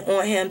illuminated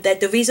on him that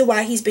the reason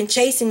why he's been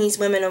chasing these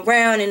women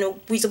around, and the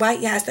reason why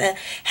he has to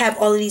have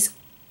all of these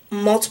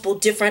multiple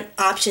different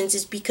options,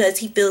 is because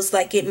he feels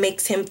like it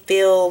makes him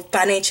feel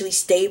financially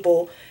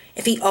stable.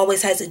 If he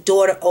always has a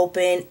door to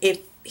open, if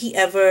he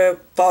ever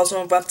falls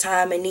on a rough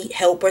time and need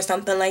help or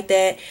something like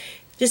that,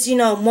 just, you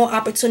know, more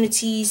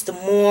opportunities, the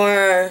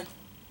more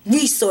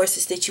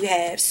resources that you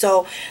have.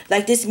 So,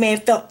 like, this man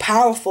felt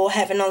powerful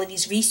having all of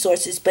these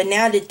resources, but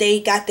now that they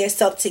got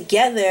themselves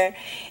together,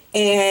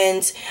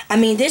 and I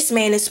mean, this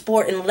man is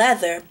sporting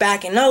leather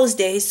back in those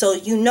days, so,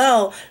 you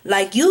know,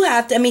 like, you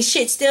have to, I mean,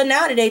 shit, still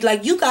nowadays,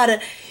 like, you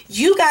gotta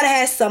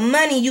have some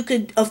money. You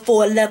could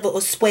afford leather or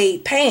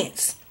suede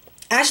pants.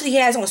 Actually, he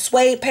has on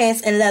suede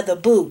pants and leather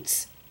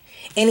boots.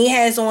 And he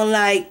has on,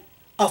 like,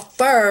 a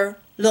fur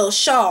little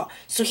shawl.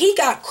 So he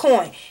got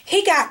coin.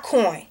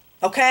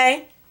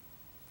 Okay?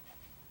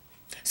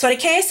 So the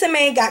Cancer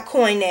man got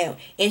coin now,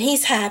 and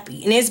he's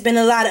happy, and there's been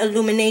a lot of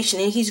illumination,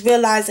 and he's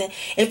realizing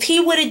if he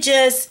would have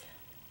just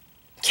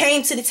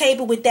came to the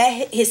table with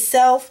that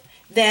himself,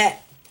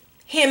 that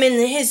him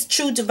and his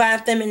true divine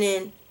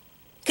feminine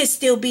could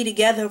still be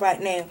together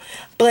right now.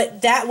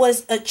 But that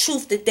was a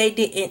truth that they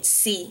didn't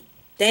see.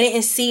 They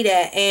didn't see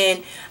that,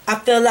 and I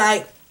feel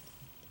like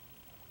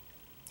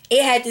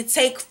it had to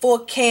take for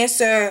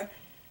Cancer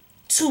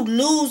to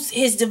lose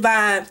his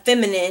divine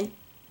feminine.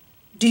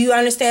 Do you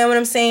understand what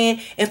I'm saying?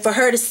 And for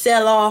her to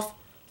sell off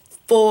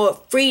for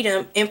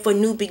freedom and for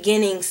new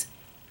beginnings,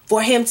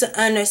 for him to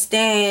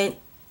understand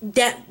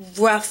that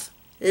rough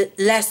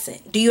lesson.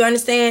 Do you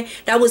understand?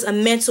 That was a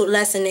mental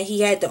lesson that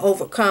he had to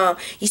overcome.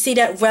 You see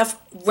that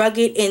rough,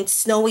 rugged, and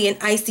snowy and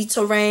icy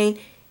terrain?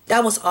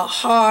 That was a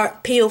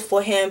hard pill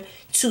for him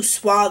to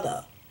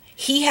swallow.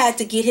 He had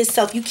to get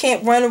himself. You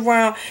can't run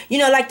around, you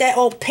know, like that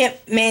old pimp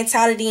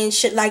mentality and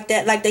shit like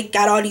that. Like they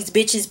got all these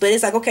bitches, but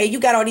it's like, okay, you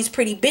got all these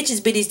pretty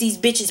bitches, but is these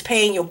bitches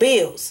paying your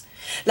bills?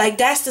 Like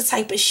that's the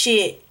type of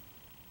shit.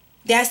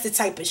 That's the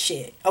type of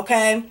shit,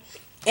 okay?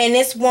 And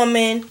this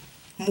woman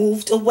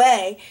moved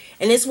away.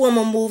 And this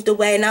woman moved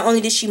away. Not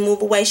only did she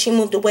move away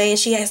and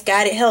she has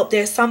guided help.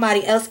 There's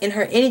somebody else in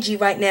her energy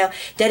right now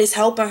that is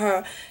helping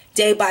her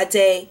day by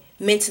day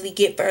mentally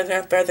get further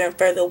and further and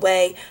further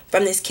away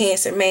from this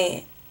Cancer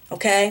man.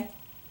 Okay?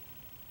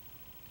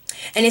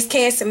 And this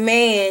Cancer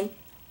man,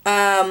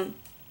 I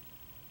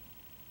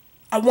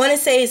want to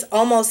say he's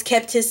almost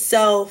kept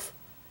himself,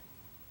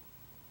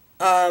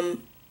 like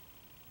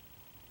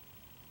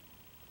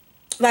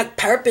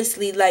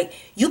purposely. Like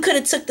you could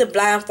have took the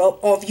blindfold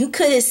off. You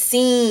could have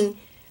seen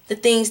the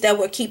things that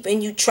were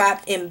keeping you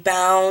trapped and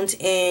bound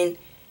and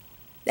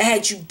that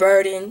had you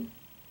burdened,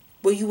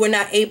 where you were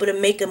not able to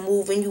make a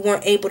move and you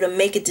weren't able to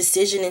make a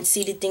decision and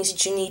see the things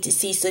that you need to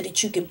see so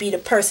that you could be the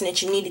person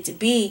that you needed to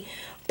be.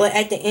 But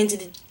at the end of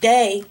the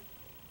day,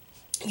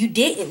 you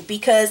didn't,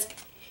 because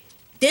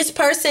this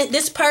person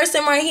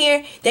right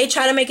here, they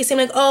try to make it seem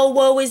like, oh,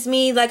 woe is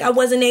me. Like I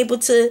wasn't able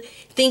to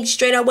think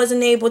straight. I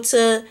wasn't able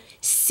to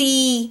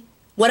see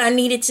what I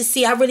needed to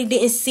see. I really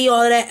didn't see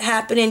all of that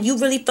happening. You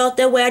really felt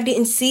that way. I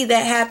didn't see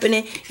that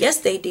happening. Yes,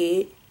 they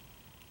did.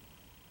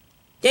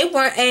 They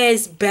weren't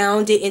as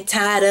bounded and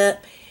tied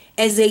up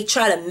as they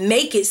try to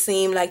make it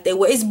seem like they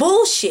were. It's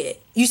bullshit.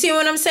 You see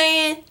what I'm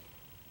saying?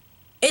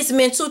 It's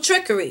mental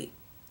trickery.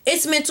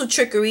 It's mental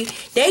trickery.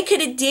 They could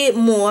have did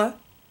more.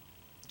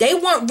 They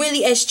weren't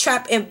really as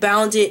trapped and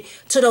bounded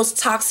to those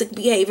toxic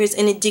behaviors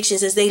and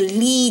addictions as they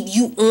lead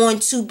you on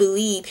to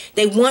believe.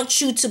 They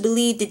want you to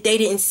believe that they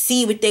didn't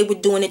see what they were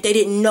doing, that they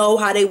didn't know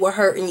how they were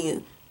hurting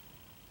you.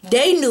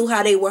 They knew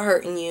how they were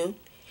hurting you.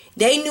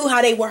 They knew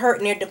how they were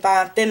hurting their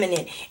divine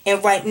feminine.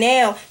 And right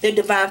now, their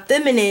divine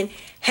feminine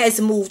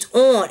has moved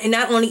on. And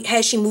not only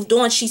has she moved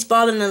on, she's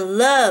fallen in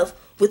love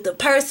with the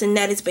person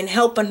that has been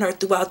helping her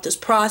throughout this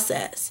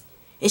process.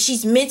 And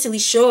she's mentally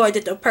sure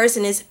that the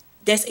person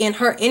that's in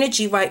her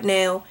energy right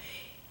now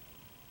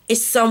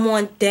is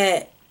someone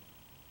that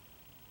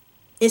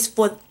is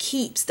for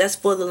keeps. That's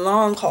for the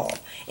long haul.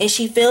 And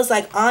she feels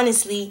like,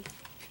 honestly,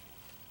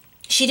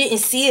 she didn't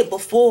see it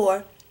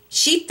before.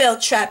 She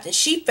felt trapped and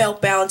she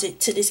felt bounded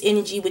to this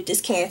energy with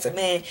this Cancer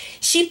man.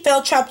 She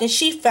felt trapped and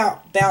she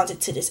felt bounded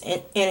to this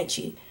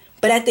energy.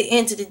 But at the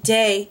end of the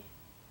day,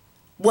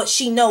 what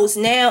she knows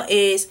now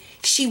is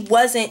she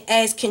wasn't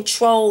as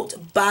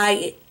controlled by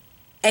it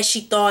as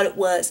she thought it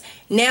was.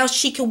 Now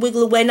she can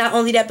wiggle away. Not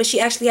only that, but she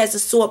actually has a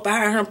sword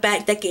behind her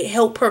back that can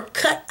help her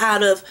cut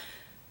out of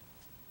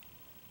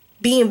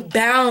being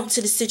bound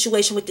to the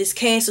situation with this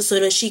Cancer so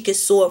that she can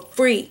soar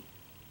free.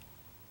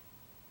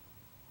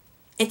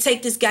 And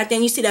take this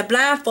goddamn, you see that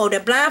blindfold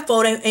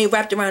ain't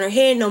wrapped around her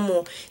head no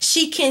more.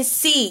 She can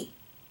see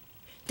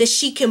that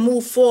she can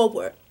move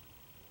forward.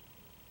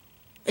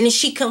 And then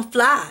she can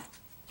fly.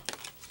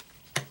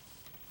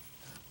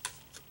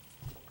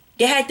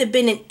 There had to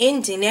be an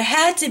ending. There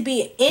had to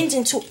be an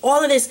ending to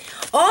all of this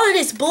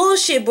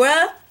bullshit,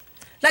 bruh.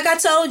 Like I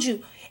told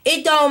you,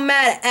 it don't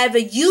matter. Either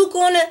you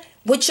gonna,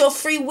 with your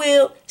free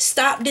will,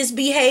 stop this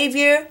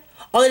behavior,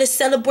 or to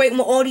celebrate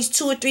with all these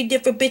 2 or 3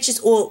 different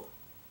bitches, or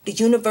the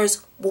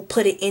universe will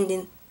put an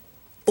ending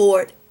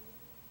for it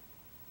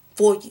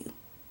for you.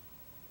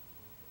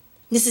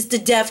 This is the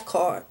death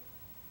card.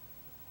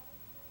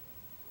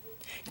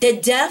 The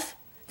death,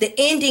 the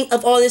ending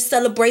of all this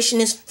celebration,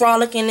 this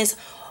frolic, and this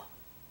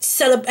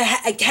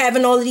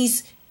having all of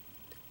these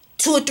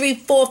 2 or 3,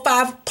 4,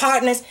 5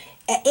 partners.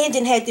 An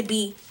ending had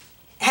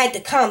to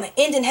come. An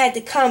ending had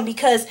to come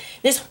because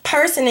this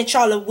person that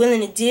y'all are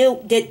willing to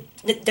deal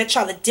that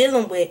y'all are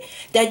dealing with,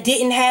 that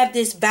didn't have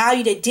this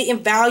value, that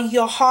didn't value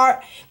your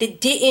heart, that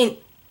didn't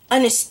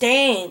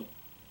understand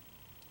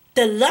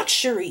the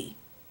luxury.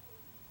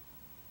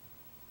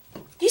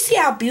 You see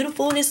how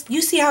beautiful this?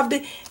 You see how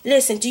big?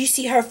 Listen, do you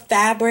see her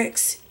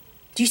fabrics?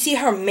 Do you see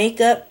her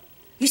makeup?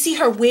 You see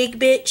her wig,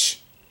 bitch?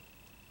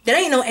 That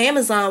ain't no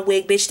Amazon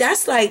wig, bitch.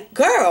 That's like,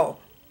 girl.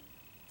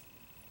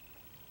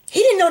 He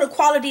didn't know the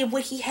quality of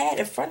what he had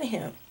in front of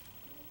him.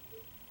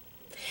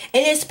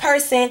 And this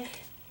person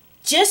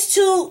just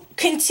to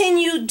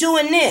continue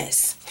doing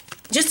this.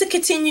 Just to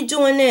continue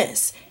doing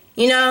this.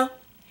 You know?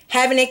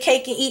 Having their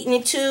cake and eating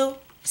it too.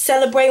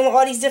 Celebrating with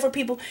all these different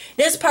people.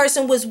 This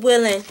person was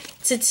willing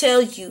to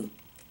tell you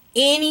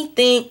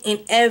anything and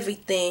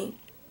everything.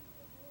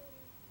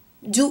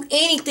 Do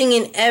anything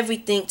and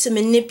everything to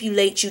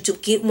manipulate you, to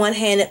get one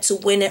hand up, to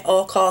win at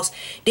all costs.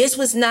 This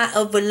was not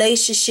a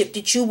relationship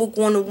that you were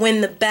going to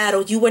win the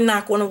battle. You were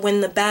not going to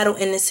win the battle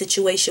in this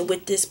situation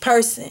with this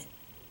person.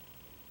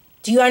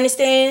 Do you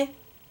understand?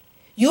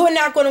 You are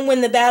not going to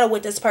win the battle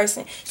with this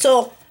person.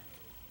 So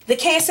the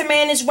Cancer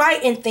man is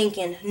right in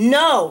thinking,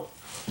 no,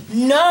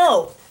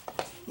 no,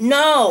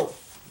 no,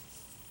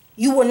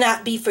 you will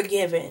not be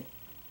forgiven.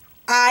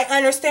 I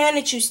understand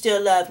that you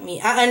still love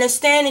me. I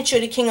understand that you're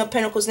the King of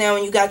Pentacles now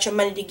and you got your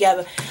money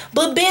together.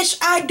 But bitch,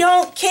 I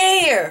don't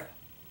care.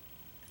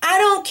 I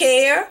don't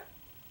care.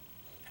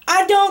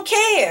 I don't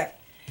care.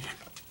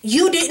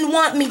 You didn't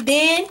want me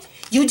then.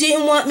 You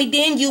didn't want me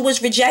then. You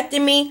was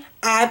rejecting me.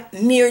 I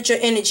mirrored your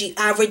energy.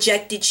 I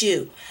rejected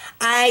you.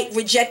 I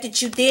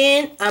rejected you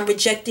then. I'm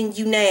rejecting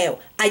you now.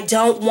 I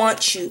don't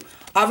want you.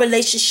 Our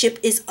relationship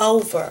is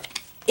over.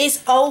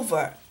 It's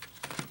over.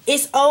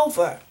 It's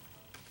over.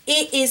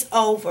 It is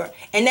over.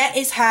 And that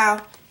is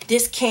how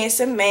this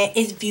Cancer man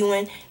is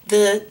viewing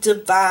the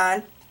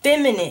divine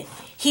feminine.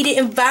 He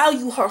didn't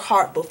value her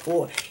heart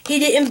before. He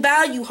didn't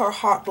value her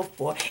heart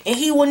before. And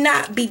he will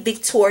not be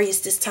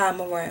victorious this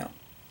time around.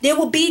 There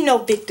will be no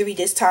victory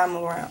this time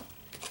around.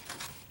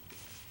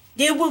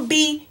 There will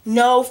be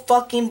no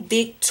fucking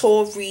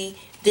victory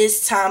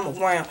this time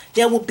around.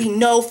 There will be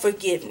no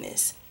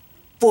forgiveness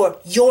for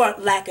your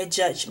lack of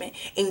judgment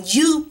and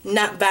you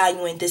not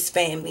valuing this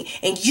family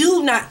and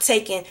you not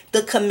taking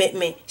the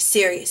commitment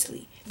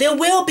seriously. There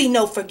will be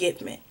no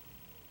forgiveness.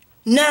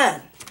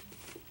 None.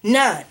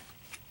 None.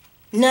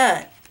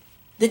 None.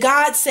 The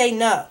gods say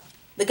no.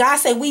 The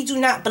gods say we do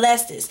not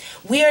bless this.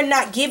 We are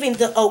not giving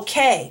the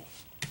okay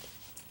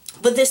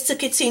for this to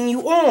continue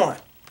on.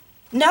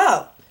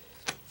 No.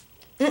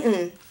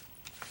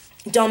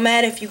 Don't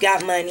matter if you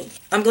got money.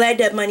 I'm glad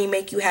that money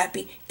make you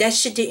happy. That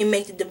shit didn't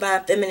make the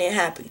divine feminine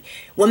happy.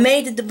 What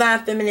made the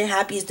divine feminine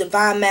happy is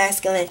divine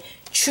masculine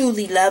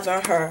truly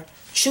loving her.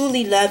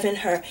 Truly loving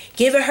her.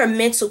 Giving her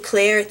mental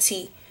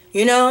clarity.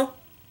 You know?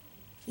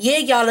 Yeah,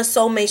 y'all are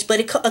soulmates, but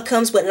it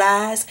comes with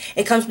lies.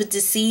 It comes with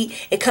deceit.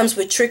 It comes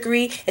with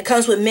trickery. It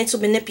comes with mental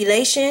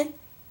manipulation.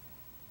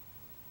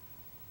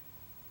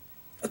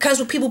 It comes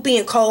with people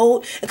being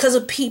cold. It comes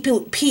with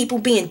people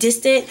being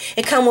distant.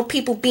 It comes with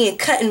people being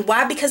cut. And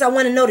why? Because I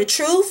want to know the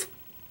truth.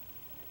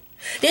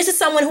 This is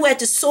someone who had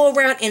to soar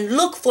around and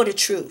look for the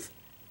truth.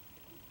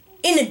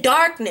 In the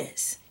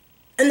darkness.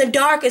 In the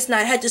darkest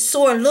night. Had to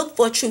soar and look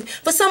for truth.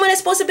 For someone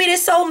that's supposed to be their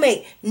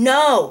soulmate.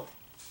 No.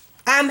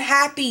 I'm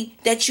happy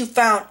that you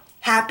found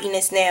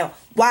happiness now.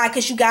 Why?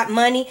 Because you got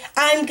money?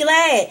 I'm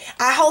glad.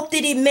 I hope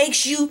that it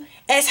makes you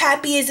as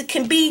happy as it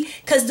can be,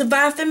 because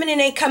divine feminine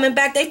ain't coming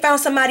back. They found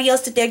somebody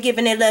else that they're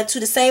giving their love to.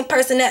 The same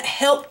person that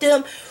helped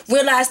them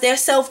realize their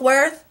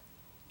self-worth.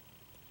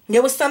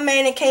 There was some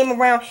man that came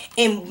around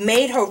and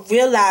made her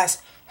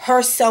realize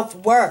her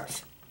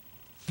self-worth.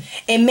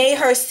 And made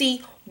her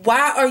see,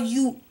 why are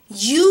you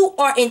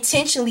are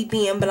intentionally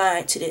being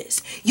blind to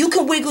this. You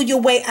can wiggle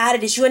your way out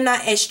of this. You're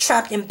not as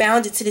trapped and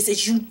bounded to this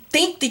as you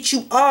think that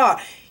you are.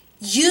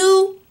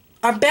 You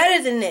are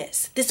better than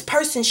this. This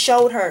person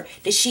showed her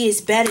that she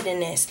is better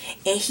than this.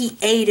 And he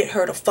aided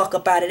her to fuck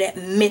up out of that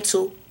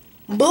mental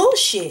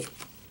bullshit.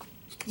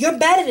 You're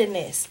better than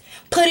this.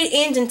 Put an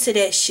end into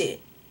that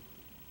shit.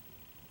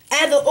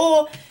 Either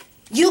or,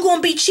 you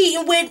gonna be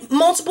cheating with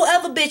multiple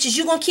other bitches.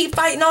 You gonna keep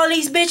fighting all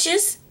these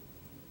bitches.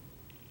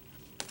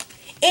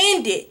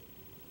 End it.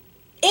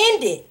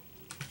 End it.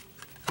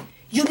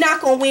 You're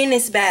not gonna win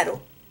this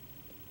battle.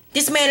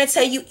 This man will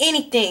tell you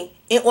anything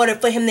in order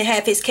for him to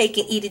have his cake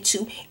and eat it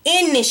too.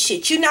 End this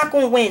shit. You're not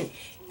gonna win.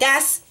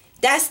 That's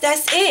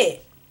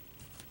it.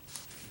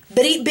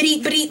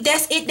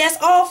 That's it. That's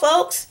all,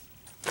 folks.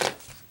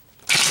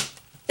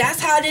 That's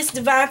how this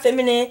divine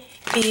feminine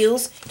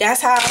feels.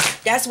 That's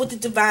what the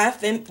divine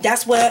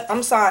that's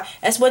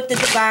what the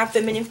divine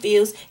feminine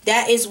feels.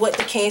 That is what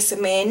the Cancer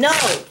man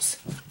knows.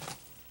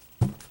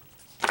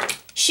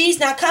 She's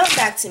not coming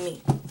back to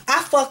me.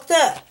 I fucked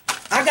up.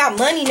 I got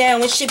money now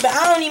and shit, but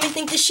I don't even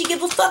think that she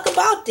give a fuck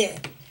about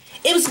that.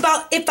 It was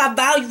about if I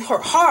value her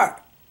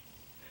heart.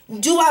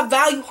 Do I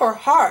value her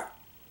heart?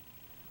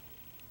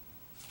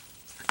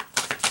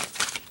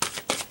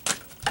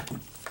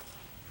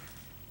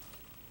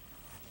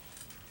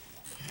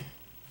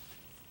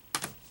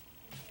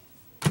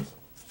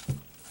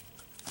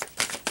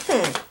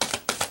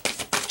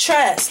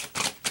 Trust.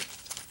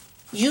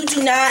 You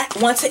do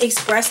not want to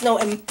express no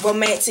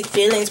romantic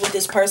feelings with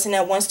this person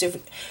that wants to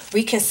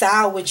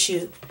reconcile with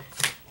you.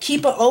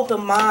 Keep an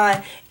open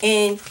mind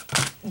and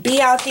be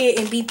out there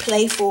and be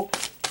playful.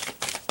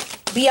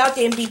 Be out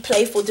there and be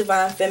playful,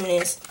 divine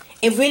feminines.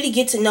 And really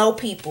get to know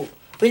people.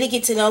 Really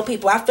get to know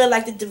people. I feel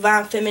like the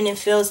divine feminine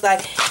feels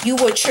like you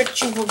were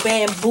tricked, you were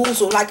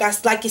bamboozled.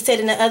 Like you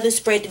said in the other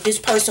spread, that this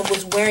person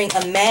was wearing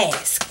a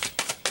mask.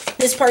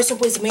 This person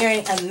was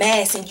wearing a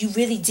mask and you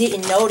really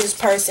didn't know this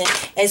person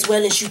as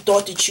well as you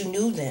thought that you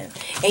knew them.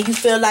 And you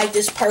feel like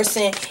this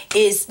person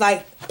is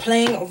like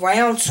playing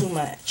around too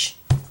much.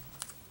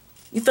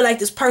 You feel like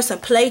this person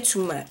played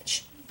too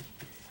much.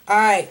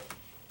 Alright.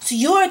 So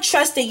you're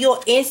trusting your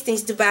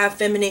instincts, Divine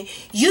Feminine.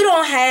 You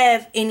don't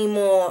have any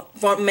more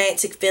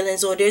romantic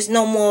feelings, or there's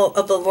no more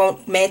of a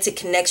romantic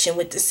connection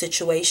with this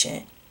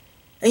situation.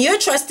 And you're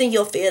trusting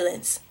your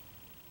feelings.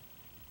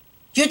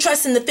 You're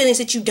trusting the feelings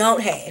that you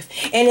don't have.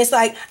 And it's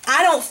like,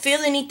 I don't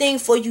feel anything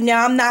for you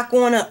now. I'm not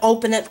going to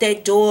open up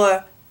that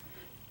door.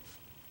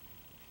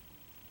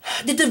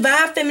 The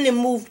Divine Feminine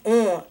moved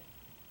on.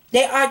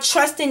 They are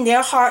trusting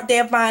their heart,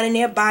 their mind, and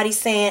their body,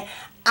 saying,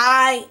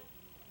 I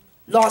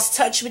lost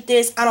touch with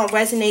this. I don't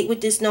resonate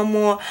with this no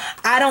more.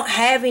 I don't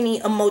have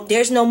any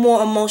there's no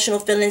more emotional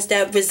feelings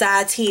that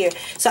resides here.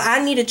 So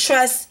I need to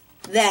trust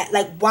that.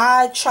 Like,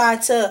 why try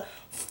to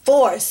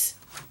force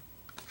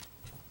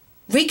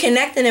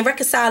reconnecting and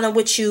reconciling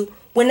with you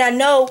when I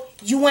know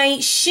you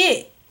ain't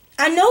shit?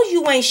 I know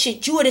you ain't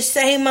shit. You are the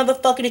same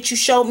motherfucker that you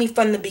showed me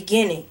from the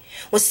beginning.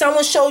 When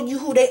someone showed you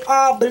who they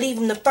are, believe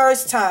them the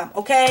first time,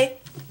 okay?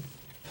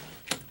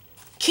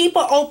 Keep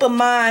an open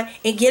mind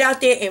and get out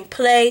there and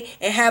play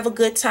and have a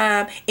good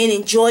time and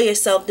enjoy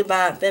yourself,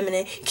 Divine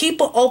Feminine.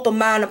 Keep an open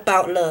mind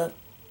about love.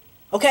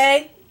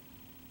 Okay?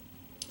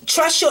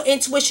 Trust your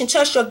intuition.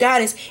 Trust your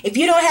guidance. If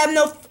you don't have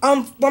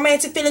no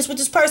romantic feelings with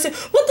this person,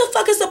 what the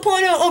fuck is the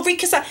point of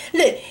reconcile?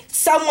 Look,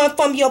 someone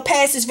from your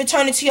past is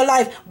returning to your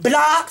life.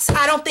 Blocks?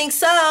 I don't think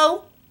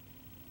so.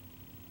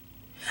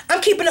 I'm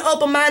keeping an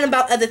open mind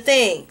about other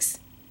things.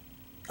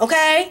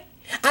 Okay?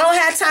 I don't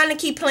have time to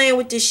keep playing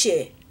with this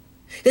shit.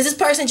 Does this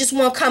person just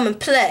want to come and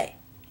play?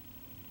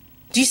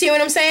 Do you see what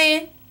I'm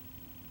saying?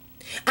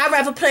 I'd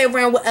rather play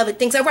around with other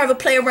things. I'd rather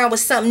play around with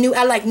something new.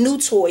 I like new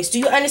toys. Do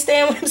you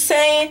understand what I'm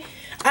saying?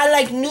 I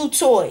like new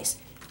toys.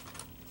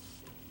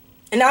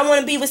 And I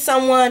want to be with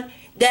someone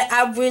that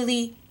I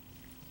really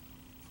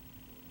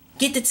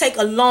get to take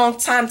a long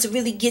time to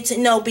really get to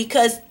know,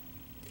 because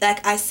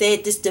like I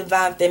said, this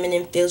Divine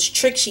Feminine feels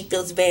tricked. She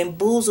feels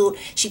bamboozled.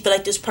 She feels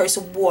like this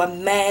person wore a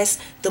mask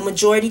the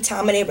majority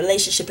time of their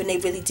relationship and they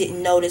really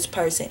didn't know this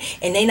person.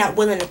 And they not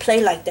willing to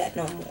play like that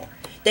no more.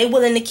 They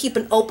willing to keep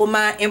an open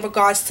mind in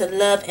regards to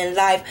love and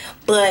life.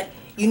 But,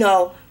 you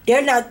know,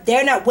 they're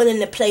not willing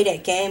to play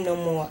that game no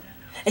more.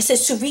 It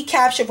says to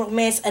recapture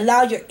romance,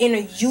 allow your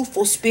inner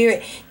youthful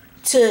spirit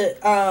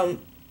to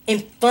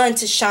and fun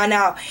to shine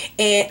out.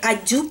 And I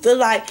do feel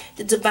like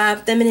the Divine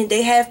Feminine,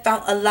 they have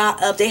found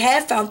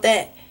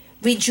that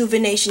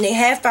rejuvenation. They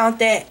have found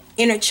that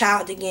inner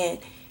child again.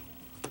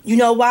 You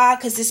know why?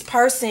 Because this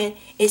person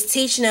is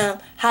teaching them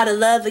how to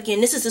love again.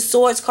 This is a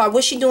Swords card.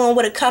 What's she doing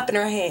with a cup in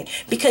her hand?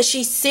 Because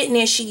she's sitting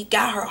there, she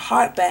got her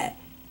heart back.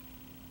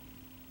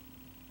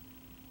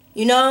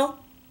 You know?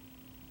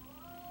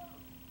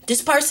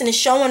 This person is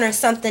showing her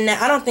something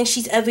that I don't think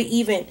she's ever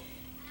even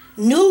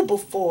knew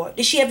before,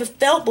 that she ever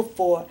felt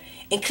before.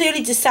 And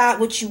clearly decide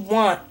what you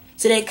want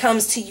so that it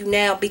comes to you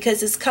now,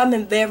 because it's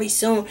coming very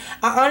soon.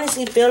 I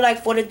honestly feel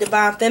like for the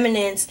Divine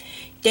Feminines,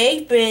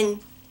 they've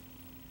been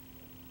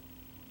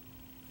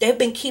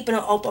keeping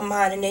an open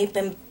mind, and they've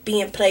been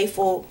being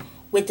playful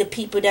with the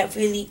people that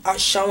really are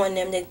showing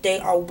them that they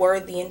are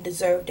worthy and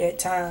deserve their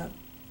time.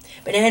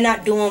 But they're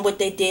not doing what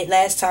they did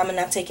last time and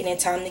not taking their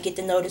time to get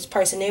to know this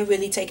person. They're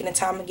really taking the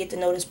time to get to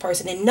know this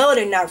person. And know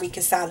they're not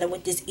reconciling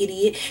with this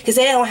idiot because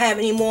they don't have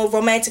any more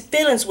romantic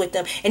feelings with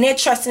them. And they're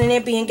trusting and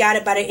they're being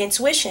guided by their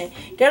intuition.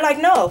 They're like,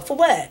 no, for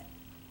what?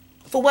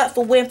 For what?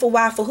 For when? For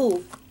why? For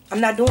who? I'm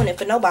not doing it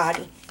for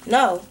nobody.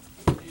 No.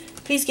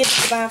 Please give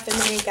the Divine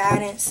Feminine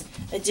guidance,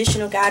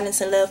 additional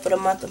guidance and love for the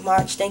month of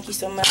March. Thank you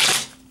so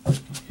much.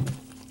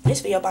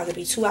 This video about to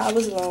be 2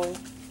 hours long.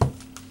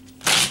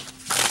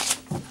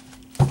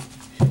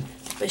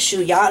 But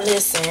shoot, y'all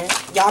listen.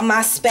 Y'all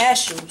my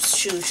specials.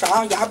 Shoot,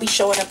 y'all be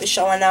showing up and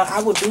showing out.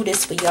 I will do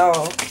this for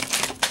y'all.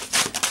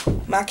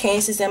 My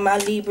Cancers and my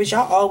Libras.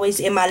 Y'all always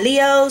in my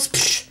Leos.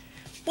 Psh,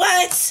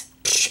 what?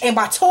 Psh, and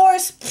my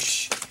Taurus.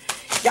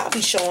 Psh, y'all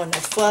be showing the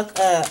fuck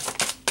up.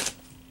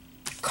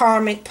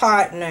 Karmic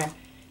partner.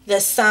 The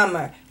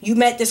summer. You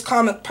met this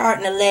karmic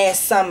partner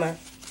last summer.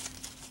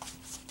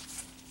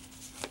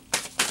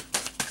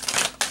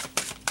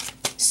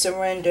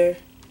 Surrender.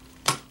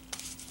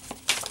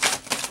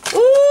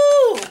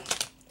 Ooh,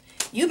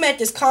 you met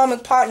this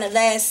karmic partner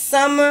last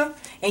summer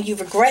and you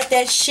regret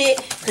that shit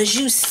because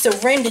you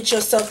surrendered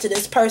yourself to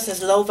this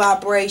person's low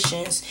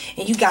vibrations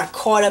and you got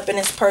caught up in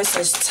this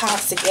person's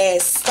toxic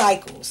ass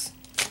cycles.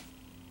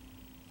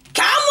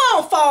 Come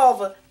on,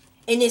 Father.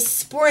 In this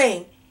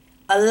spring,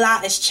 a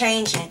lot is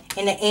changing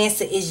and the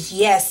answer is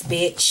yes,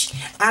 bitch.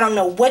 I don't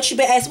know what you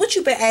been asking. What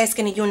you been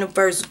asking the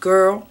universe,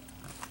 girl?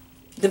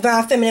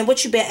 Divine Feminine,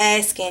 what you been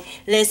asking?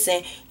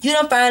 Listen, you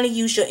don't finally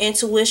use your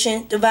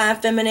intuition, Divine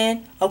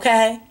Feminine,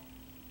 okay?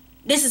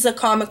 This is a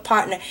karmic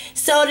partner.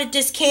 So that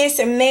this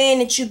Cancer man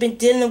that you've been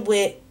dealing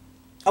with,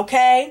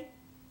 okay?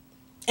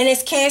 And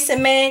this Cancer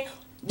man,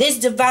 This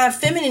divine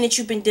feminine that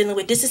you've been dealing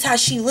with, this is how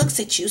she looks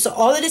at you. So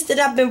all of this that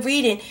I've been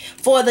reading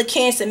for the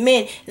Cancer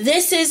men,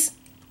 this is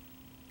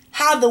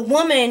how the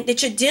woman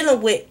that you're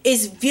dealing with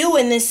is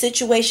viewing this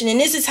situation. And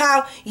this is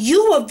how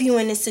you are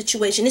viewing this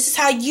situation. This is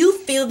how you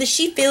feel that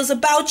she feels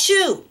about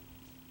you.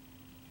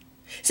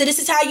 So this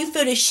is how you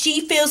feel that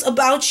she feels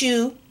about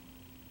you.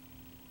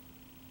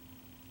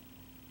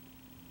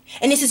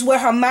 And this is where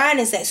her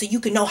mind is at, so you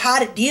can know how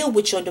to deal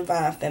with your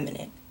divine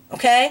feminine.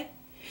 Okay?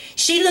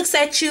 She looks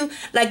at you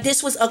like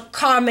this was a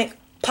karmic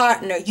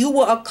partner. You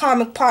were a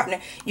karmic partner.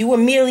 You were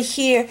merely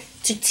here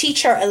to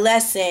teach her a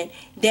lesson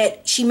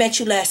that she met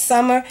you last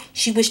summer.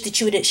 She wished that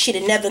she'd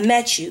have never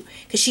met you,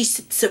 because she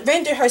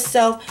surrendered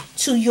herself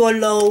to your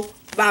low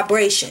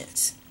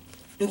vibrations.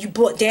 And you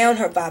brought down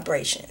her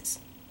vibrations.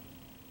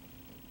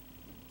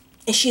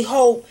 And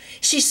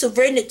she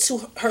surrendered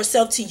to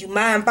herself to you,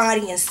 mind,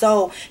 body, and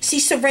soul. She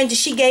surrendered.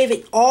 She gave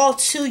it all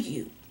to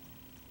you.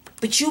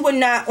 But you were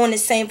not on the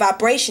same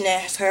vibration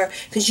as her,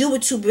 because you were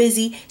too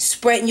busy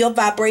spreading your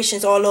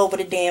vibrations all over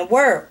the damn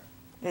world.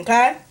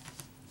 Okay?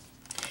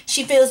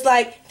 She feels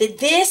like that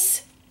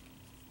this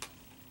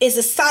is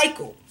a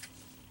cycle.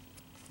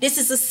 This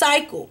is a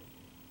cycle.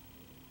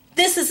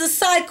 This is a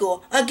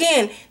cycle.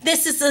 Again,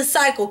 this is a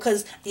cycle,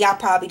 because y'all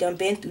probably done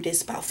been through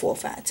this about 4 or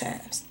 5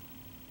 times.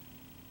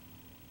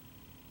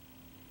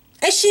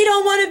 And she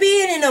don't want to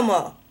be in it no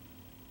more.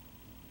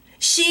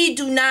 She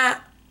do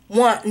not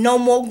want no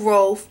more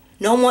growth,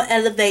 no more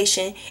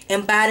elevation.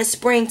 And by the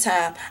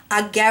springtime,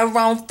 I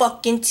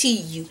guarantee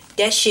you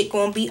that shit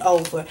gonna be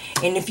over.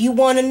 And if you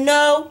want to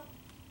know,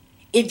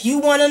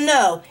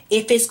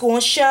 if it's gonna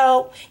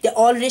show that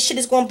all of this shit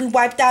is gonna be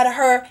wiped out of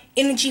her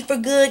energy for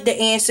good, the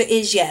answer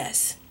is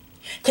yes.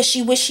 Because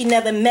she wish she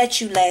never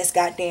met you last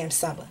goddamn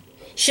summer.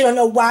 She don't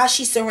know why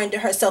she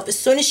surrendered herself. As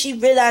soon as she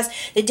realized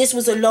that this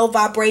was a low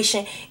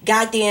vibration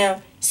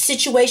goddamn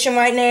situation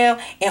right now,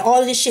 and all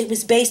of this shit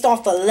was based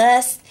off of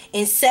lust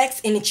and sex,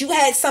 and that you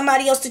had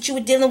somebody else that you were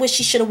dealing with,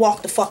 she should have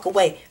walked the fuck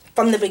away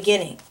from the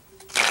beginning.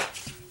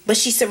 But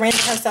she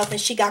surrendered herself,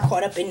 and she got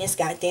caught up in this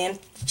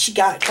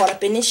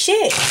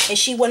shit. And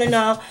she want to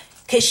know,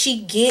 could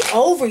she get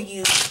over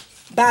you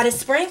by the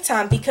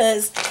springtime?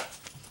 Because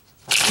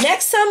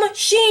next summer,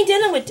 she ain't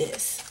dealing with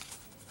this.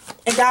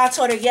 And God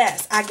told her,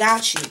 yes, I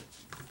got you.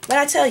 But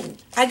I tell you,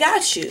 I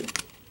got you.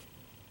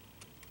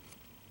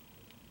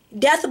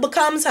 Death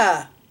becomes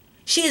her.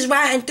 She is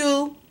riding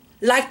through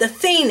like the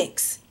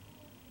phoenix.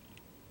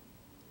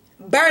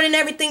 Burning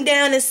everything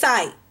down in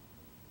sight.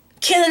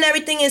 Killing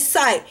everything in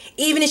sight.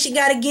 Even if she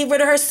got to get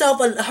rid of herself,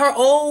 her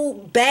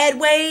old bad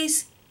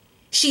ways,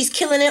 she's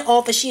killing it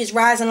off, and she is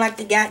rising like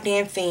the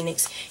goddamn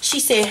phoenix. She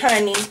said,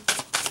 honey,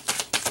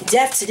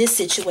 death to this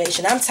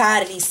situation. I'm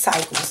tired of these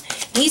cycles.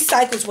 These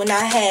cycles will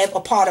not have a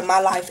part of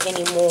my life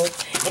anymore.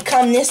 And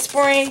come this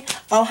spring,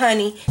 oh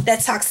honey, that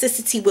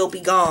toxicity will be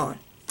gone.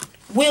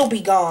 Will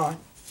be gone.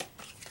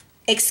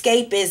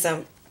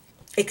 Escapism.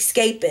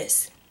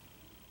 Escapist.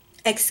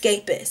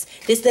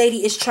 Escapist. This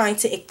lady is trying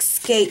to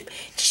escape.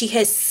 She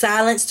has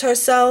silenced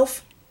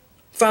herself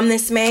from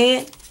this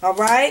man.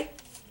 Alright?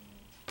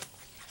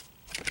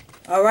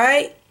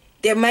 Alright?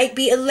 There might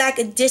be a lack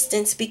of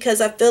distance,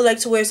 because I feel like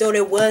to where as though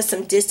there was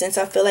some distance.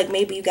 I feel like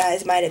maybe you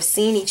guys might have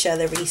seen each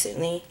other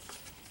recently.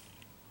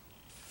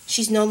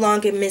 She's no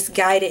longer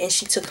misguided, and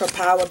she took her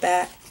power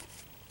back.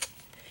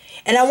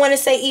 And I want to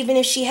say, even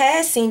if she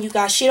has seen you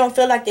guys, she don't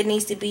feel like there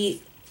needs to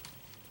be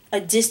a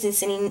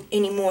distance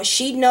anymore.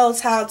 She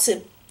knows how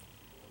to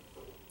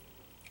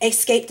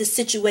escape the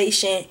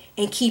situation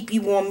and keep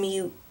you on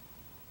mute.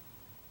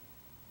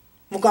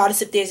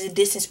 Regardless if there's a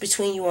distance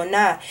between you or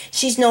not.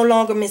 She's no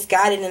longer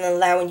misguided and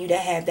allowing you to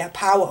have that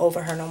power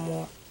over her no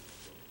more.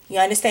 You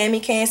understand me,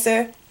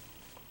 Cancer?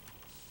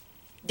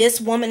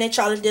 This woman that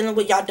y'all are dealing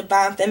with, y'all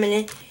divine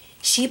feminine,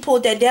 she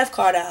pulled that death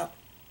card out.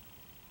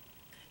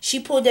 She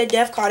pulled that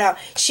death card out.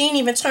 She ain't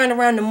even turned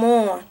around to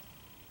mourn.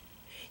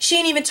 She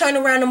ain't even turned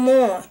around to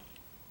mourn.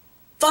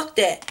 Fuck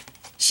that.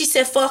 She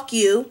said, fuck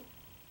you.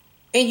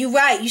 And you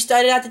right. You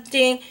started out the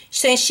thing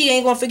saying she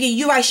ain't gonna forgive you.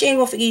 You right. She ain't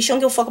gonna forgive you. She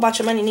don't give a fuck about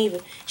your money neither.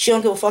 She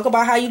don't give a fuck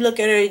about how you look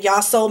at her. Y'all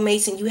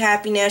soulmates and you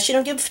happy now. She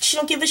don't give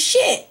a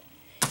shit.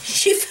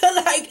 She feel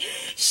like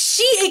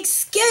she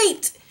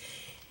escaped.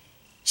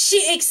 She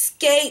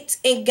escaped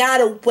and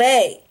got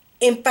away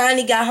and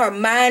finally got her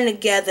mind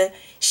together.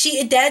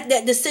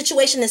 That the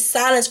situation is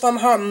silenced from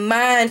her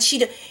mind.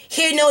 She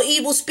hear no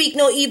evil, speak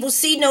no evil,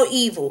 see no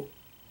evil.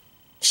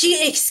 She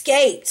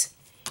escaped.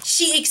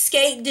 She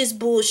escaped this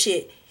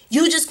bullshit.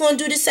 You just gonna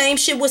do the same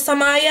shit with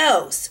somebody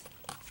else.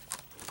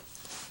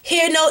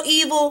 Hear no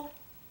evil.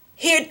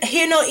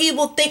 Hear no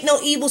evil. Think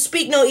no evil.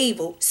 Speak no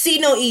evil. See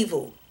no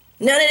evil.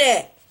 None of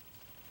that.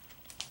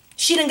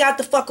 She done got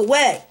the fuck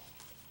away.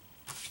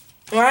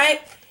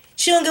 Alright?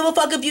 She don't give a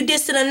fuck if you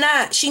distant or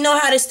not. She know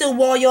how to still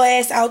wall your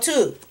ass out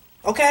too.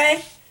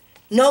 Okay?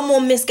 No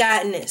more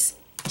misguidedness.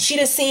 She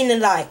done seen the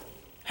light.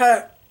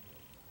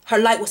 Her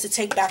light was to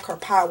take back her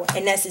power.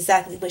 And that's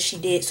exactly what she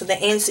did. So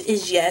the answer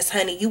is yes,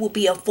 honey. You will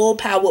be a full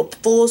power,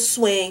 full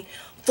swing,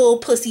 full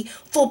pussy,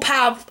 full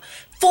power,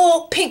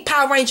 full pink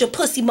Power Ranger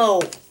pussy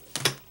mode.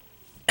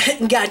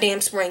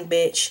 Goddamn spring,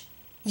 bitch.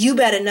 You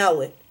better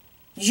know it.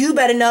 You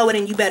better know it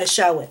and you better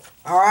show it.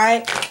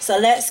 Alright? So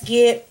let's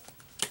get,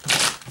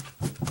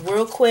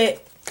 real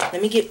quick,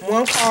 let me get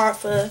one card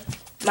for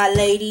my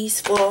ladies,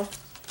 for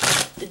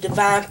the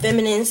divine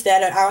feminines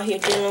that are out here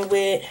dealing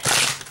with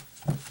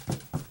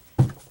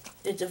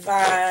the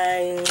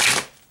divine,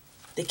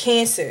 the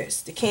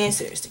cancers.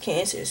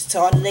 To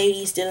all the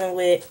ladies dealing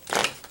with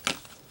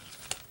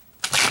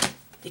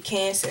the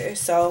cancer.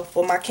 So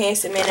for my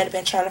cancer men that have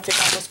been trying to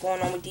figure out what's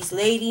going on with these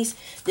ladies,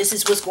 this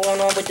is what's going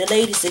on with the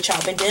ladies that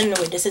y'all been dealing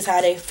with. This is how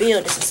they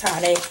feel. This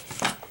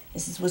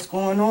is what's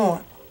going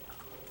on.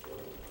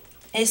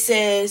 It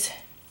says,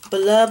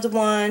 beloved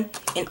one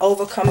and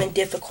overcoming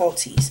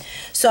difficulties.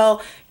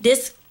 So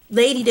this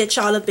lady that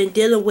y'all have been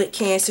dealing with,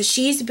 Cancer,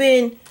 she's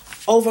been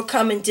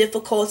overcoming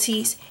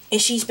difficulties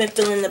and she's been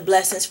feeling the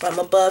blessings from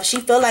above. She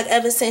feel like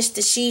ever since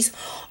that she's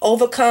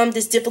overcome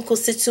this difficult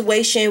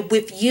situation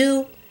with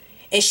you,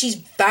 and she's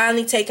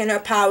finally taking her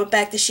power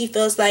back, that she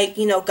feels like,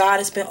 you know, God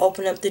has been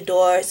opening up the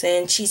doors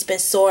and she's been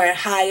soaring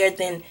higher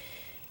than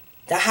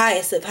the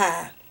highest of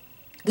high.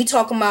 We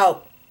talking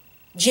about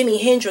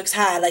Jimi Hendrix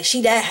high, like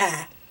she that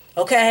high,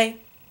 okay?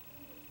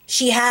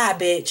 She high,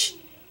 bitch.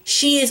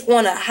 She is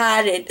on a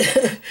high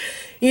that,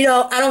 you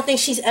know, I don't think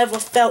she's ever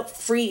felt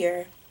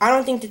freer. I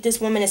don't think that this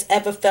woman has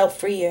ever felt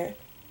freer.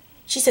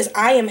 She says,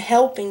 I am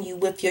helping you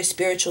with your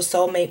spiritual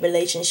soulmate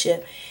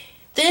relationship.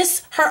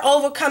 This, her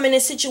overcoming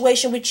this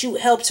situation with you,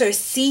 helped her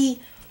see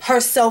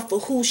herself for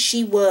who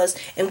she was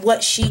and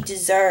what she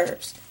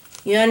deserves.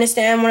 You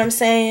understand what I'm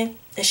saying?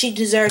 And she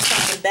deserves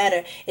something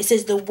better. It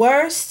says the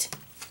worst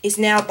is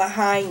now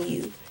behind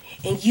you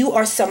and you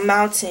are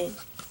surmounting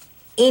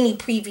any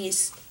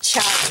previous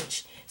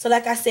challenge. So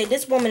like I said,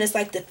 this woman is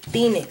like the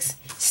phoenix.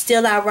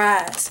 Still I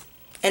rise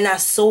and I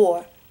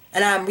soar.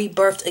 And I'm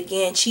rebirthed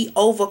again. She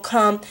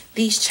overcome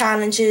these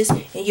challenges.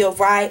 And you're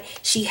right.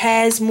 She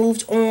has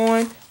moved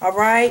on. All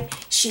right.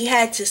 She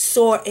had to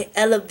soar and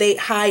elevate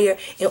higher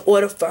in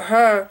order for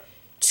her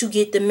to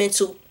get the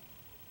mental,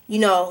 you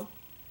know,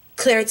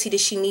 clarity that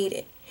she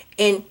needed.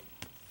 And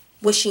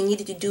what she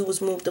needed to do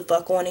was move the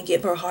fuck on and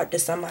give her heart to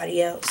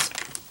somebody else.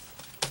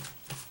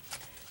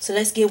 So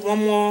let's get one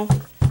more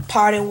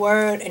parting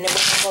word. And then we're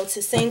going to go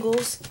to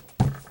singles.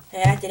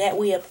 And after that,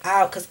 we are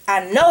out. Because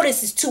I know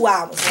this is 2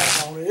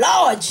 hours long.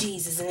 Lord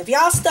Jesus. And if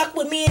y'all stuck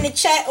with me in the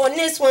chat on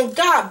this one,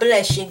 God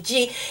bless you,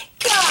 G.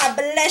 God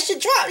bless you.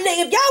 Drop link.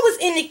 If y'all was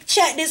in the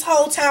chat this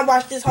whole time,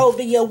 watch this whole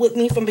video with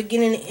me from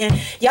beginning to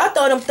end. Y'all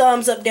throw them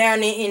thumbs up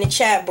down in the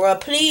chat, bro.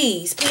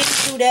 Please.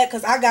 Please do that.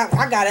 Because I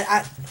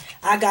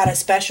got a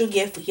special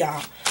gift for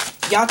y'all.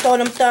 Y'all throw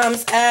them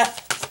thumbs up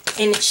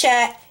in the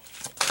chat.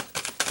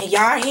 And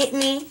y'all hit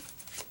me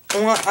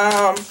on,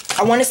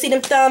 I want to see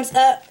them thumbs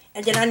up.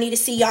 And then I need to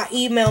see y'all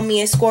email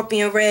me at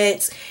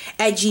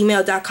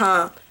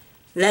scorpionreddztarot@gmail.com.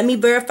 Let me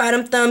verify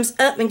them thumbs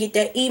up and get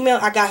that email.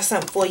 I got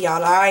something for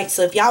y'all, alright?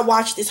 So if y'all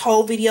watch this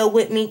whole video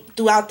with me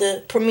throughout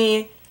the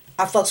premiere,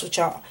 I fucks with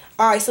y'all.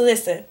 Alright, so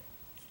listen.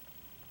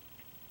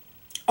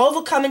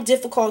 Overcoming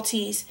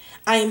difficulties,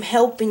 I am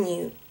helping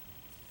you.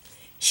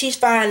 She's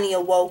finally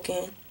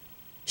awoken.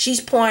 She's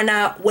pouring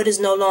out what is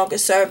no longer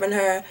serving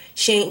her.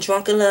 She ain't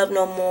drunk in love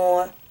no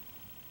more.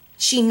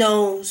 She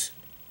knows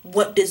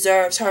what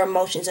deserves her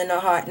emotions in her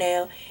heart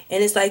now.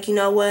 And it's like, you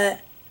know what?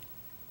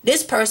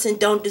 This person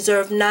don't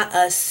deserve not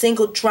a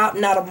single drop,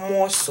 not a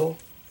morsel.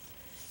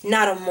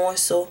 Not a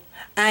morsel.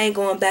 I ain't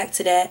going back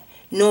to that.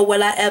 Nor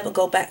will I ever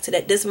go back to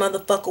that. This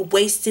motherfucker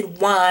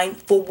wasted wine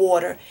for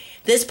water.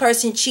 This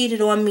person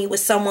cheated on me with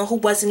someone who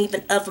wasn't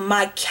even of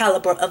my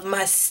caliber, of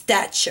my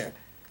stature.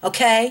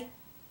 Okay?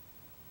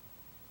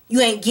 You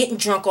ain't getting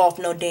drunk off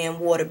no damn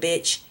water,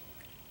 bitch.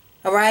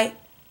 Alright?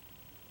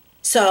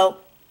 So,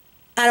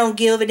 I don't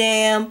give a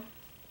damn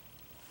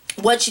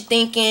what you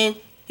thinking.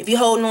 If you're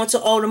holding on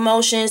to old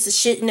emotions, the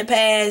shit in the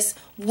past,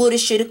 woulda,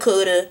 shoulda,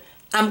 coulda.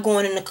 I'm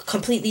going in a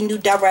completely new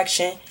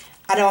direction.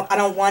 I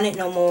don't want it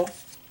no more.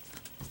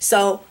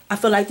 So I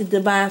feel like the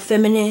divine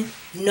feminine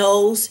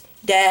knows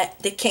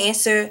that the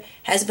Cancer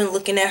has been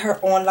looking at her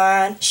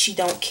online. She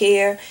don't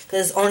care,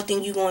 because the only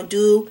thing you're gonna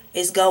do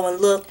is go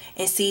and look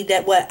and see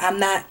that what I'm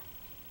not.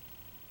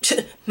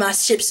 My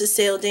ships are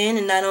sailed in,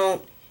 and I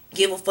don't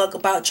give a fuck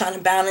about trying to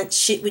balance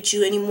shit with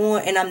you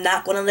anymore, and I'm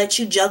not gonna let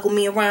you juggle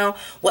me around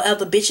with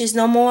other bitches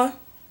no more.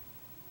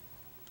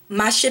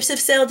 My ships have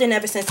sailed in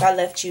ever since I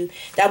left you.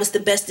 That was the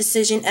best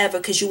decision ever,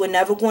 because you were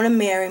never going to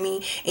marry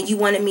me, and you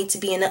wanted me to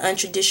be in an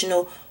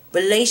untraditional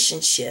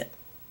relationship.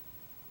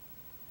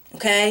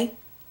 Okay?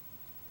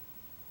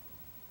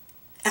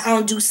 I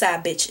don't do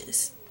side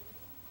bitches.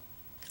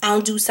 I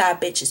don't do side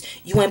bitches.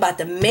 You ain't about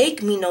to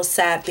make me no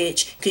side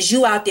bitch, because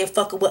you out there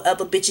fucking with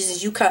other bitches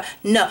and you come.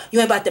 No, you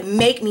ain't about to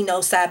make me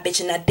no side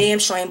bitch, and I damn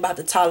sure ain't about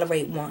to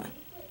tolerate one.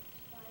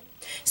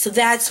 So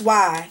that's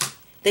why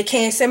the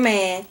Cancer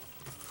man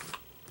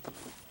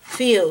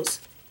feels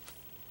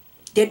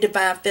their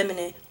divine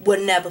feminine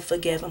will never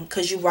forgive him,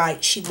 because you're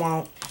right, she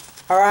won't.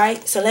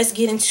 Alright, so let's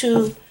get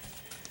into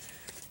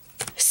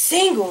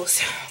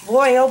Singles.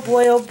 Boy, oh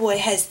boy, oh boy.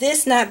 Has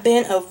this not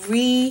been a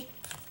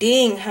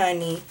reading,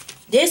 honey?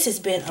 This has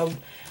been a...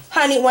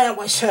 Honey,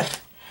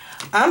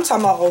 I'm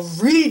talking about a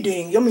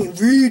reading. I mean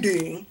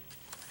reading.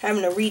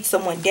 Having to read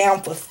someone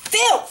down for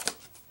filth.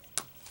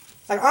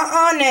 Like,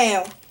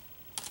 now.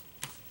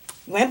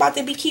 You ain't about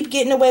to keep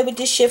getting away with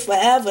this shit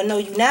forever. No,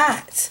 you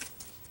not.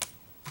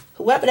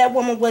 Whoever that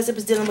woman was that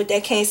was dealing with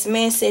that Cancer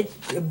man said,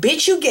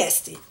 bitch, you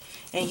guessed it.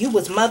 And you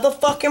was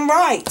motherfucking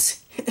right.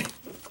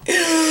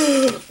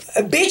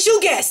 Bitch, you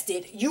guessed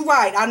it. You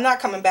right. I'm not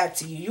coming back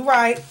to you. You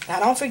right. I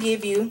don't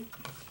forgive you.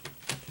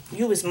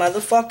 You was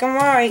motherfucking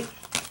right.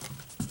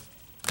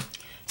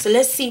 So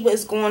let's see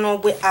what's going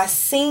on with our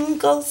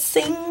single life.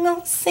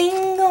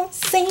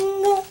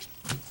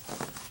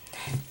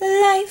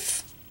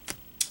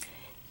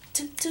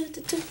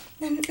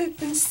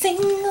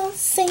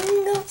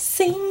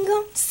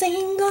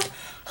 Single.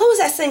 Who's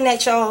that sing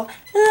that, y'all?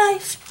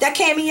 Life. That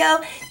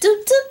cameo.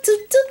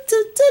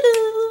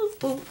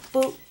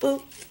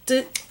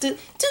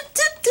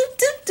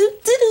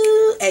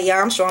 Hey,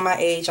 y'all, I'm showing my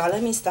age. Y'all,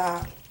 let me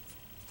stop.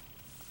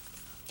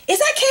 Is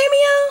that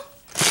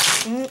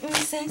cameo?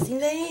 Sexy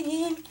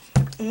lady.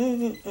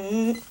 Is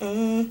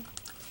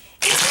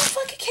that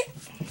fucking cameo?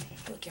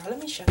 Look, y'all, let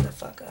me shut the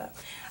fuck up.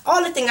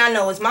 All the thing I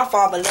know is my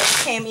father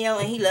loved Cameo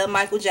and he loved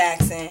Michael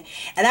Jackson.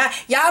 And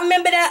y'all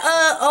remember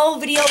that old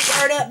video,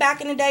 Word Up,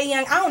 back in the day,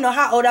 young? I don't know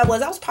how old I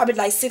was. I was probably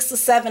like 6 or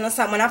 7 or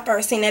something when I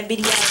first seen that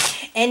video.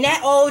 And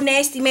that old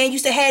nasty man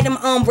used to have them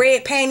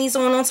red panties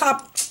on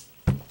top.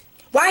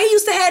 Why he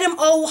used to have them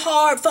old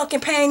hard fucking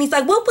panties?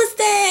 Like, what was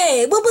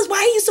that?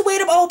 Why he used to wear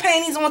them old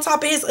panties on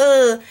top of his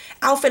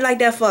outfit like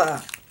that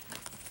for?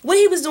 What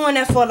he was doing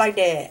that for like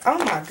that? Oh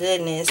my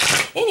goodness.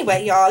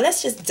 Anyway, y'all,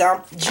 let's just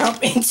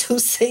jump into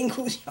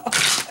singles, y'all.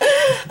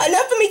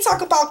 Enough of me talk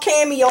about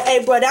Cameo.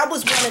 Hey, bro, that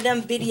was one of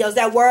them videos,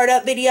 that Word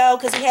Up video,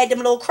 because he had them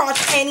little crotch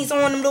panties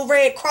on, them little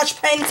red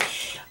crotch panties.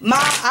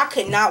 I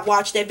could not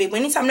watch that video.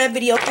 Anytime that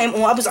video came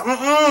on, I was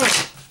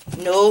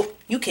like, nope,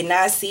 you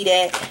cannot see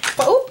that.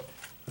 But, ooh.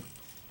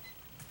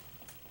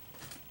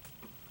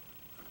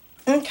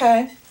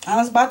 Okay. I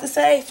was about to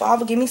say,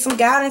 Father, give me some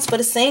guidance for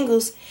the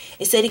singles.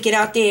 It said to get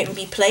out there and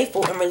be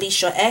playful and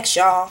release your ex,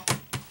 y'all.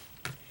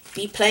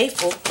 Be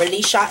playful.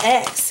 Release your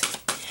ex.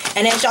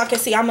 And as y'all can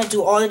see, I'm going to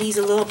do all of these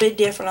a little bit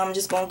different. I'm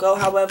just going to go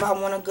however I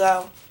want to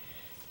go.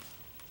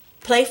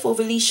 Playful.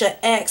 Release your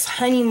ex.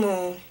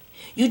 Honeymoon.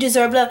 You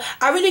deserve love.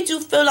 I really do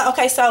feel like...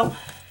 Okay, so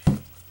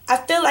I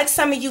feel like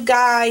some of you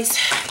guys...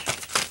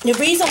 The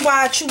reason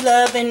why true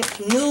love and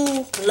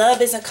new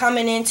love isn't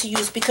coming into you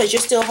is because you're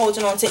still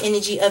holding on to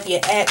energy of your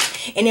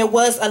ex. And there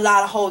was a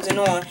lot of holding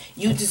on.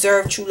 You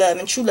deserve true love.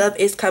 And true love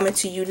is coming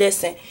to you.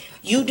 Listen,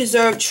 you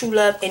deserve true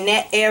love. And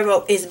that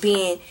arrow is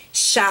being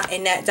shot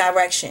in that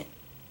direction.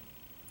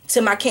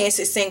 To my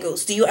Cancer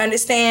singles. Do you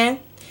understand?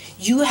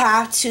 You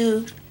have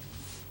to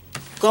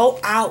go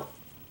out.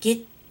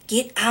 Get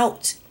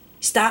out.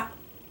 Stop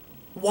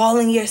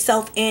walling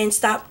yourself in.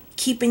 Stop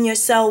keeping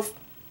yourself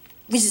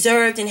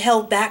reserved and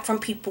held back from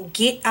people.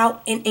 Get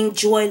out and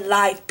enjoy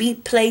life. Be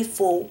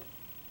playful.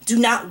 Do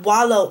not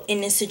wallow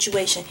in this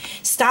situation.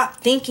 Stop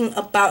thinking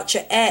about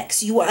your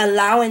ex. You are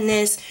allowing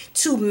this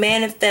to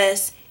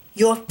manifest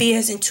your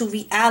fears into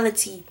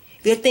reality.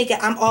 You're thinking,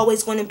 I'm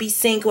always going to be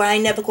single. I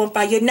ain't never going to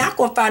find. You're not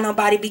going to find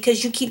nobody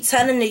because you keep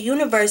telling the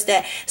universe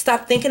that.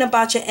 Stop thinking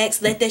about your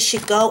ex. Let that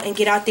shit go and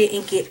get out there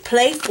and get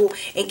playful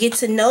and get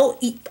to know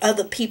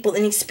other people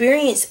and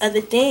experience other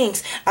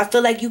things. I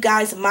feel like you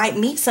guys might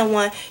meet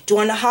someone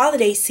during the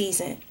holiday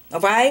season. All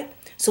right?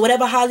 So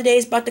whatever holiday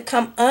is about to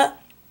come up,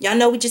 y'all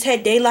know we just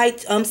had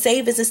daylight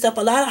savings and stuff.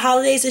 A lot of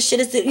holidays and shit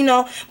is,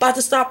 about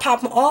to start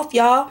popping off,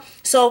 y'all.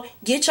 So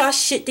get y'all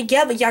shit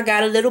together. Y'all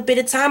got a little bit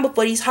of time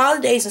before these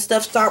holidays and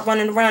stuff start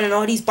running around and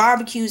all these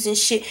barbecues and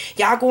shit.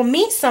 Y'all gonna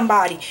meet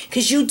somebody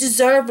because you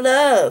deserve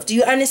love. Do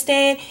you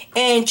understand?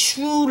 And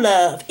true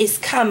love is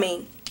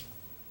coming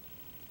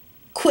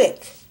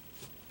quick.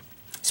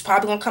 It's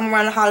probably gonna come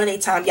around the holiday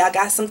time. Y'all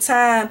got some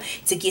time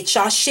to get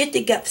y'all shit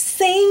together.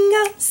 Sing.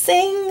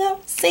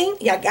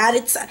 Y'all got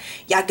it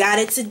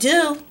to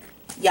do.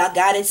 Y'all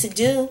got it to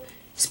do.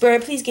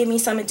 Spirit, please give me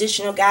some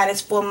additional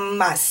guidance for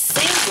my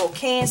single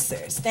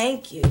Cancers.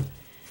 Thank you.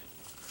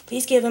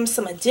 Please give them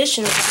some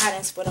additional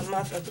guidance for the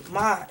month of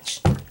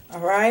March. All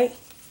right.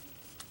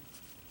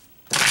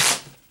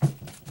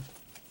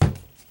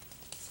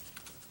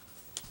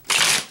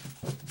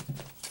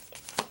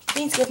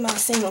 Please give my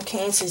single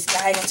Cancers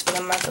guidance for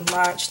the month of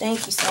March.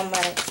 Thank you so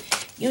much.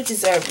 You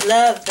deserve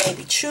love,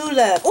 baby. True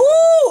love.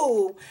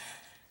 Ooh!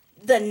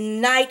 The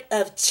Knight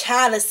of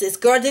Chalices.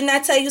 Girl, didn't I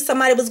tell you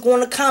somebody was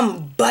going to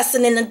come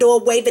busting in the door,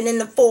 waving in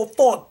the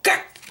 4-4?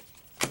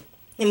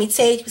 Let me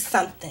tell you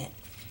something.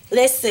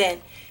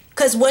 Listen.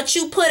 Because what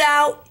you put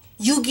out,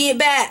 you get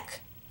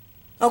back.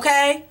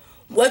 Okay?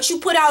 What you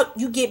put out,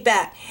 you get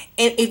back.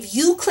 And if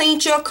you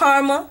cleaned your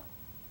karma,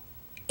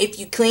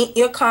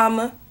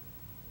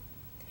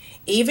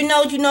 even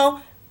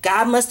though,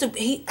 God must have,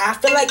 I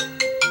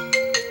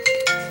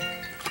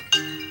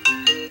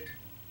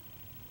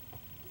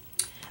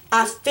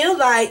feel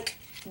like,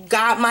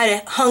 God might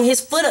have hung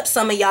his foot up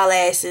some of y'all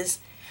asses.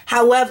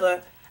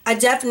 However, I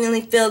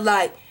definitely feel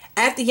like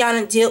after y'all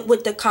done dealt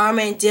with the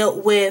karma and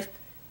dealt with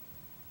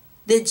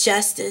the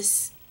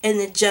justice and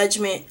the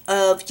judgment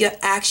of your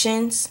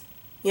actions,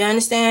 you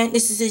understand?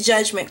 This is a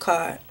judgment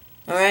card.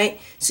 Alright?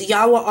 So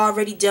y'all were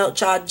already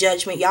dealt y'all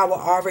judgment. Y'all were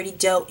already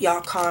dealt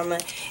y'all karma.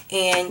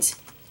 And,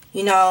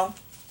 you know,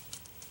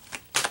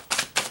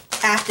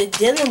 after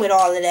dealing with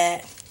all of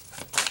that,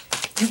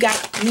 you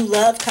got new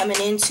love coming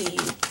into you.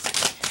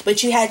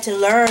 But you had to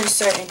learn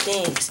certain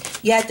things.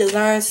 You had to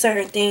learn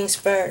certain things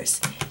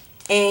first.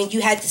 And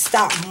you had to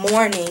stop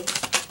mourning.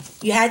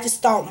 You had to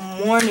start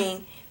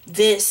mourning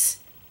this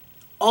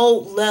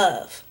old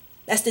love.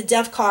 That's the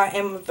death card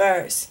in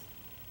reverse.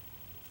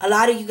 A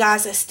lot of you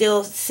guys are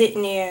still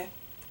sitting there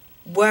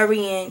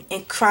worrying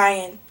and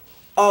crying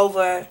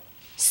over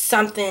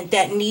something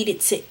that needed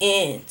to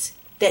end.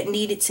 That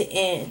needed to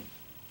end.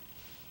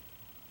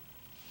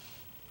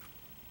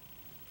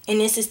 And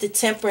this is the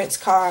Temperance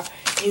card.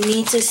 You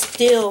need to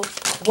still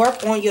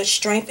work on your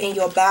strength and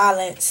your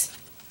balance.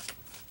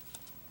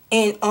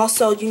 And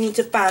also you need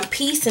to find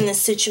peace in the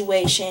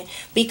situation,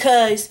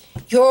 because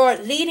you're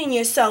leading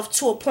yourself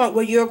to a point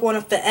where you're going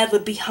to forever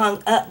be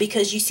hung up,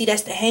 because you see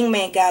that's the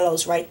Hangman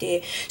gallows right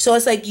there. So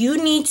it's like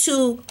you need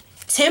to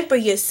temper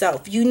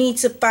yourself. You need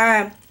to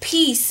find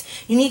peace.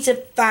 You need to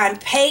find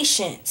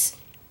patience.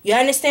 You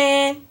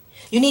understand?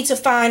 You need to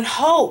find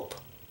hope.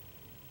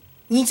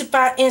 You need to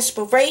find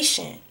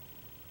inspiration.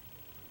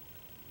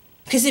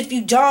 Because if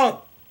you don't,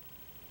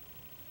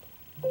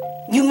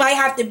 you might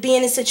have to be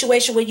in a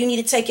situation where you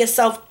need to take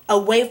yourself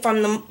away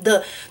from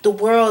the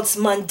world's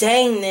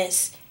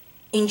mundaneness,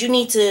 and you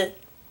need to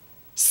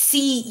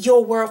see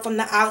your world from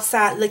the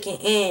outside looking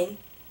in.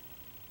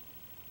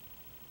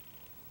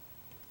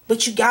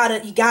 But you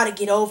gotta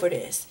get over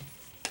this.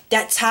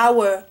 That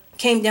tower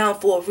came down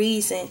for a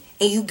reason,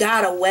 and you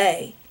got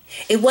away.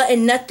 It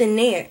wasn't nothing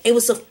there. It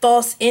was a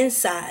false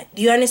inside.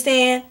 Do you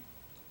understand?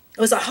 It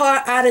was a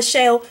hard outer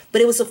shell,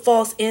 but it was a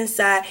false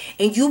inside.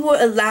 And you were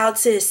allowed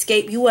to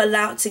escape. You were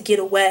allowed to get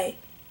away.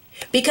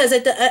 Because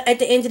at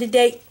the end of the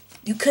day,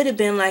 you could have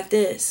been like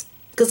this.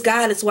 Because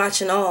God is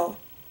watching all.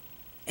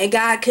 And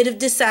God could have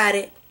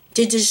decided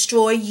to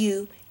destroy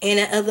you and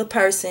that other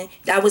person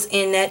that was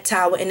in that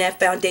tower, in that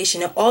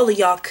foundation. And all of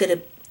y'all could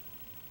have,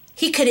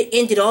 he could have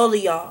ended all of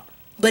y'all.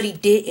 But he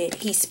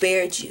didn't. He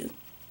spared you.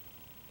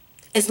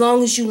 As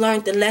long as you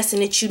learned the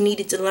lesson that you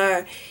needed to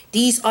learn.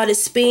 These are the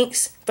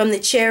Sphinx from the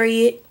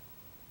Chariot.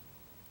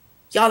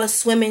 Y'all are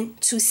swimming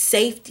to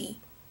safety.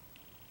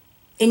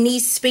 And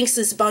these Sphinx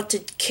is about to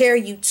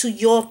carry you to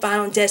your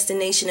final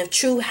destination of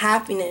true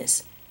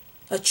happiness.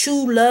 A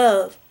true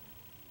love.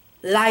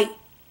 Light,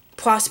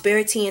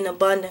 prosperity, and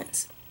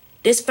abundance.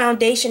 This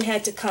foundation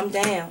had to come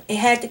down. It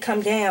had to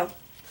come down.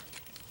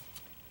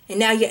 And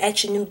now you're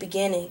at your new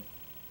beginning.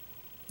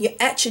 You're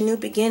at your new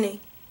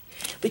beginning.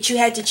 But you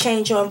had to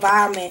change your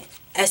environment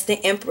as the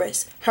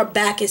Empress. Her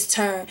back is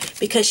turned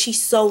because she's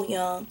so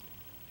young.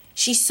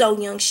 She's so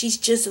young. She's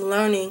just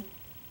learning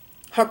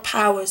her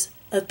powers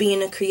of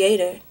being a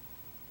creator.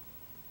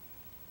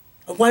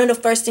 One of the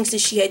first things that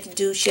she had to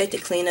do, she had to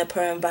clean up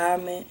her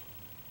environment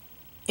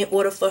in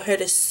order for her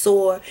to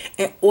soar,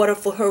 in order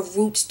for her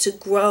roots to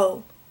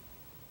grow.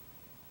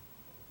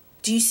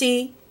 Do you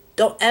see?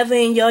 Don't ever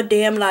in your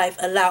damn life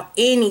allow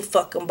any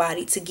fucking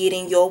body to get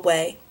in your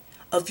way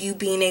of you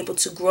being able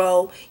to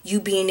grow, you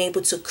being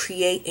able to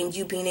create, and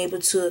you being able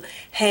to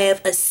have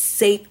a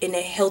safe and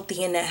a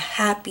healthy and a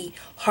happy,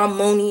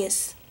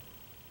 harmonious,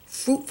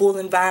 fruitful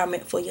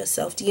environment for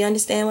yourself. Do you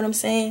understand what I'm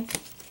saying?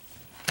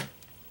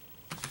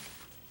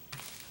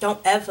 Don't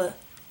ever,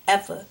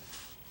 ever.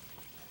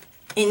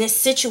 In this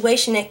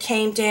situation that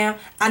came down,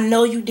 I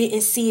know you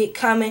didn't see it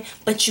coming,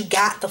 but you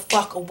got the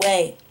fuck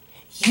away.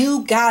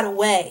 You got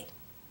away.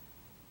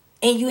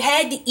 And you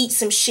had to eat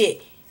some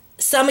shit.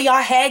 Some of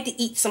y'all had to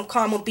eat some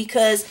karma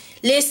because,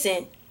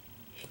 listen,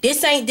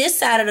 this ain't this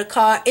side of the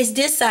car, it's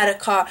this side of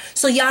the car.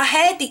 So y'all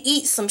had to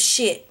eat some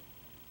shit.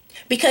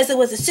 Because it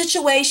was a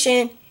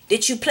situation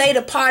that you played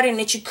a part in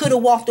that you could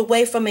have walked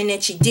away from and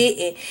that you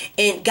didn't.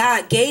 And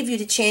God gave you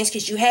the chance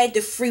because you had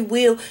the free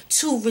will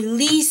to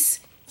release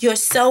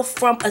yourself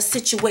from a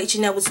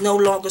situation that was no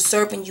longer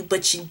serving you,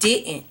 but you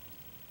didn't.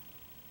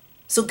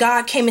 So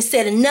God came and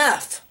said,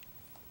 enough.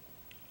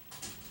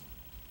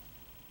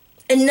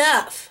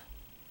 Enough.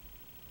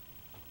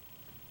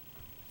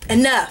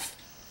 Enough.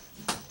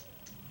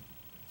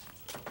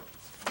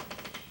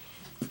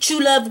 True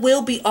love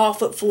will be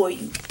offered for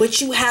you, but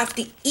you have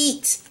to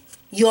eat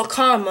your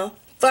karma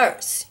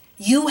first.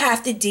 You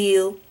have to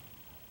deal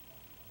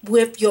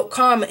with your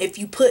karma. If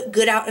you put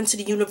good out into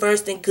the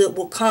universe, then good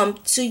will come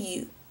to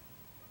you.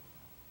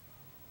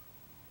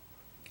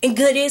 And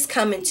good is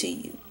coming to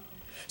you.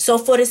 So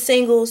for the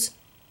singles,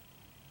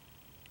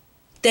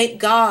 thank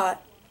God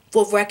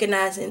for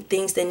recognizing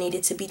things that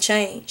needed to be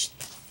changed.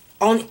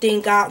 Only thing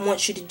God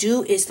wants you to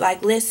do is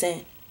like,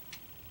 listen,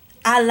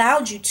 I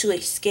allowed you to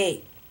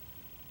escape.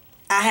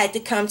 I had to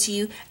come to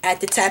you. I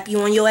had to tap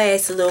you on your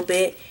ass a little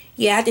bit.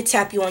 Yeah, I had to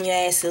tap you on your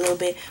ass a little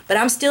bit. But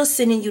I'm still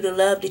sending you the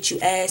love that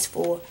you asked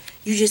for.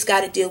 You just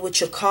got to deal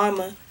with your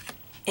karma.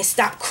 And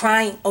stop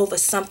crying over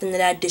something that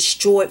I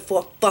destroyed for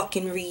a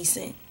fucking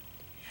reason.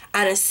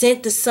 I done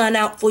sent the sun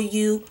out for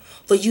you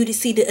to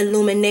see the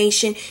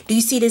illumination. Do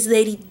you see this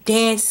lady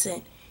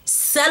dancing?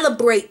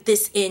 Celebrate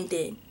this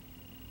ending.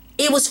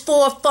 It was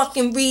for a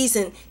fucking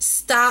reason.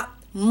 Stop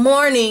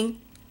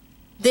mourning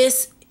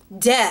this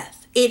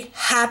death. It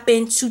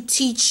happened to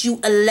teach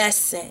you a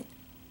lesson.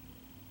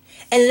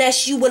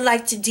 Unless you would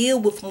like to deal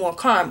with more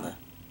karma.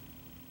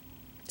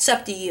 It's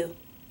up to you.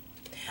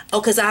 Oh,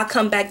 because I'll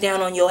come back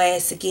down on your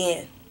ass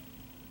again.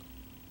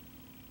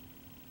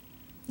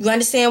 You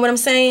understand what I'm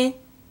saying?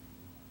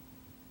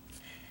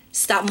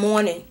 Stop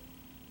mourning.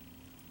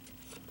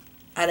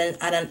 I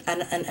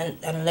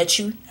done let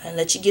you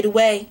get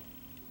away.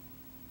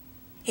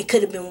 It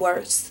could have been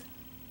worse.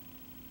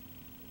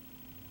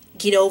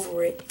 Get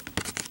over it.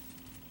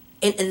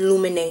 And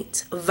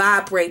illuminate.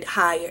 Vibrate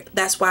higher.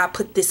 That's why I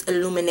put this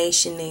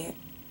illumination there.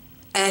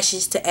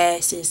 Ashes to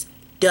ashes.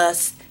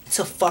 Dust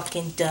to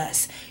fucking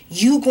dust.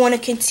 You gonna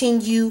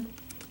continue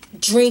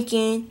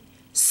drinking,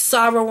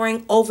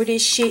 sorrowing over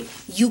this shit.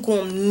 You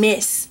gonna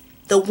miss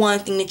the one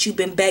thing that you've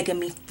been begging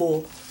me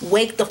for.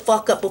 Wake the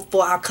fuck up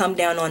before I come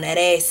down on that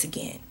ass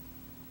again.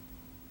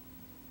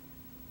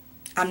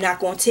 I'm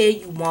not gonna tell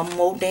you one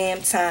more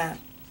damn time.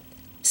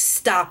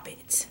 Stop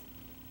it.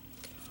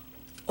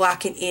 Or I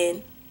can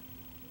end.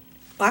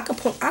 Or I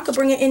could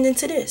bring an ending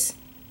to this.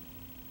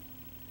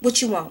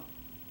 What you want?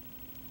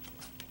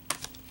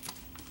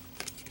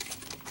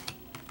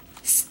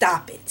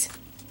 Stop it.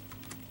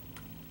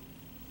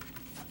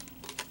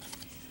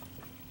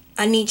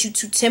 I need you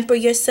to temper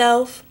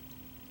yourself.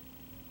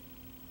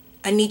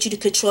 I need you to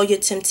control your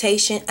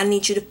temptation. I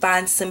need you to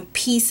find some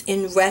peace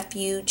and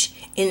refuge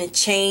in the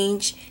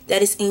change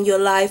that is in your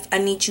life. I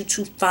need you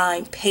to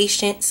find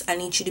patience. I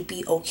need you to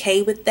be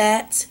okay with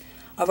that.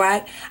 All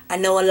right? I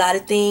know a lot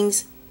of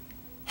things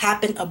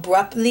happen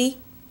abruptly.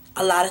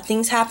 A lot of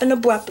things happen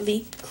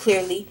abruptly.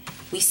 Clearly,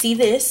 we see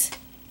this.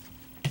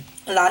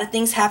 A lot of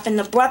things happen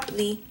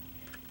abruptly.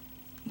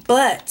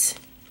 But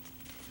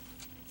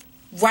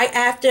right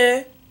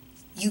after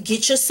you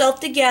get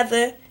yourself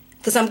together,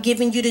 because I'm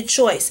giving you the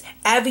choice.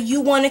 Either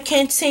you want to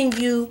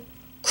continue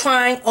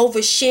crying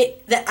over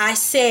shit that I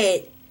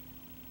said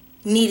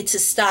needed to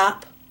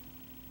stop.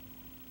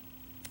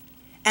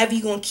 Either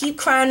you're going to keep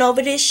crying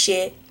over this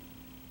shit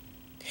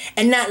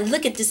and not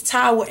look at this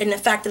tower and the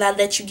fact that I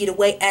let you get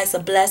away as a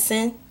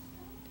blessing.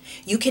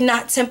 You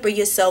cannot temper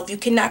yourself. You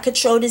cannot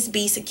control this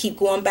beast and keep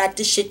going back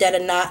to shit that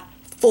are not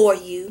for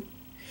you.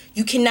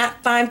 You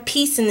cannot find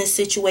peace in this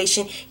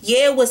situation.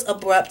 Yeah, it was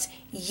abrupt.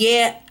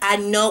 Yeah, I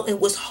know it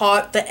was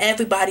hard for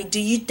everybody. Do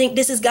you think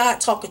this is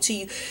God talking to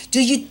you?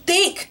 Do you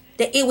think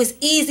that it was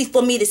easy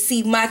for me to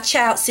see my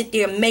child sit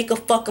there and make a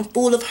fucking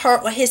fool of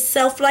her or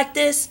himself like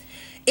this?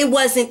 It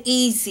wasn't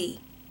easy.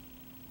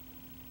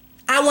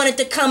 I wanted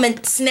to come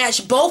and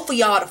snatch both of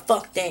y'all the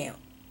fuck down.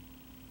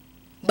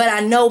 But I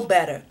know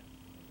better.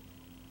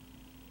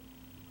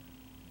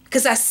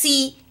 Because I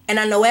see and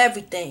I know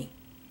everything.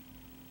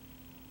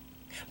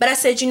 But I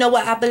said, you know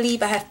what? I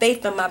believe, I have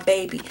faith in my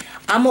baby.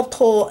 I'm going to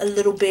pour a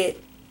little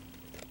bit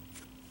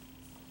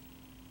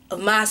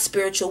of my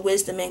spiritual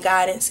wisdom and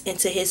guidance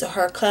into his or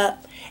her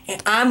cup.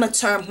 And I'm going to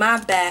turn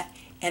my back.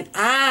 And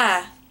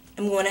I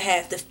am going to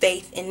have the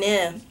faith in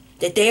them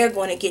that they're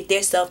going to get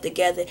their self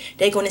together.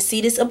 They're going to see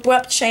this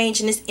abrupt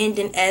change and this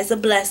ending as a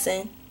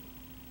blessing.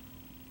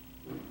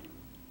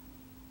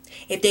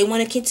 If they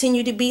want to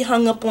continue to be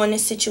hung up on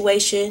this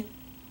situation,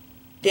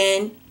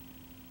 then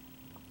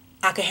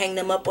I could hang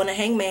them up on a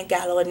hangman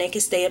gallows and they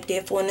can stay up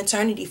there for an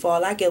eternity for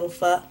all I give a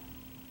fuck.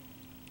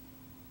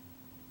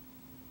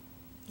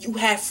 You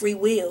have free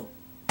will.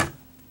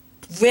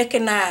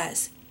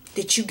 Recognize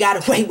that you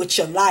got away with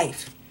your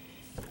life.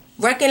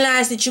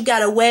 Recognize that you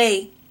got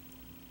away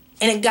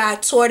and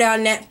God tore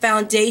down that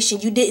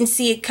foundation. You didn't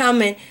see it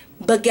coming,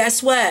 but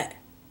guess what?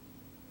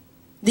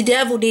 The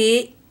devil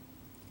did.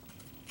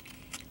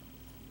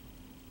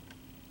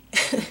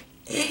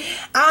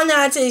 I don't know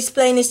how to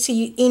explain this to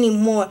you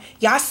anymore.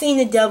 Y'all seen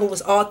the devil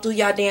was all through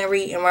y'all damn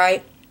reading,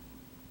 right?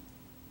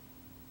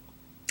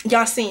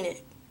 Y'all seen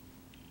it.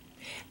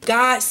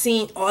 God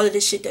seen all of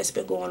this shit that's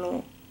been going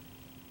on.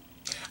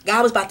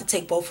 God was about to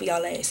take both of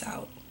y'all ass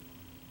out.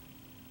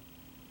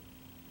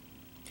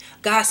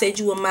 God said,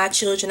 you are my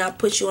children. I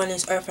put you on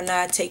this earth and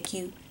I take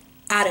you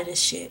out of this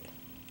shit.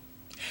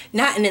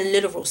 Not in a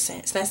literal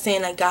sense. Not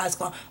saying like God's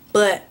gone.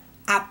 But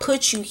I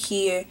put you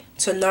here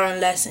to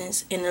learn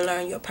lessons and to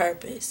learn your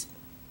purpose.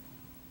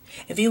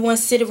 If you want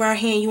to sit around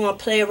here and you want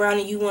to play around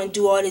and you want to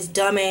do all this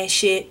dumbass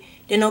shit,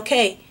 then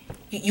okay.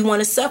 You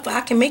want to suffer, I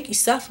can make you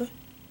suffer.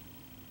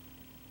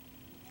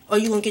 Or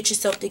you want to get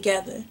yourself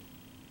together.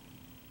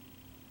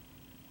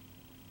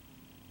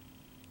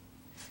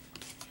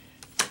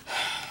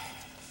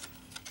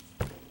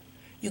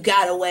 You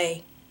got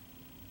away.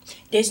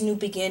 There's new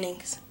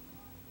beginnings.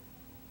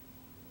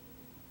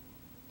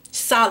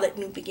 Solid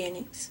new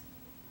beginnings.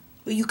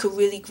 Where you could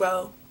really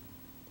grow.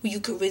 where you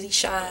could really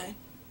shine.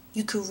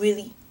 You could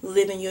really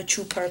live in your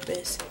true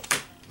purpose.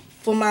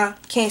 For my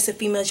Cancer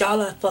females,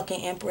 y'all are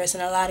fucking empress,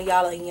 and a lot of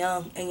y'all are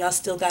young, and y'all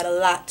still got a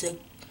lot to,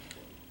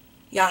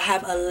 y'all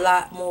have a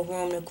lot more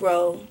room to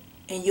grow,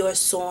 and you're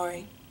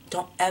soaring.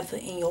 Don't ever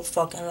in your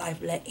fucking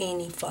life let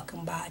any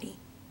fucking body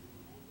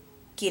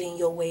get in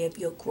your way of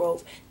your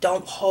growth.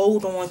 Don't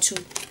hold on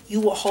to,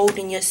 you were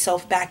holding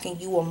yourself back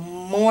and you were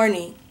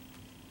mourning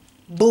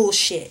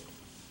bullshit.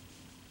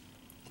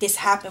 This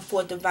happened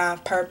for a divine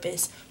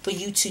purpose, for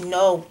you to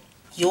know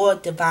your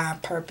divine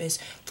purpose,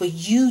 for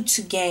you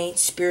to gain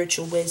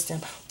spiritual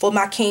wisdom. For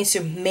my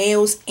Cancer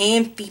males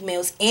and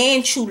females,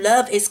 and true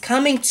love is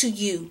coming to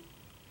you.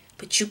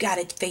 But you got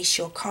to face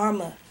your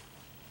karma.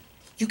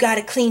 You got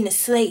to clean the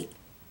slate.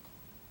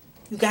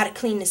 You got to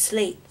clean the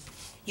slate.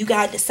 You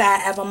got to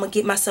decide if I'm going to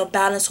get myself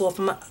balanced, or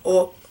am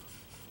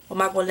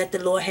I going to let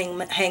the Lord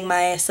hang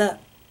my ass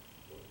up?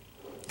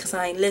 Because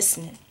I ain't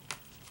listening.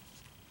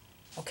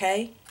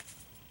 Okay?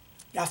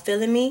 Y'all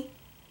feeling me?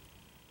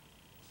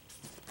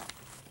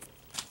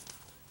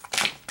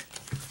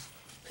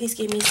 Please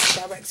give me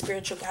some direct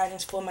spiritual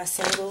guidance for my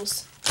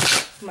singles,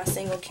 for my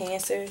single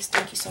Cancers.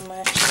 Thank you so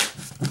much.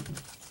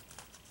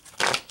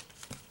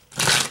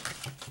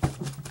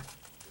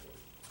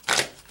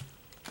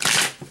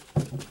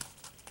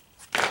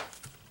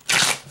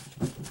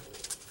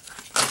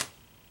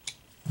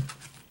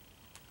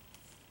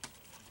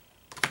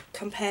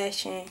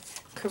 Compassion,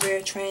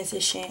 career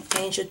transition,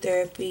 angel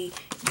therapy.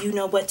 You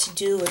know what to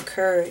do, and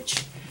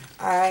courage.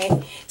 Alright,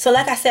 so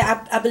like I said,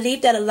 I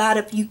believe that a lot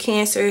of you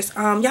Cancers,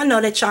 y'all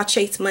know that y'all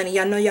chase money.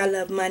 Y'all know y'all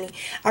love money.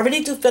 I really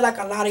do feel like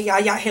a lot of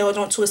y'all held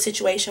on to a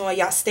situation, or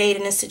y'all stayed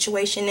in a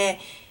situation that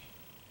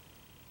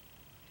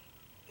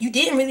you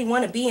didn't really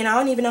want to be in. I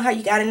don't even know how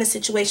you got in this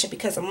situation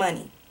because of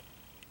money.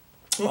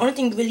 The only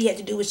thing you really had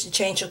to do was to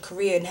change your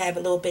career and have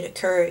a little bit of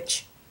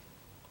courage.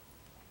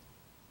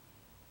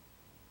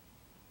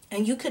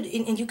 And you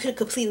could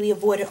completely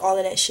avoided all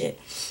of that shit.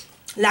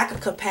 Lack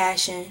of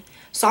compassion.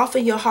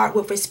 Soften your heart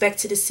with respect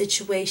to the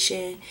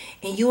situation,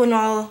 and you and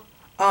all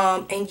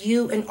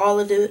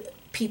of the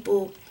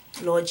people,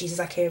 Lord Jesus,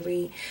 I can't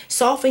read.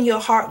 Soften your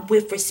heart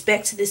with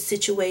respect to this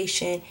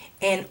situation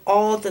and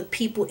all the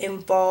people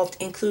involved,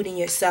 including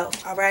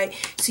yourself. All right,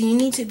 so you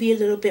need to be a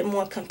little bit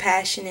more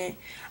compassionate.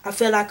 I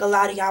feel like a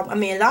lot of y'all,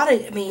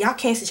 y'all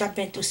Cancers, y'all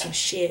been through some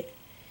shit.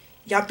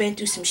 Y'all been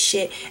through some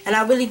shit, and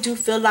I really do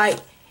feel like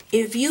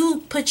if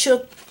you put your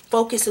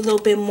focus a little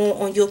bit more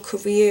on your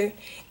career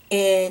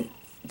and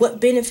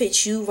what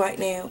benefits you right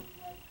now,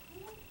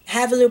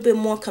 have a little bit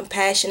more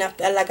compassion. I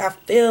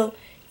feel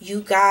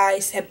you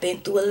guys have been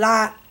through a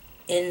lot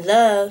in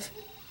love,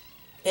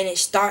 and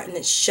it's starting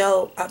to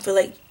show. I feel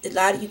like a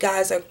lot of you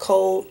guys are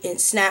cold and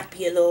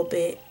snappy a little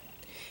bit,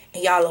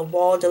 and y'all have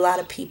walled a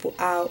lot of people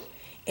out,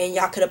 and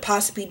y'all could have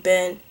possibly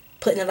been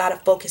putting a lot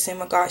of focus in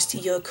regards to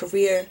your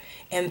career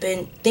and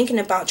been thinking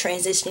about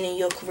transitioning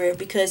your career,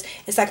 because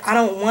it's like, I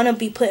don't want to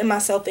be putting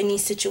myself in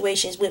these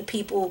situations with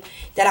people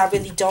that I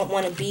really don't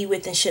want to be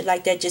with and shit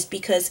like that just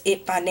because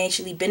it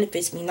financially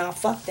benefits me. Nah,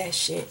 fuck that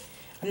shit.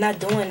 I'm not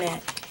doing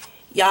that.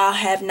 Y'all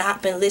have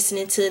not been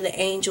listening to the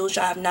angels.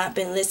 Y'all have not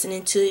been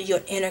listening to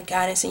your inner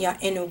guidance and your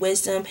inner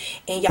wisdom,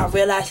 and y'all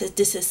realize that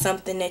this is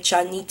something that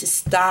y'all need to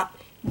stop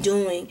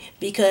doing,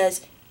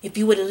 because if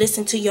you would have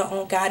listened to your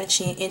own guidance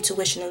and your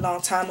intuition a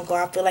long time ago,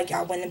 I feel like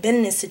y'all wouldn't have been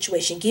in this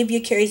situation. Give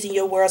your cares and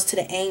your worries to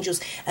the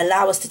angels.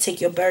 Allow us to take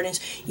your burdens.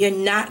 You're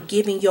not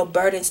giving your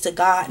burdens to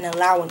God and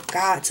allowing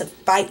God to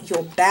fight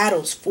your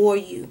battles for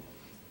you.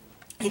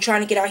 You're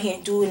trying to get out here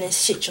and doing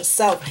this shit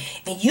yourself.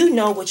 And you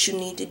know what you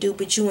need to do,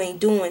 but you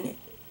ain't doing it.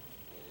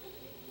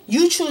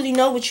 You truly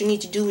know what you need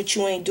to do, but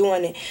you ain't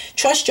doing it.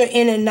 Trust your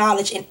inner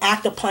knowledge and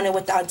act upon it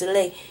without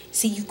delay.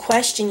 See, you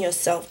question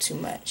yourself too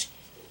much.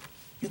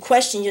 You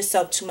question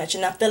yourself too much.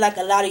 And I feel like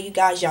a lot of you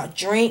guys, y'all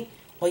drink,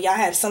 or y'all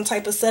have some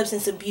type of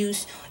substance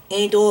abuse,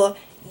 and or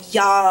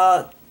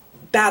y'all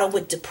battle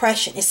with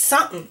depression. It's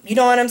something. You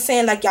know what I'm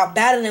saying? Like y'all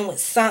battling with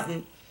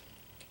something,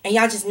 and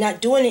y'all just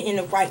not doing it in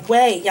the right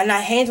way. Y'all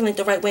not handling it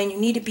the right way, and you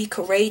need to be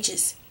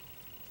courageous.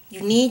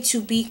 You need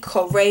to be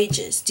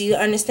courageous. Do you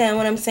understand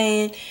what I'm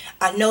saying?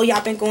 I know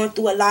y'all been going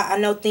through a lot. I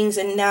know things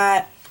are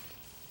not...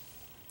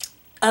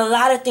 A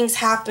lot of things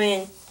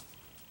happen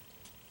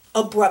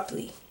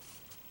abruptly.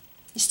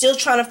 You're still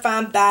trying to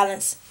find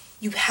balance.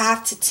 You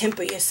have to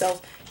temper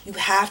yourself. You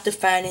have to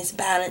find this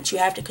balance. You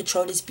have to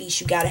control this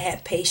beast. You got to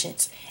have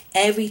patience.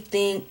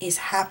 Everything is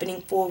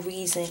happening for a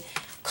reason.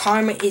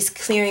 Karma is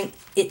clearing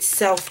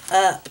itself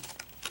up.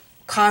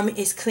 Karma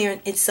is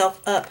clearing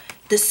itself up.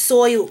 The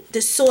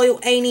soil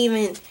ain't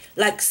even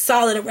like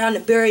solid around the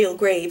burial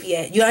grave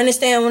yet. You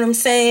understand what I'm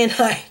saying?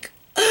 Like,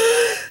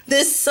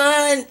 the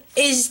sun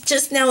is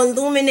just now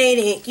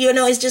illuminating. You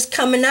know, it's just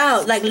coming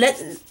out. Like, let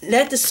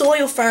the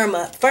soil firm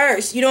up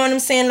first. You know what I'm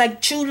saying?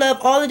 Like, true love,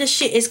 all of this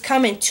shit is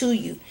coming to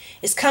you.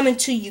 It's coming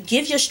to you.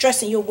 Give your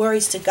stress and your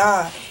worries to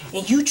God,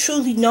 and you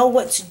truly know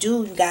what to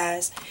do, you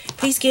guys.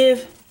 Please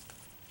give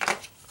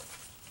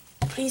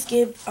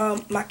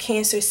my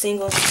Cancer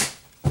singles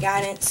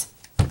guidance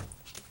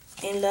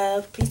in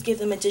love. Please give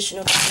them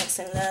additional guidance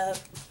in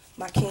love.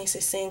 My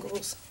Cancer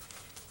singles.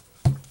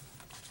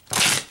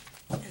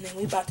 And then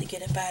we about to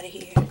get up out of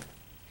here.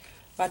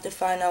 About to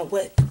find out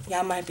what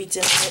y'all might be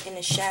dealing with in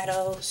the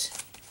shadows.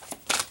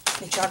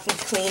 That y'all can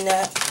clean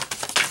up.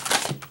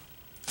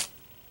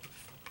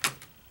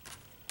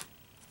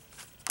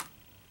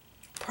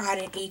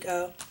 Pride and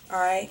ego.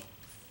 Alright?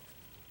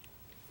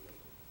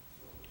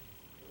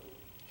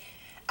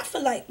 I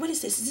feel like, what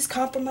is this? Is this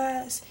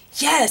compromise?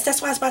 Yes,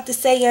 that's what I was about to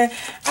say.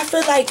 I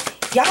feel like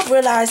y'all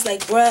realize, like,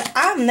 bruh,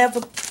 I'm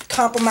never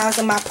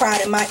compromising my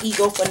pride and my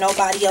ego for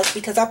nobody else,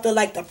 because I feel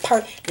like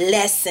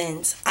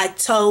lessons. I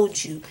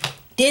told you.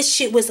 This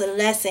shit was a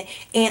lesson.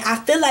 And I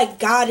feel like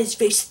God is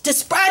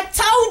I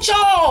told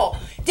y'all.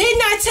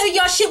 Didn't I tell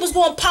y'all shit was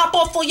going to pop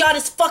off for y'all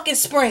this fucking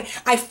spring?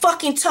 I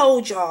fucking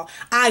told y'all.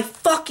 I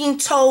fucking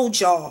told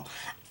y'all.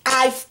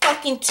 I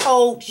fucking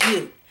told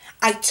you.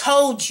 I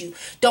told you,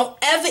 don't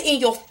ever in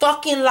your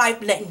fucking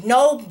life let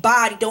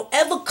nobody, don't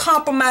ever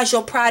compromise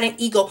your pride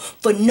and ego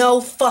for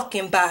no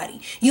fucking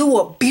body. You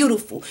are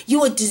beautiful.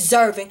 You are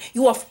deserving.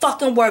 You are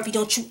fucking worthy.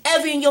 Don't you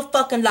ever in your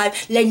fucking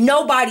life let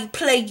nobody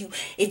play you.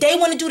 If they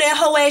want to do that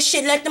whole ass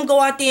shit, let them go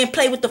out there and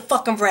play with the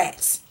fucking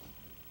rats.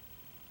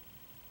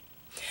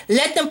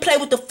 Let them play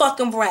with the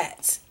fucking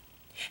rats.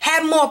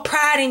 Have more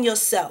pride in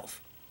yourself.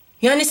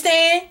 You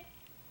understand?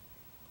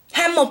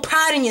 Have more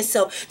pride in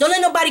yourself. Don't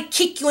let nobody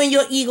kick you in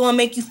your ego and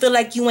make you feel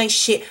like you ain't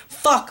shit.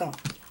 Fuck them.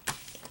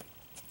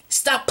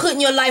 Stop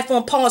putting your life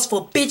on pause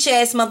for bitch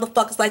ass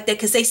motherfuckers like that,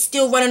 because they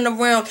still running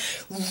around,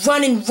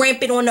 running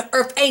rampant on the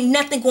earth. Ain't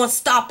nothing going to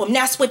stop them.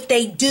 That's what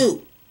they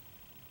do.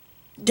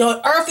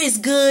 The earth is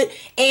good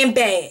and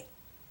bad.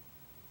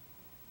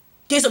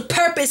 There's a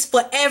purpose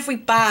for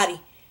everybody.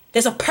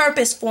 There's a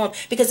purpose for them.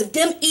 Because if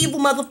them evil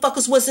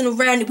motherfuckers wasn't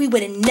around, we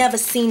would have never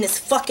seen this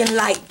fucking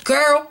light.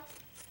 Girl.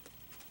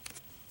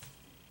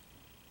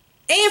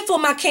 And for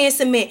my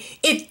Cancer men,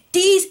 if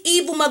these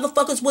evil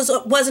motherfuckers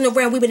wasn't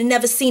around, we would have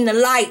never seen the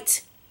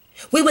light.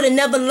 We would have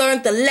never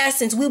learned the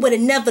lessons. We would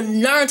have never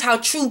learned how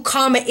true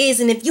karma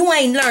is. And if you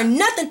ain't learned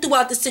nothing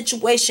throughout the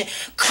situation,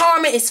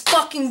 karma is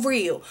fucking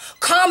real.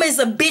 Karma is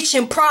a bitch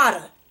in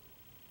Prada.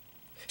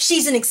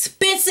 She's an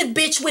expensive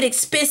bitch with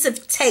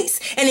expensive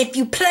taste. And if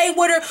you play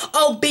with her,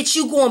 oh bitch,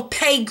 you gonna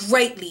pay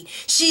greatly.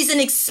 She's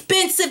an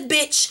expensive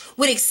bitch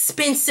with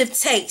expensive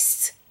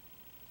taste.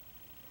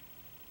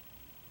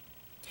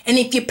 And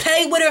if you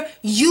play with her,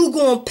 you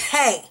gonna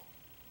pay.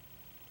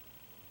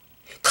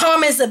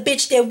 Karma is a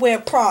bitch that wear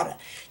Prada.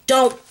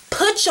 Don't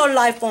put your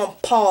life on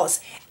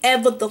pause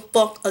ever the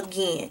fuck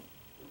again.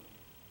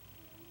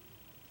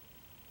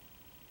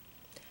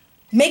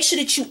 Make sure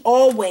that you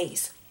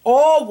always,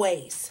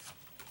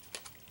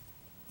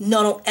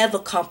 don't ever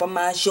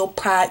compromise your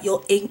pride,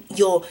 your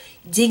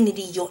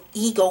dignity, your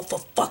ego for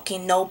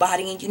fucking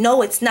nobody. And you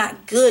know it's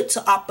not good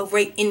to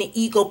operate in the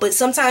ego, but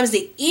sometimes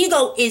the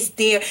ego is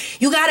there.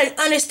 You got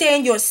to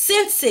understand your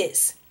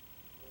senses.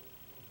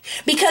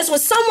 Because when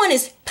someone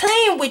is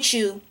playing with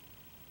you,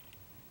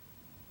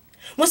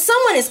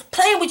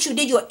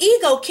 then your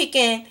ego kick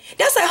in.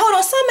 That's like, hold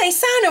on, something ain't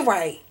sounding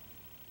right.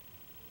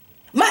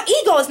 My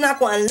ego is not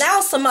going to allow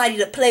somebody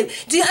to play.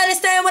 Do you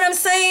understand what I'm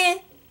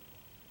saying?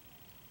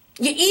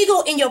 Your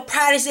ego and your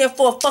pride is there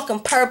for a fucking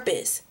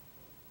purpose.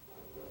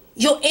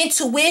 Your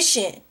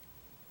intuition.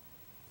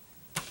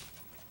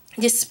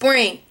 This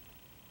spring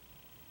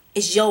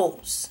is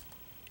yours.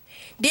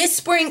 This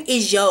spring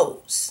is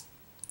yours.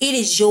 It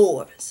is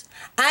yours.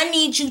 I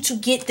need you to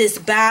get this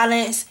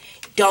balance.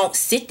 Don't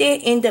sit there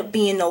and end up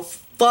being no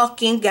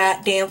fucking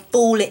goddamn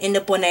fool and end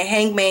up on that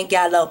hangman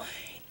gallows.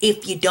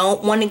 If you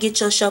don't want to get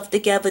yourself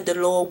together, the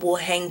Lord will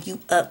hang you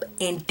up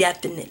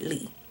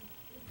indefinitely.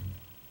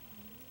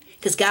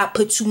 Because God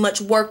put too much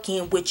work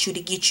in with you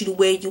to get you to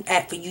where you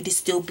at, for you to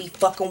still be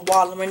fucking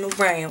wallowing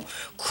around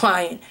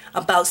crying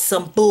about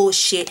some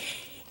bullshit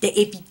that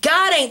if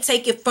God ain't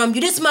take it from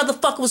you, this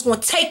motherfucker was going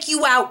to take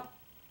you out.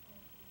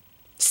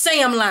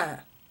 Say I'm lying.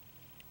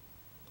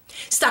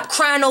 Stop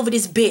crying over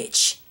this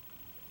bitch.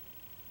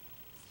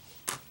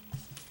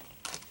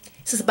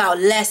 This is about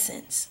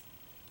lessons.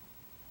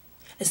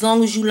 As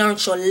long as you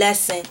learned your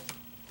lesson,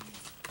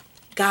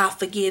 God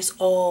forgives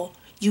all.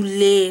 You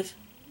live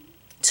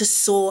to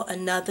soar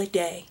another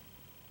day.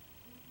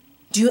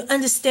 Do you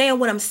understand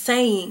what I'm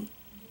saying?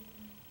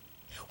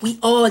 We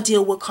all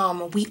deal with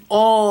karma. We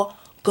all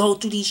go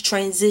through these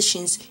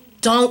transitions.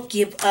 Don't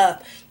give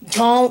up.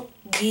 Don't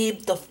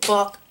give the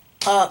fuck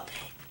up.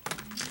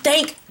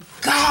 Thank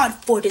God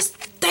for this.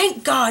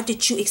 Thank God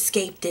that you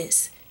escaped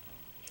this.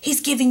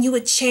 He's giving you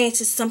a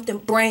chance at something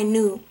brand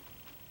new.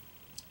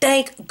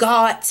 Thank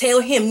God.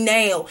 Tell him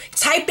now.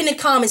 Type in the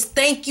comments.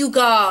 Thank you,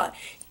 God.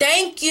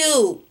 Thank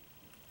you.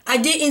 I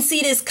didn't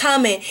see this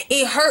coming.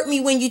 It hurt me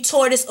when you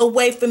tore this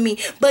away from me.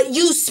 But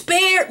you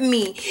spared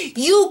me.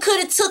 You could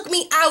have took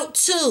me out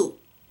too.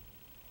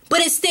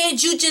 But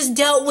instead you just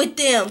dealt with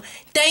them.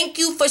 Thank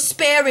you for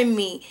sparing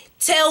me.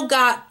 Tell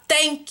God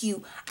thank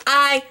you.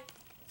 I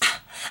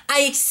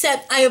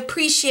accept, I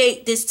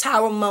appreciate this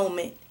tower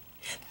moment.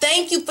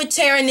 Thank you for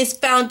tearing this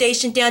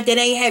foundation down that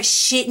ain't have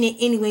shit in it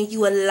anyway.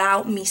 You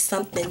allowed me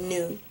something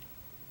new.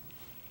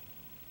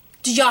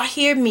 Do y'all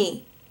hear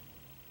me?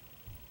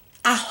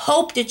 I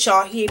hope that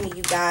y'all hear me,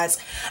 you guys.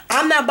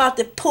 I'm not about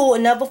to pull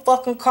another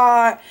fucking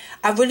card.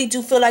 I really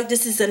do feel like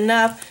this is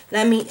enough.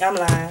 I'm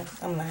lying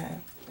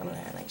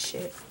like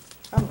shit.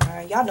 I'm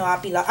lying. Y'all know I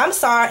be like, I'm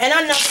sorry. And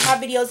I know my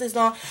videos is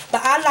long,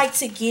 but I like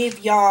to give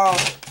y'all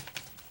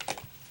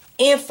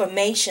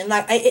information.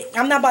 Like,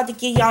 I'm not about to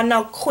give y'all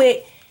no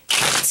quick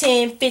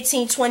 10,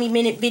 15, 20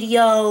 minute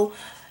video.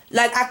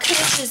 Like, I could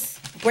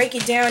just break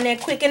it down that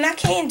quick, and I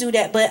can do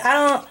that, but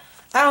I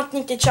don't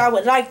think that y'all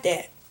would like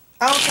that.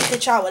 I don't think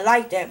that y'all would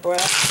like that, bruh.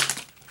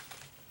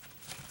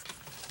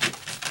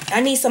 I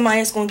need somebody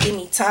that's gonna give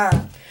me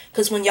time.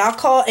 Because when y'all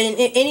call, and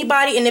if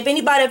anybody,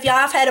 if y'all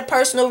have had a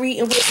personal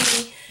reading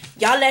with me,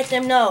 y'all let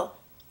them know.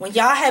 When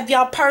y'all have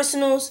y'all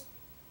personals,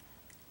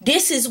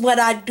 this is what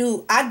I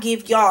do. I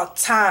give y'all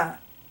time.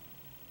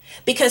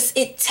 Because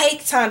it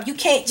takes time. You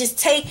can't just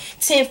take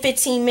 10,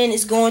 15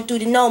 minutes going through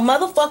the... No,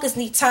 motherfuckers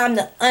need time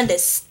to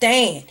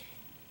understand.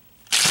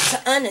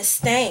 To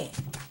understand.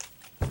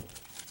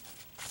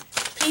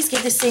 Please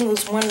give the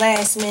singles one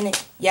last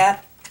minute.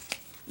 Yep.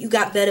 You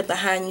got better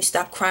behind you.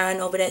 Stop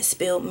crying over that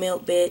spilled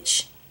milk,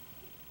 bitch.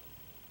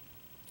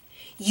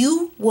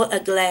 You were a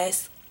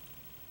glass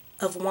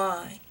of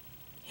wine.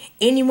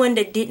 Anyone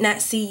that did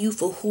not see you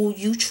for who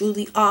you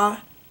truly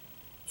are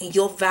and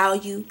your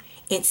value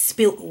and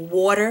spilled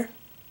water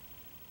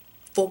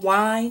for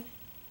wine,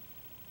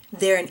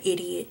 they're an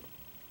idiot.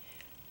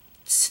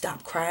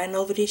 Stop crying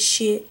over this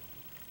shit.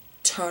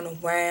 Turn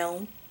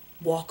around.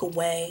 Walk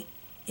away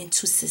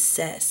into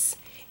success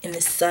in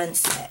the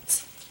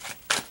sunset.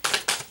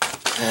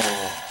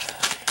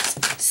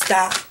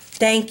 Stop.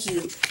 Thank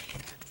you.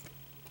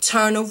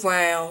 Turn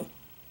around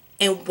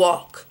and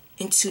walk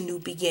into new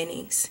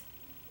beginnings.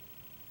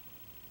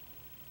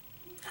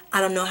 I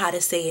don't know how to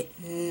say it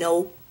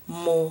no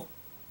more.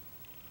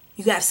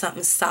 You got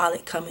something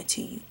solid coming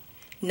to you.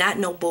 Not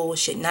no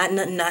bullshit. Not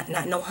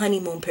no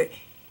honeymoon period.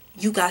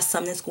 You got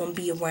something that's going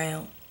to be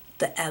around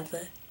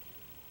forever.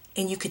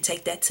 And you can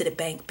take that to the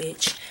bank,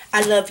 bitch.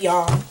 I love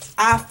y'all.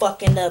 I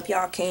fucking love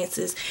y'all,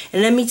 Cancers.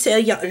 And let me tell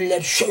y'all,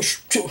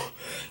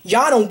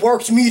 y'all done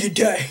worked me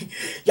today.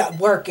 Y'all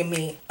working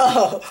me.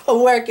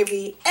 Oh, working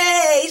me.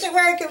 Hey, she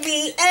working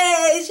me.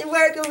 Hey, she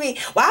working me.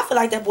 Well, I feel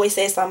like that boy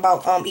said something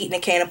about eating a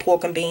can of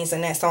pork and beans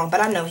in that song. But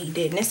I know he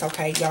didn't. It's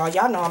okay, y'all.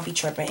 Y'all know I'll be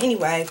tripping.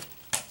 Anyway,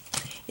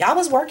 y'all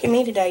was working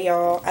me today,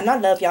 y'all. And I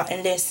love y'all.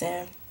 And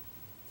listen,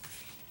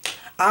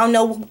 I don't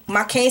know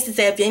my Cancers,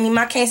 if any of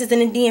my Cancers in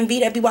the DMV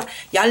that be watching,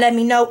 y'all let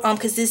me know,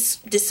 cause this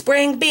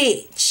spring,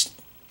 bitch,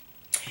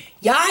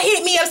 y'all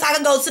hit me up so I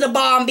can go to the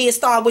bar and be a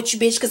star with you,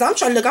 bitch, cause I'm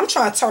trying to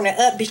turn it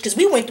up, bitch, cause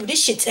we went through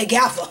this shit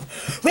together.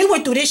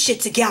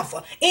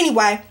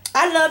 Anyway,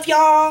 I love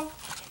y'all.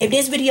 If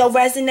this video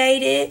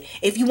resonated,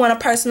 if you want a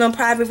personal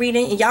private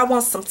reading and y'all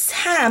want some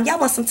time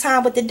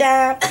with the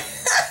dime,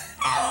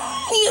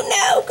 you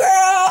know,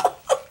 girl.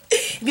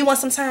 If you want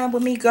some time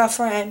with me,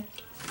 girlfriend,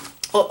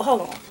 oh,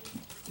 hold on.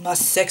 My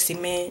sexy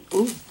man.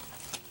 Ooh.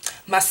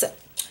 My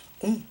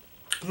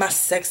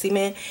sexy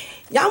man.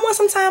 Y'all want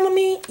some time with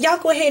me? Y'all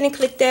go ahead and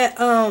click that,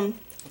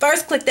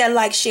 first click that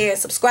like, share, and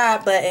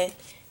subscribe button.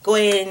 Go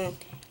ahead and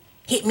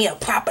hit me a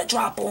proper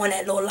drop on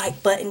that little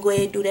like button. Go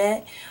ahead and do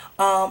that.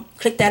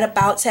 Click that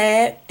about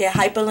tab. That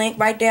hyperlink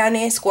right down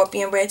there.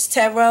 ScorpionReddz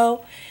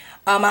Tarot.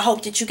 I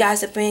hope that you guys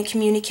have been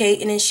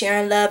communicating and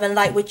sharing love and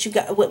light with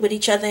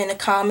each other in the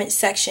comment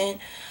section.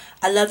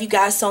 I love you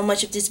guys so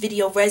much. If this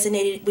video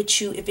resonated with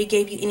you, if it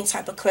gave you any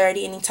type of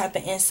clarity, any type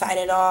of insight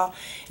at all,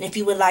 and if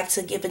you would like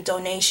to give a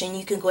donation,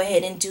 you can go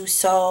ahead and do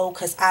so,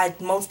 because I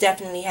most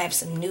definitely have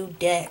some new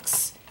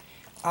decks.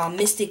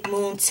 Mystic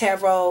Moon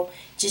Tarot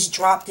just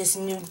dropped this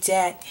new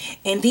deck,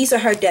 and these are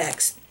her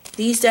decks.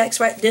 These decks,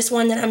 right, this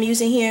one that I'm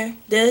using here,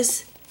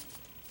 these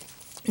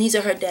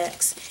are her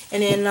decks.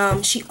 And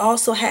then she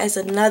also has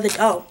another,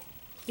 oh,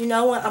 you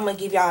know what, I'm going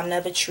to give y'all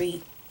another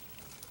treat.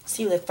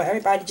 See, look, for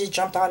everybody just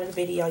jumped out of the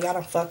video. Y'all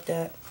done fucked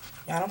up.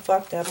 I'm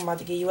about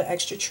to give you an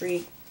extra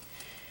treat.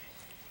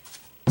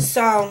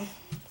 So,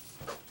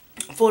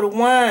 for the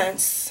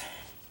ones.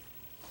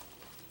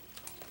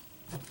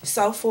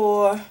 So,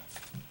 for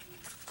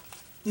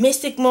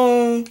Mystic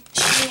Moon,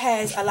 she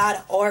has a lot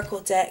of Oracle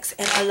decks.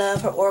 And I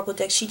love her Oracle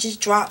decks. She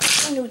just dropped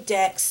 2 new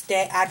decks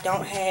that I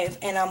don't have.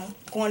 And I'm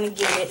going to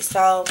get it.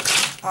 So,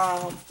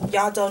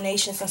 y'all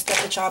donations and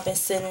stuff that y'all been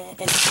sending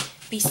and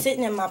be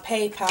sitting in my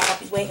PayPal. I'll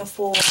be waiting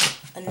for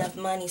enough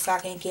money so I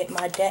can get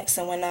my decks.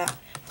 And when I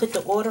put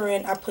the order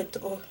in, I put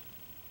the order.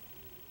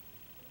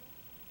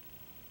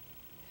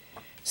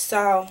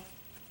 So,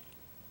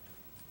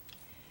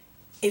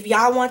 if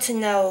y'all want to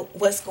know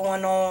what's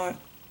going on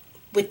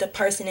with the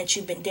person that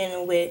you've been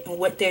dealing with and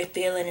what they're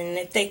feeling, and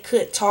if they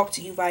could talk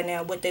to you right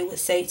now, what they would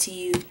say to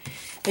you,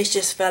 it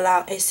just fell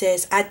out. It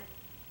says, I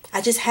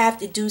just have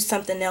to do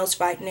something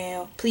else right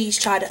now. Please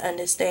try to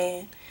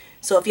understand.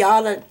 So if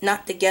y'all are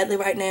not together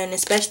right now, and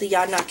especially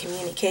y'all not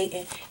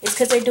communicating, it's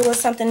because they're doing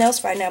something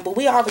else right now. But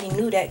we already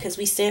knew that because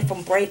we said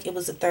from break it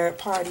was a third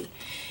party.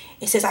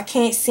 It says, I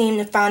can't seem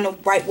to find the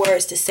right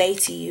words to say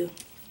to you.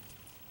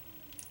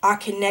 Our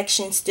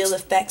connection still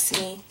affects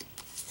me.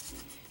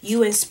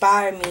 You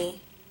inspire me.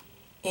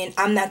 And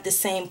I'm not the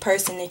same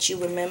person that you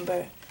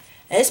remember.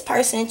 This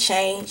person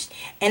changed.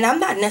 And I'm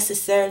not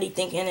necessarily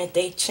thinking that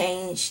they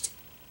changed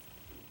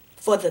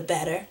for the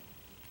better.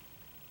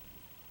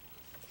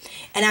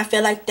 And I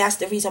feel like that's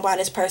the reason why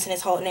this person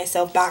is holding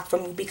themselves back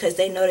from you. Because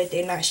they know that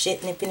they're not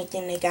shit. And if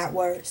anything, they got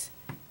worse.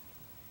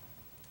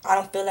 I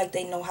don't feel like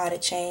they know how to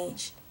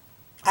change.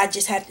 I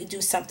just have to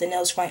do something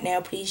else right now.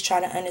 Please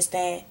try to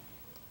understand.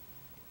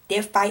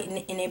 They're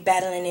fighting and they're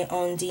battling their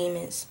own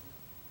demons.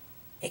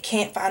 They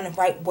can't find the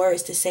right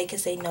words to say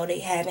because they know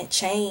they haven't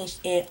changed.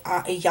 And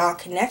y'all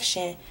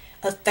connection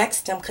affects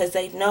them because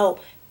they know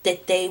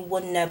that they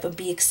will never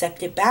be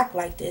accepted back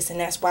like this. And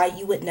that's why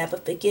you would never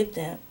forgive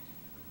them.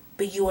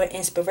 But you are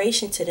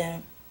inspiration to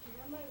them.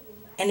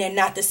 And they're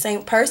not the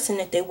same person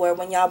that they were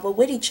when y'all were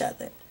with each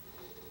other.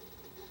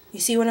 You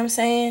see what I'm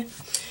saying?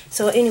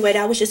 So anyway,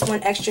 that was just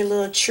one extra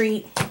little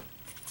treat.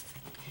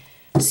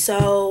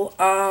 So,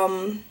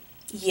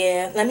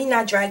 yeah, let me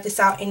not drag this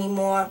out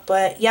anymore.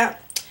 But, yeah.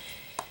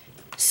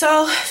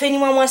 So, if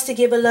anyone wants to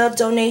give a love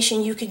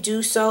donation, you could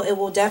do so. It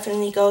will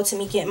definitely go to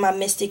me getting my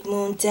Mystic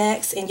Moon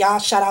decks. And y'all,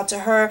 shout out to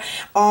her.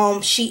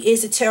 She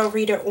is a tarot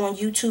reader on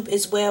YouTube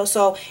as well.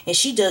 So, and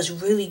she does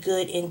really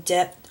good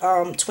in-depth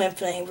twin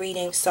flame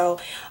reading. So,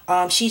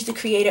 she's the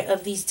creator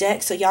of these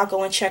decks. So, y'all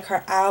go and check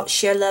her out.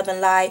 Share love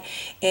and light.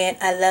 And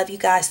I love you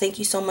guys. Thank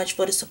you so much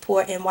for the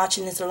support and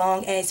watching this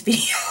long-ass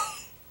video.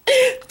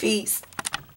 Peace.